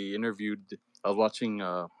that, they interviewed. I was watching.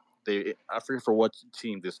 I forget for what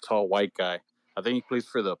team. This tall white guy. I think he plays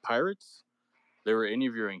for the Pirates. They were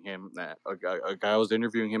interviewing him. A guy was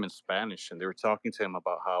interviewing him in Spanish, and they were talking to him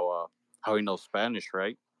about how he knows Spanish,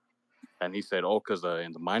 right? And he said, because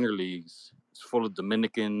in the minor leagues, it's full of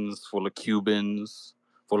Dominicans, full of Cubans,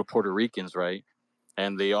 full of Puerto Ricans, right?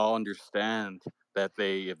 And they all understand that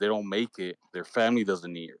if they don't make it, their family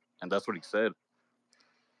doesn't eat it. And that's what he said.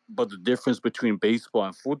 But the difference between baseball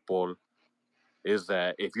and football is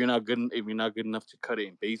that if you're not good enough to cut it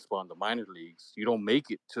in baseball in the minor leagues, you don't make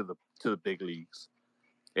it to the big leagues.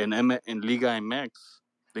 In Liga MX,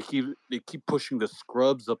 they keep pushing the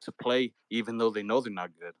scrubs up to play, even though they know they're not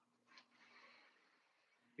good.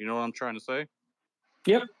 You know what I'm trying to say?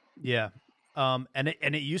 Yep. Yeah. And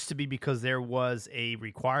it used to be because there was a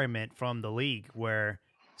requirement from the league where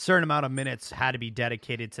a certain amount of minutes had to be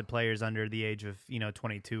dedicated to players under the age of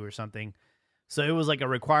 22 or something. So it was like a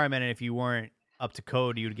requirement, and if you weren't up to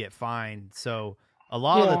code, you'd get fined. So a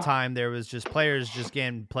lot of the time there was just players just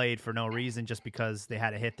getting played for no reason, just because they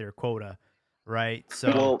had to hit their quota, right?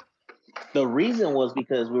 So the reason was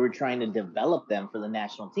because we were trying to develop them for the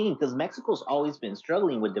national team, because Mexico's always been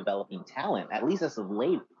struggling with developing talent, at least as of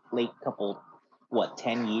late couple,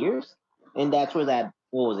 10 years? And that's where that,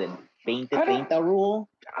 what was it, Feinte rule?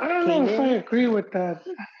 I don't know if I agree with that.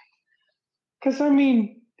 Because, I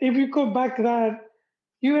mean, if you go back to that,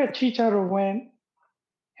 you had Chicharo went,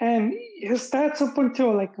 and his stats up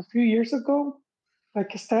until like a few years ago,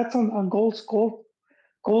 like his stats on goals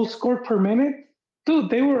scored per minute, dude,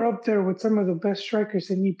 they were up there with some of the best strikers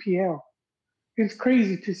in EPL. it's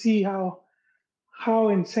crazy to see how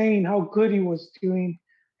insane, how good he was doing,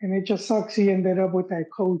 and it just sucks he ended up with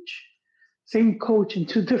that coach, same coach in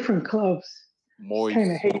two different clubs. Kind of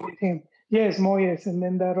Moyes. hated him. Yes, Moyes, and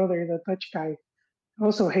then that other, the Dutch guy,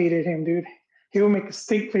 also hated him, dude. He would make a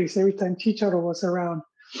steak face every time Chicharo was around,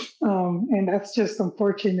 and that's just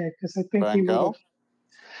unfortunate because I think he would have. Van Gaal?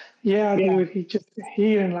 Yeah, dude, he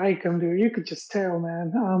didn't like him, dude. You could just tell,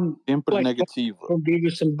 man. Siempre Like negativo. from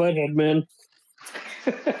Beavis and Butthead, man.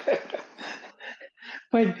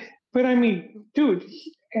 but I mean, dude,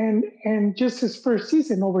 and just his first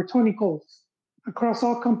season, over 20 goals across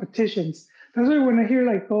all competitions. That's why when I hear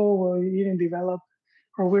like, oh, well, you didn't develop,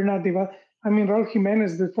 or we're not developed. I mean, Raul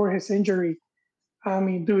Jimenez before his injury, I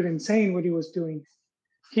mean, dude, insane what he was doing.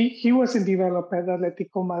 He wasn't developed at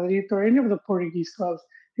Atletico Madrid or any of the Portuguese clubs.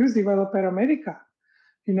 He was developed at America,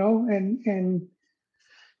 you know, and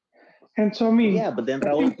so I mean, Yeah, but then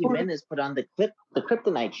Raul Jimenez put on the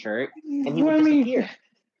kryptonite shirt and he well, would I mean,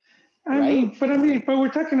 disappear. but we're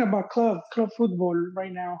talking about club football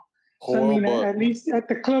right now. So I mean, But at least at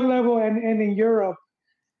the club level and in Europe,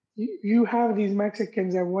 you have these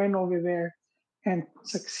Mexicans that went over there and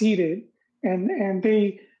succeeded, and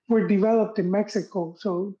they were developed in Mexico.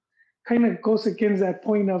 So kind of goes against that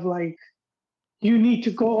point of like, you need to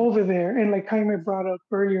go over there. And like Jaime brought up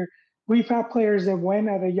earlier, we've had players that went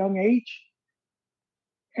at a young age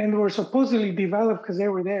and were supposedly developed because they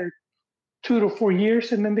were there 2 to 4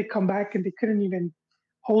 years, and then they come back and they couldn't even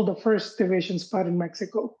hold the first division spot in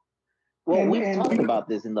Mexico. Well, we've talked about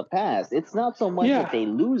this in the past. It's not so much that they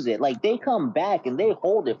lose it. Like, they come back and they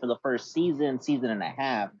hold it for the first season and a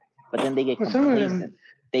half, but then they get complacent.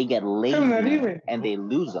 They get lazy and they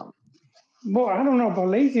lose them. Well, I don't know about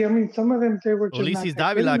lazy. I mean, some of them, they were just Ulises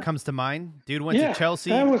Davila comes to mind. Dude went to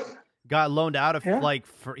Chelsea, got loaned out of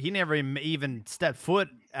he never even stepped foot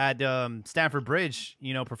at Stamford Bridge,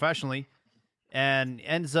 you know, professionally. And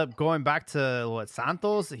ends up going back to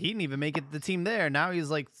Santos. He didn't even make it the team there. Now he's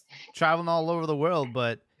like traveling all over the world.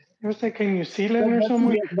 But it was like in New Zealand or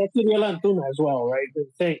somewhere. That's Uriel Antuna as well, right?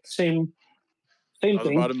 Same thing. I was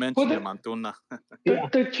about to mention him, Antuna.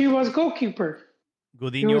 The Chivas goalkeeper.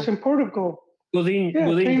 Godinho. He was in Portugal.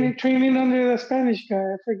 Godinho. Training under the Spanish guy.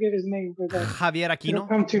 I forget his name. But Javier Aquino.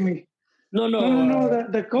 Come to me. No.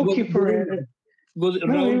 The goalkeeper. He was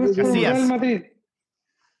from Real Madrid.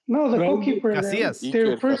 No, the goalkeeper. Casillas.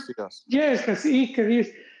 Yes, Casillas. He's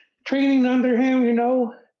training under him, you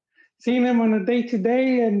know, seeing him on a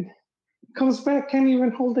day-to-day, and comes back, can't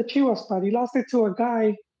even hold the Chivas spot. He lost it to a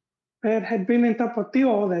guy that had been in Tapatio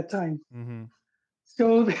all that time. Mm-hmm.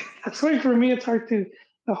 So that's why for me it's hard to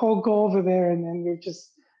the whole go over there, and then you're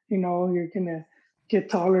just, you know, you're going to get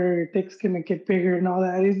taller, your dick's going to get bigger and all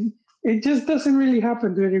that. It just doesn't really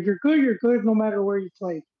happen, dude. If you're good no matter where you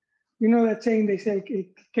play. You know that saying they say, que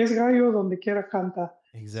es gallo donde quiera canta.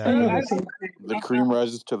 Exactly. The cream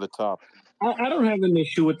rises to the top. I don't have an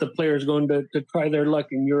issue with the players going to try their luck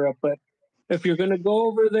in Europe, but if you're going to go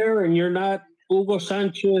over there and you're not Hugo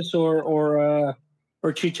Sanchez or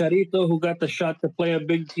Chicharito, who got the shot to play a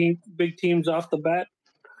big teams off the bat,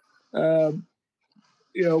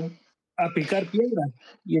 you know, a picar piedra.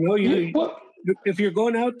 You know, if you're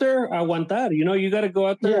going out there, aguantar. You know, you got to go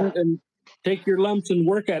out there and take your lumps and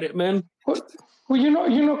work at it, man. Well, you know,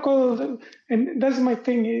 and that's my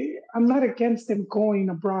thing. I'm not against them going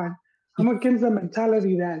abroad. I'm against the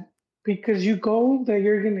mentality that because you go, that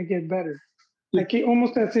you're going to get better. Like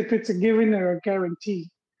almost as if it's a given or a guarantee.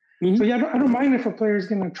 Mm-hmm. So I don't mind if a player is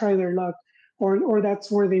going to try their luck, or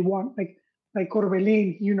that's where they want. Like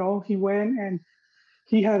Orbelin, you know, he went and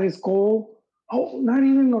he had his goal. Oh, not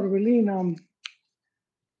even Orbelin.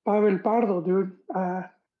 Pavel Pardo, dude.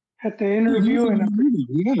 At the interview and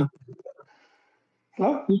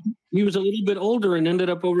Hello? He was a little bit older and ended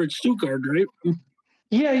up over at Stuttgart, right?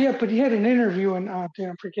 Yeah, but he had an interview, and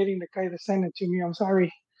I'm forgetting the guy that sent it to me. I'm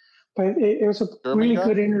sorry, but it was a really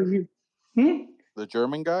good interview. The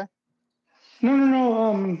German guy?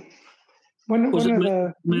 No. One of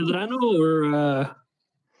the Medrano or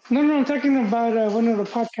No, I'm talking about one of the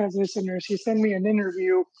podcast listeners. He sent me an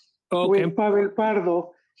interview with Pavel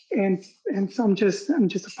Pardo, and so I'm just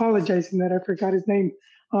apologizing that I forgot his name.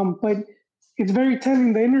 But it's very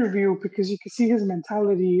telling, the interview, because you can see his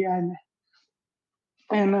mentality, and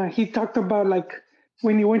he talked about like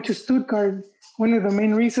when he went to Stuttgart, one of the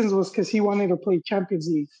main reasons was because he wanted to play Champions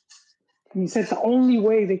League, and he said the only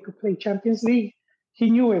way they could play Champions League, he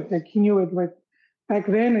knew it, but back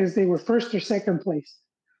then is they were first or second place.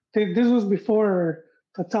 This was before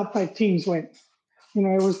the top 5 teams went. You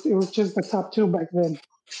know, it was just the top 2 back then.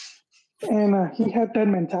 And he had that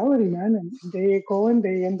mentality, man. And they go and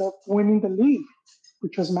they end up winning the league.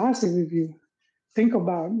 which was massive if you think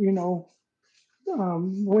about,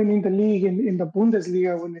 winning the league in the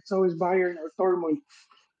Bundesliga when it's always Bayern or Dortmund,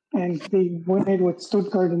 and they win it with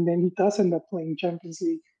Stuttgart, and then he does end up playing Champions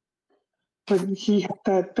League. But he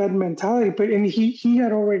had that mentality, and he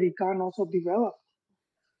had already gotten also developed.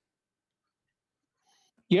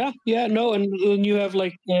 Yeah, no, and you have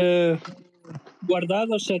like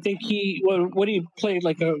Guardados. I think what he played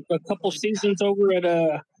like a couple seasons over at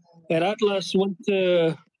Atlas. Went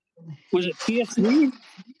to, was it PSV?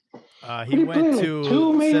 He went to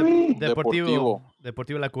two, maybe? Deportivo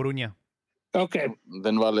La Coruña. Okay.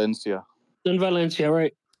 Then Valencia.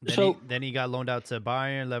 Right. Then he got loaned out to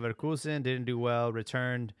Bayern Leverkusen, didn't do well,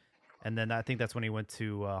 returned, and then I think that's when he went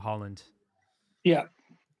to Holland. Yeah.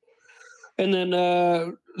 And then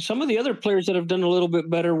some of the other players that have done a little bit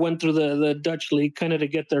better went through the Dutch league, kind of to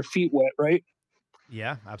get their feet wet, right?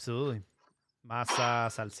 Yeah, absolutely. Massa,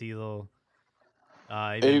 Salcido,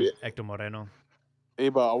 even Hector Moreno. Hey,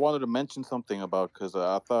 but I wanted to mention something about, because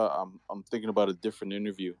I thought I'm thinking about a different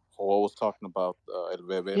interview. I was talking about El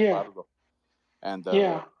Bebé Pardo. And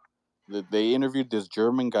they interviewed this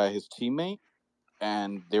German guy, his teammate,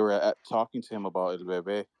 and they were talking to him about El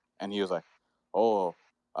Bebé, and he was like, "Oh,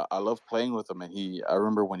 I love playing with him." And I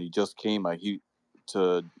remember when he just came,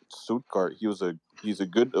 to Stuttgart, he's a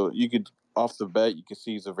good. You could off the bat, you could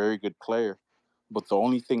see he's a very good player, but the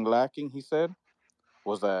only thing lacking, he said,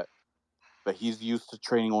 was that he's used to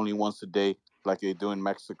training only once a day, like they do in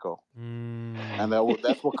Mexico, and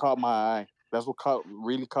that's what caught my eye. That's what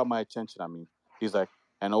really caught my attention. I mean, he's like,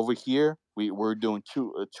 and over here we're doing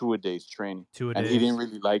two a days training, and he didn't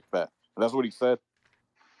really like that. And that's what he said.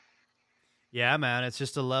 Yeah, man, it's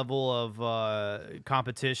just a level of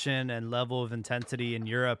competition and level of intensity in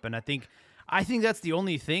Europe, and I think that's the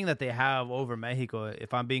only thing that they have over Mexico.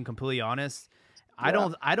 If I'm being completely honest, yeah.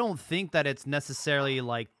 I don't think that it's necessarily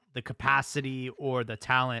like the capacity or the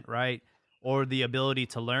talent, right, or the ability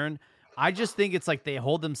to learn. I just think it's like they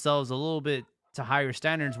hold themselves a little bit to higher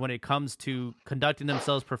standards when it comes to conducting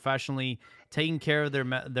themselves professionally, taking care of their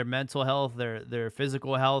mental health, their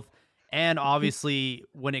physical health. And obviously,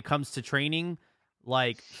 when it comes to training,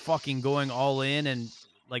 like fucking going all in, and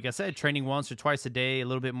like I said, training once or twice a day, a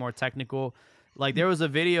little bit more technical. Like there was a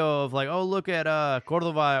video of like, oh, look at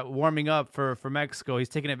Cordova warming up for Mexico. He's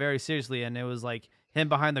taking it very seriously, and it was like him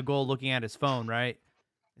behind the goal looking at his phone, right?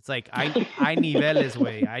 It's like I niveles,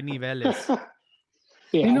 way. I niveles.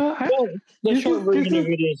 Yeah. The short version of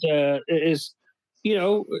it is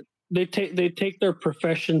they take their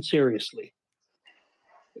profession seriously.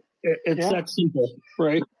 It's that simple,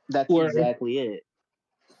 right? That's exactly it.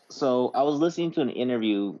 So I was listening to an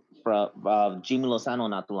interview from Jimmy Lozano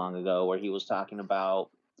not too long ago, where he was talking about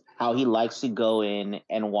how he likes to go in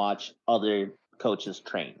and watch other coaches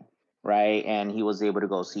train, right? And he was able to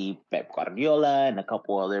go see Pep Guardiola and a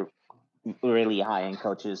couple other really high-end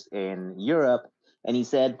coaches in Europe. And he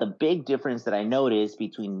said the big difference that I noticed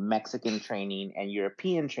between Mexican training and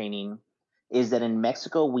European training is that in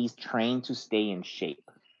Mexico, we train to stay in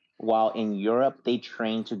shape, while in Europe, they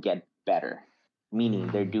train to get better, meaning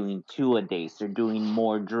they're doing two-a-days, they're doing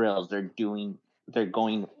more drills, they're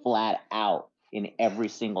going flat out in every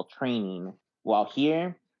single training. While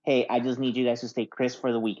here, hey, I just need you guys to stay crisp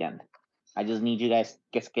for the weekend. I just need you guys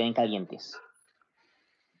que se queden calientes.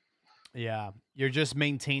 Yeah, you're just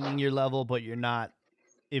maintaining your level, but you're not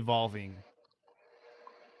evolving.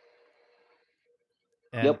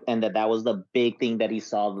 And that was the big thing that he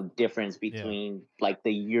saw, the difference between like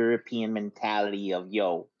the European mentality of,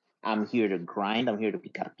 yo, I'm here to grind, I'm here to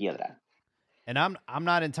picar piedra. And I'm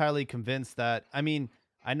not entirely convinced that, I mean,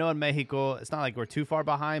 I know in Mexico, it's not like we're too far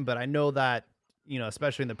behind, but I know that,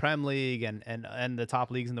 especially in the Prem League and the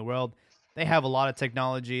top leagues in the world, they have a lot of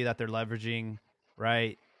technology that they're leveraging,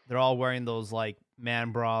 right? They're all wearing those like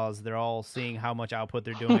man bras. They're all seeing how much output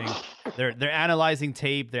they're doing. They're analyzing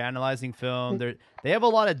tape. They're analyzing film. They have a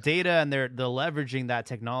lot of data, and they're leveraging that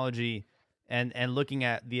technology and looking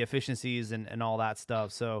at the efficiencies and all that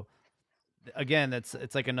stuff. So again, it's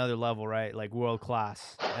like another level, right? Like world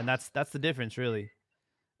class, and that's the difference, really.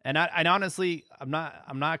 And I honestly,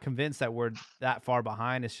 I'm not convinced that we're that far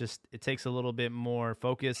behind. It's just it takes a little bit more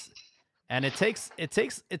focus. And it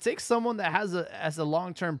takes someone that has a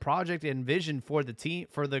long-term project and vision for the team,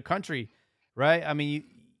 for the country, right? I mean,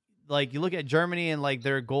 you look at Germany and like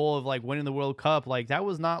their goal of like winning the World Cup, like that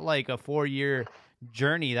was not like a 4-year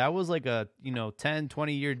journey. That was like a 10,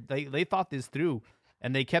 20 year. They thought this through,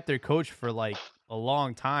 and they kept their coach for like a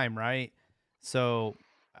long time, right? So,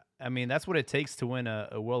 I mean, that's what it takes to win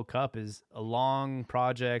a World Cup, is a long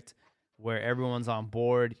project where everyone's on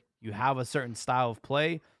board. You have a certain style of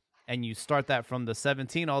play. and you start that from the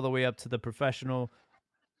 17 all the way up to the professional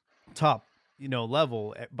top,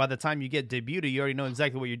 level. By the time you get debuted, you already know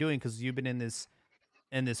exactly what you're doing because you've been in this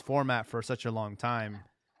format for such a long time.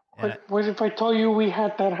 And What if I told you we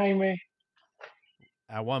had that, Jaime?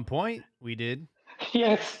 at one point, we did.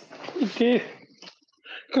 Yes, we did.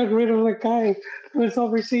 Got rid of the guy who was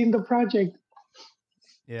overseeing the project.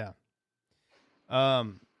 Yeah.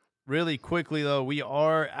 Really quickly though, we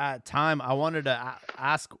are at time. I wanted to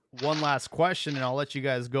ask one last question, and I'll let you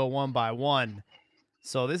guys go one by one.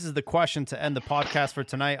 So this is the question to end the podcast for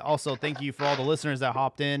tonight. Also, thank you for all the listeners that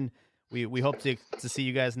hopped in. We hope to see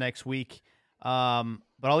you guys next week. But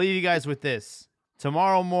I'll leave you guys with this.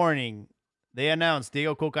 Tomorrow morning, they announced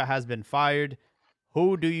Diego Coca has been fired.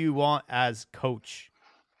 Who do you want as coach?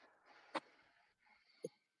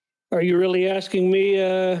 Are you really asking me,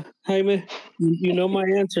 Jaime? You know my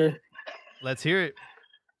answer. Let's hear it.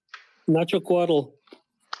 Nacho Cuadl.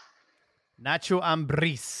 Nacho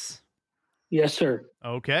Ambriz. Yes, sir.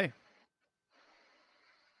 Okay.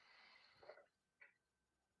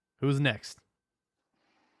 Who's next?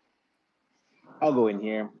 I'll go in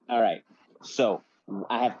here. All right. So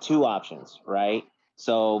I have two options, right?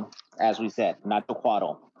 So as we said, Nacho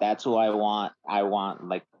Cuadro. That's who I want.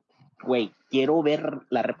 Quiero ver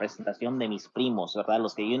la representación de mis primos, ¿verdad?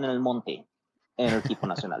 Los que viven en el monte, en el equipo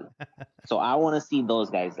nacional. So I want to see those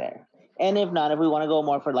guys there. And if not, if we want to go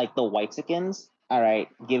more for like the Whitexicans, all right,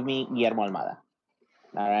 give me Guillermo Almada.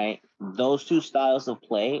 All right. Those two styles of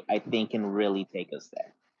play, I think, can really take us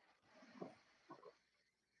there.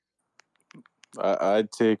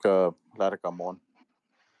 I'd take Larcamón.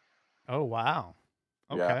 Oh, wow.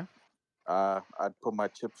 Okay. Yeah. I'd put my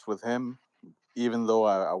chips with him, even though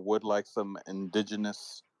I would like some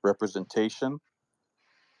indigenous representation,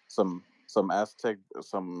 some Aztec,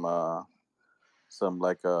 some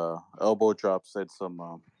like elbow drops at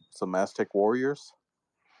some Aztec warriors.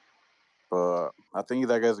 But I think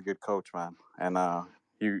that guy's a good coach, man, and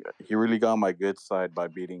he really got on my good side by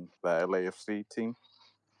beating the LAFC team.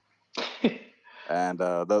 And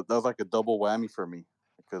that was like a double whammy for me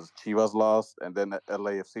because Chivas lost and then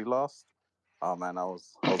LAFC lost. Oh man, I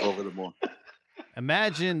was over the moon.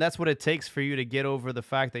 Imagine that's what it takes for you to get over the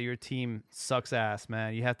fact that your team sucks ass,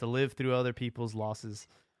 man. You have to live through other people's losses.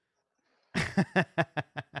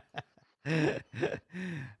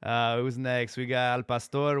 Who's next? We got Al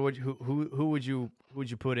Pastor. Who would you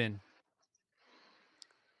put in?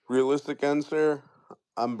 Realistic answer,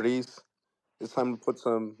 Ambriz. It's time to put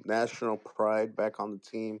some national pride back on the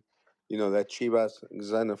team. You know, that Chivas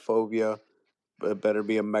xenophobia, but it better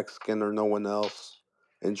be a Mexican or no one else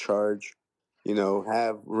in charge. You know,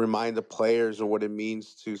 remind the players of what it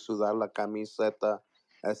means to sudar la camiseta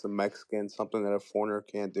as a Mexican, something that a foreigner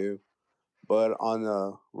can't do. But on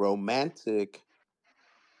a romantic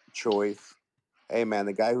choice, hey man,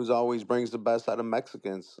 the guy who's always brings the best out of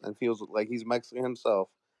Mexicans and feels like he's Mexican himself,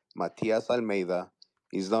 Matias Almeida.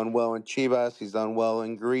 He's done well in Chivas. He's done well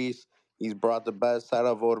in Greece. He's brought the best out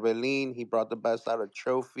of Orbelin. He brought the best out of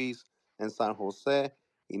trophies in San Jose.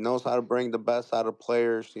 He knows how to bring the best out of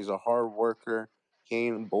players. He's a hard worker. He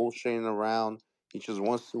ain't bullshitting around. He just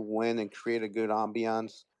wants to win and create a good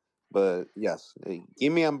ambiance. But yes,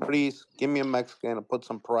 give me Ambriz, give me a Mexican, and put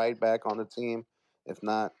some pride back on the team. If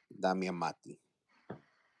not, dame a Mati.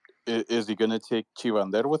 Is he gonna take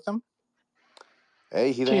Chivander with him?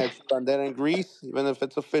 Hey, he done had Chivander in Greece, even if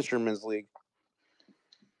it's a fisherman's league.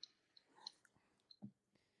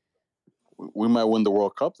 We might win the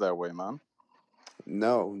World Cup that way, man.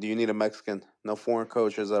 No, do you need a Mexican? No foreign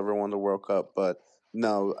coach has ever won the World Cup, but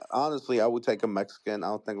no, honestly, I would take a Mexican. I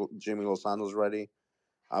don't think Jimmy Lozano's ready.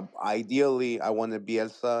 Ideally, I wanted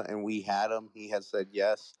Bielsa, and we had him. He had said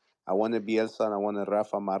yes. I wanted Bielsa, and I wanted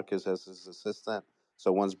Rafa Marquez as his assistant.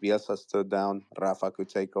 So once Bielsa stood down, Rafa could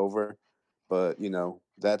take over. But, you know,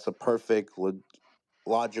 that's a perfect,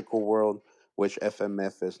 logical world, which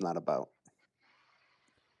FMF is not about.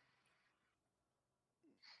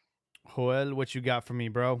 Joel, what you got for me,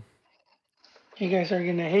 bro? You guys are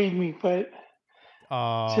gonna hate me, but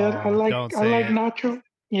I like Nacho.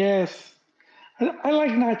 Yes, I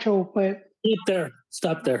like Nacho, but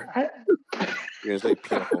stop there. You're gonna say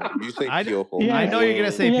Piojo. You say Piojo. Yeah, I know you're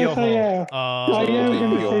gonna say Piojo. Yes, I am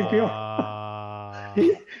gonna say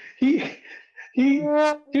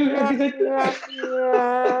Piojo. Dude, I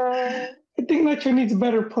think Nacho needs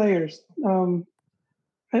better players.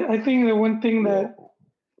 I think the one thing that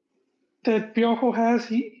Piojo has,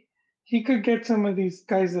 he could get some of these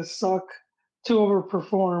guys that suck to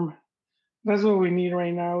overperform. That's what we need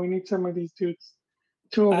right now. We need some of these dudes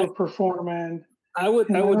to overperform, and I would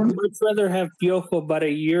And I much don't- rather have Piojo about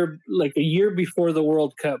a year before the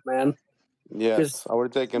World Cup, man. Yes, I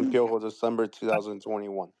would have taken Piojo December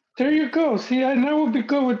 2021. There you go. See, and I would be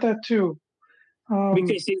good with that too.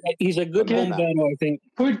 Because he's a good Banana. bombero, I think.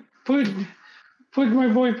 Put my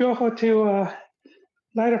boy Piojo to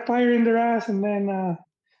light a fire in their ass, and then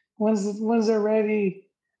once they're ready,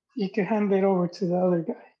 you can hand it over to the other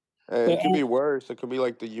guy. It could be worse. It could be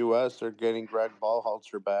like the U.S. They're getting Greg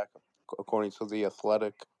Ballhalter back, according to The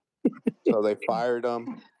Athletic. So they fired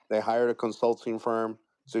him. They hired a consulting firm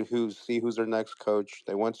to see who's their next coach.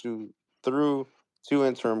 They went through 2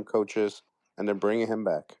 interim coaches, and they're bringing him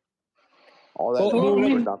back. All that Well, I for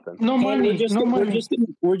mean, nothing. no money, no money.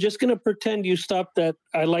 We're just gonna pretend you stopped that.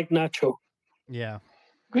 I like Nacho. Yeah.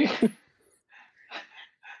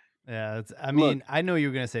 Yeah. I mean, I know you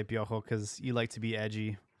were gonna say Piojo because you like to be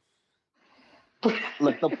edgy.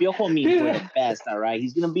 Look, the Piojo memes were the best, all right?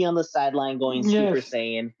 He's going to be on the sideline going Super Yes.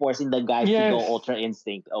 Saiyan, forcing the guys to Yes. go Ultra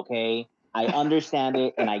Instinct, okay? I understand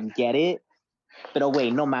it and I get it. Pero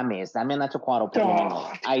wait, no mames. Dame a Nacho Cuadro, por lo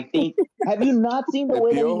menos. I think, have you not seen the If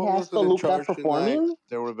way that he Piojo has wasn't to in look that charge performing? tonight,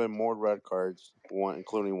 there would have been more red cards,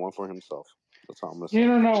 including one for himself. That's all I'm gonna say. You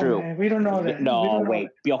don't know, True. man. We don't know that. We No, don't know wait.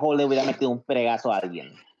 Piojo le hubiera metido un fregazo a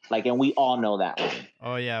alguien. Like, and we all know that one.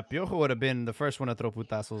 Oh yeah, Piojo would have been the first one to throw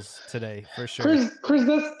putazos today for sure. Chris,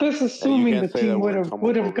 that's assuming the can't say that team with a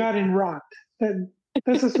would have homophobic. gotten rocked.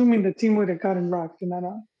 That's assuming the team would have gotten rocked, and I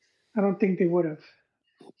don't think they would have.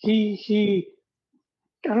 I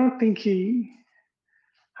don't think he.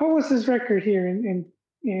 How was his record here I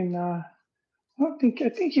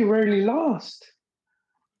think he rarely lost.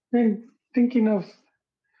 And thinking of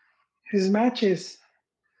his matches,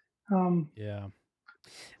 Yeah.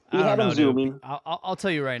 He I had don't him know, dude. zooming. I'll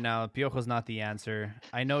tell you right now, Piojo's not the answer.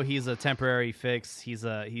 I know he's a temporary fix. He's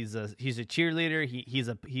a cheerleader.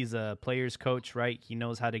 He's a player's coach, right? He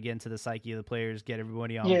knows how to get into the psyche of the players, get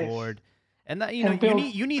everybody on Yes. board, and that and build,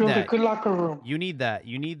 you need build that. a good locker room. You need that.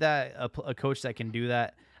 You need that a coach that can do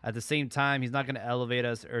that. At the same time, he's not going to elevate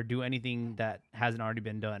us or do anything that hasn't already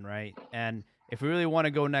been done, right? And if we really want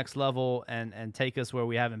to go next level and take us where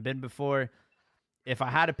we haven't been before, if I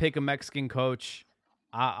had to pick a Mexican coach,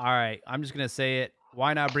 all right, I'm just going to say it.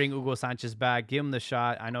 Why not bring Hugo Sanchez back? Give him the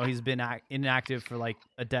shot. I know he's been inactive for like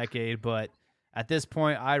a decade, but at this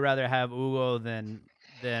point, I'd rather have Hugo than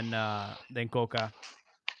Coca.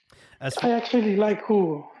 I actually like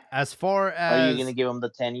Hugo. As far Are as you going to give him the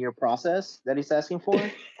 10-year process that he's asking for?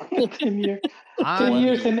 10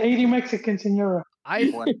 years and 80 Mexicans in Europe.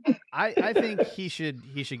 I think he should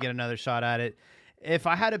get another shot at it. If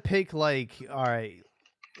I had to pick, like, all right,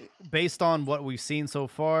 based on what we've seen so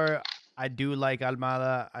far, I do like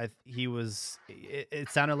Almada. It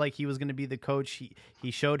sounded like he was going to be the coach.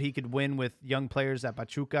 He showed he could win with young players at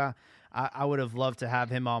Pachuca. I would have loved to have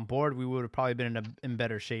him on board. We would have probably been in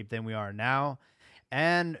better shape than we are now.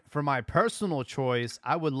 And for my personal choice,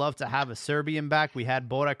 I would love to have a Serbian back. We had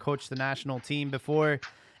Bora coach the national team before.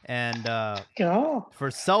 And for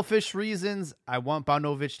selfish reasons, I want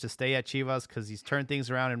Paunovic to stay at Chivas because he's turned things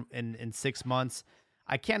around in 6 months.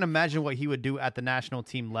 I can't imagine what he would do at the national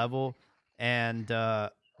team level. And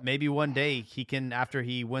maybe one day he can, after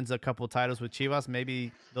he wins a couple titles with Chivas,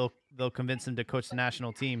 maybe they'll convince him to coach the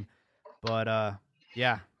national team. But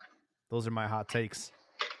yeah, those are my hot takes.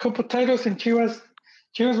 Couple titles in Chivas.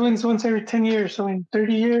 Chivas wins once every 10 years, so in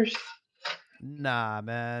 30 years. Nah,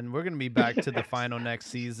 man, we're gonna be back to the final next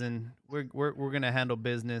season. We're gonna handle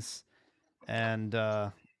business, and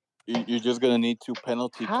you're just gonna need 2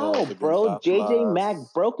 penalty How, calls. bro? JJ Mack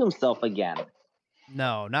broke himself again.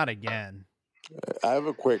 No, not again. I have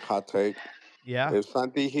a quick hot take. Yeah. If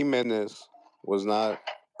Santi Jimenez was not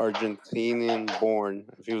Argentinian born,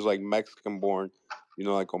 if he was like Mexican born,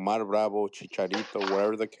 like Omar Bravo, Chicharito,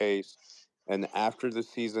 whatever the case, and after the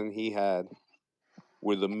season he had,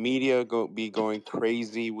 would the media be going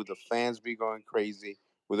crazy? Would the fans be going crazy?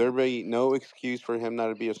 Would there be no excuse for him not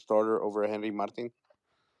to be a starter over Henry Martin?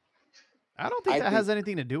 I don't think that has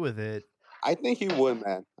anything to do with it. I think he would,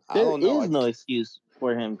 man. There is no excuse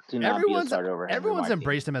for him to not be a starter over Henry Everyone's Martin.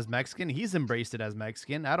 embraced him as Mexican. He's embraced it as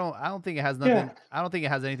Mexican. I don't think it has nothing. Yeah. I don't think it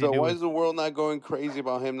has anything So to do why with. is the world not going crazy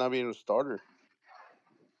about him not being a starter?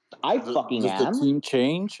 I Does fucking the am. team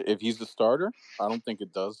change if he's the starter? I don't think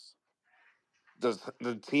it does. Does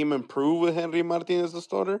the team improve with Henry Martin as the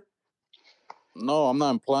starter? No, I'm not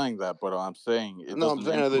implying that, but I'm saying it No, I'm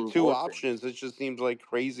doesn't saying of the improve two or options, it just seems like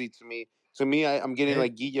crazy to me. To me, I'm getting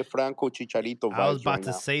like Guille Franco, Chicharito vibes I was about right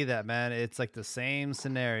to now. say that, man. It's like the same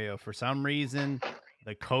scenario. For some reason,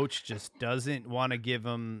 the coach just doesn't want to give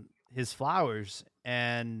him his flowers.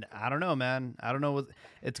 And I don't know, man. I don't know what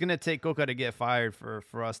it's gonna take Coca to get fired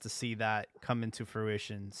for us to see that come into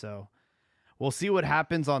fruition. So we'll see what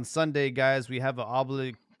happens on Sunday, guys. We have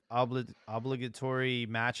an obligatory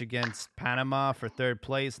match against Panama for third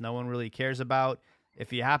place. No one really cares about.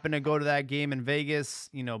 If you happen to go to that game in Vegas,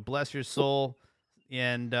 you know, bless your soul.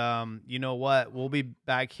 And you know what? We'll be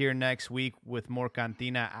back here next week with more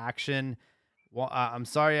Cantina action. Well, I'm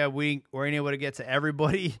sorry we weren't able to get to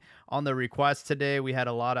everybody on the request today. We had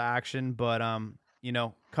a lot of action, but you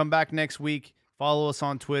know, come back next week. Follow us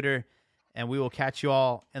on Twitter, and we will catch you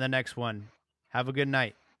all in the next one. Have a good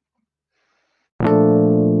night.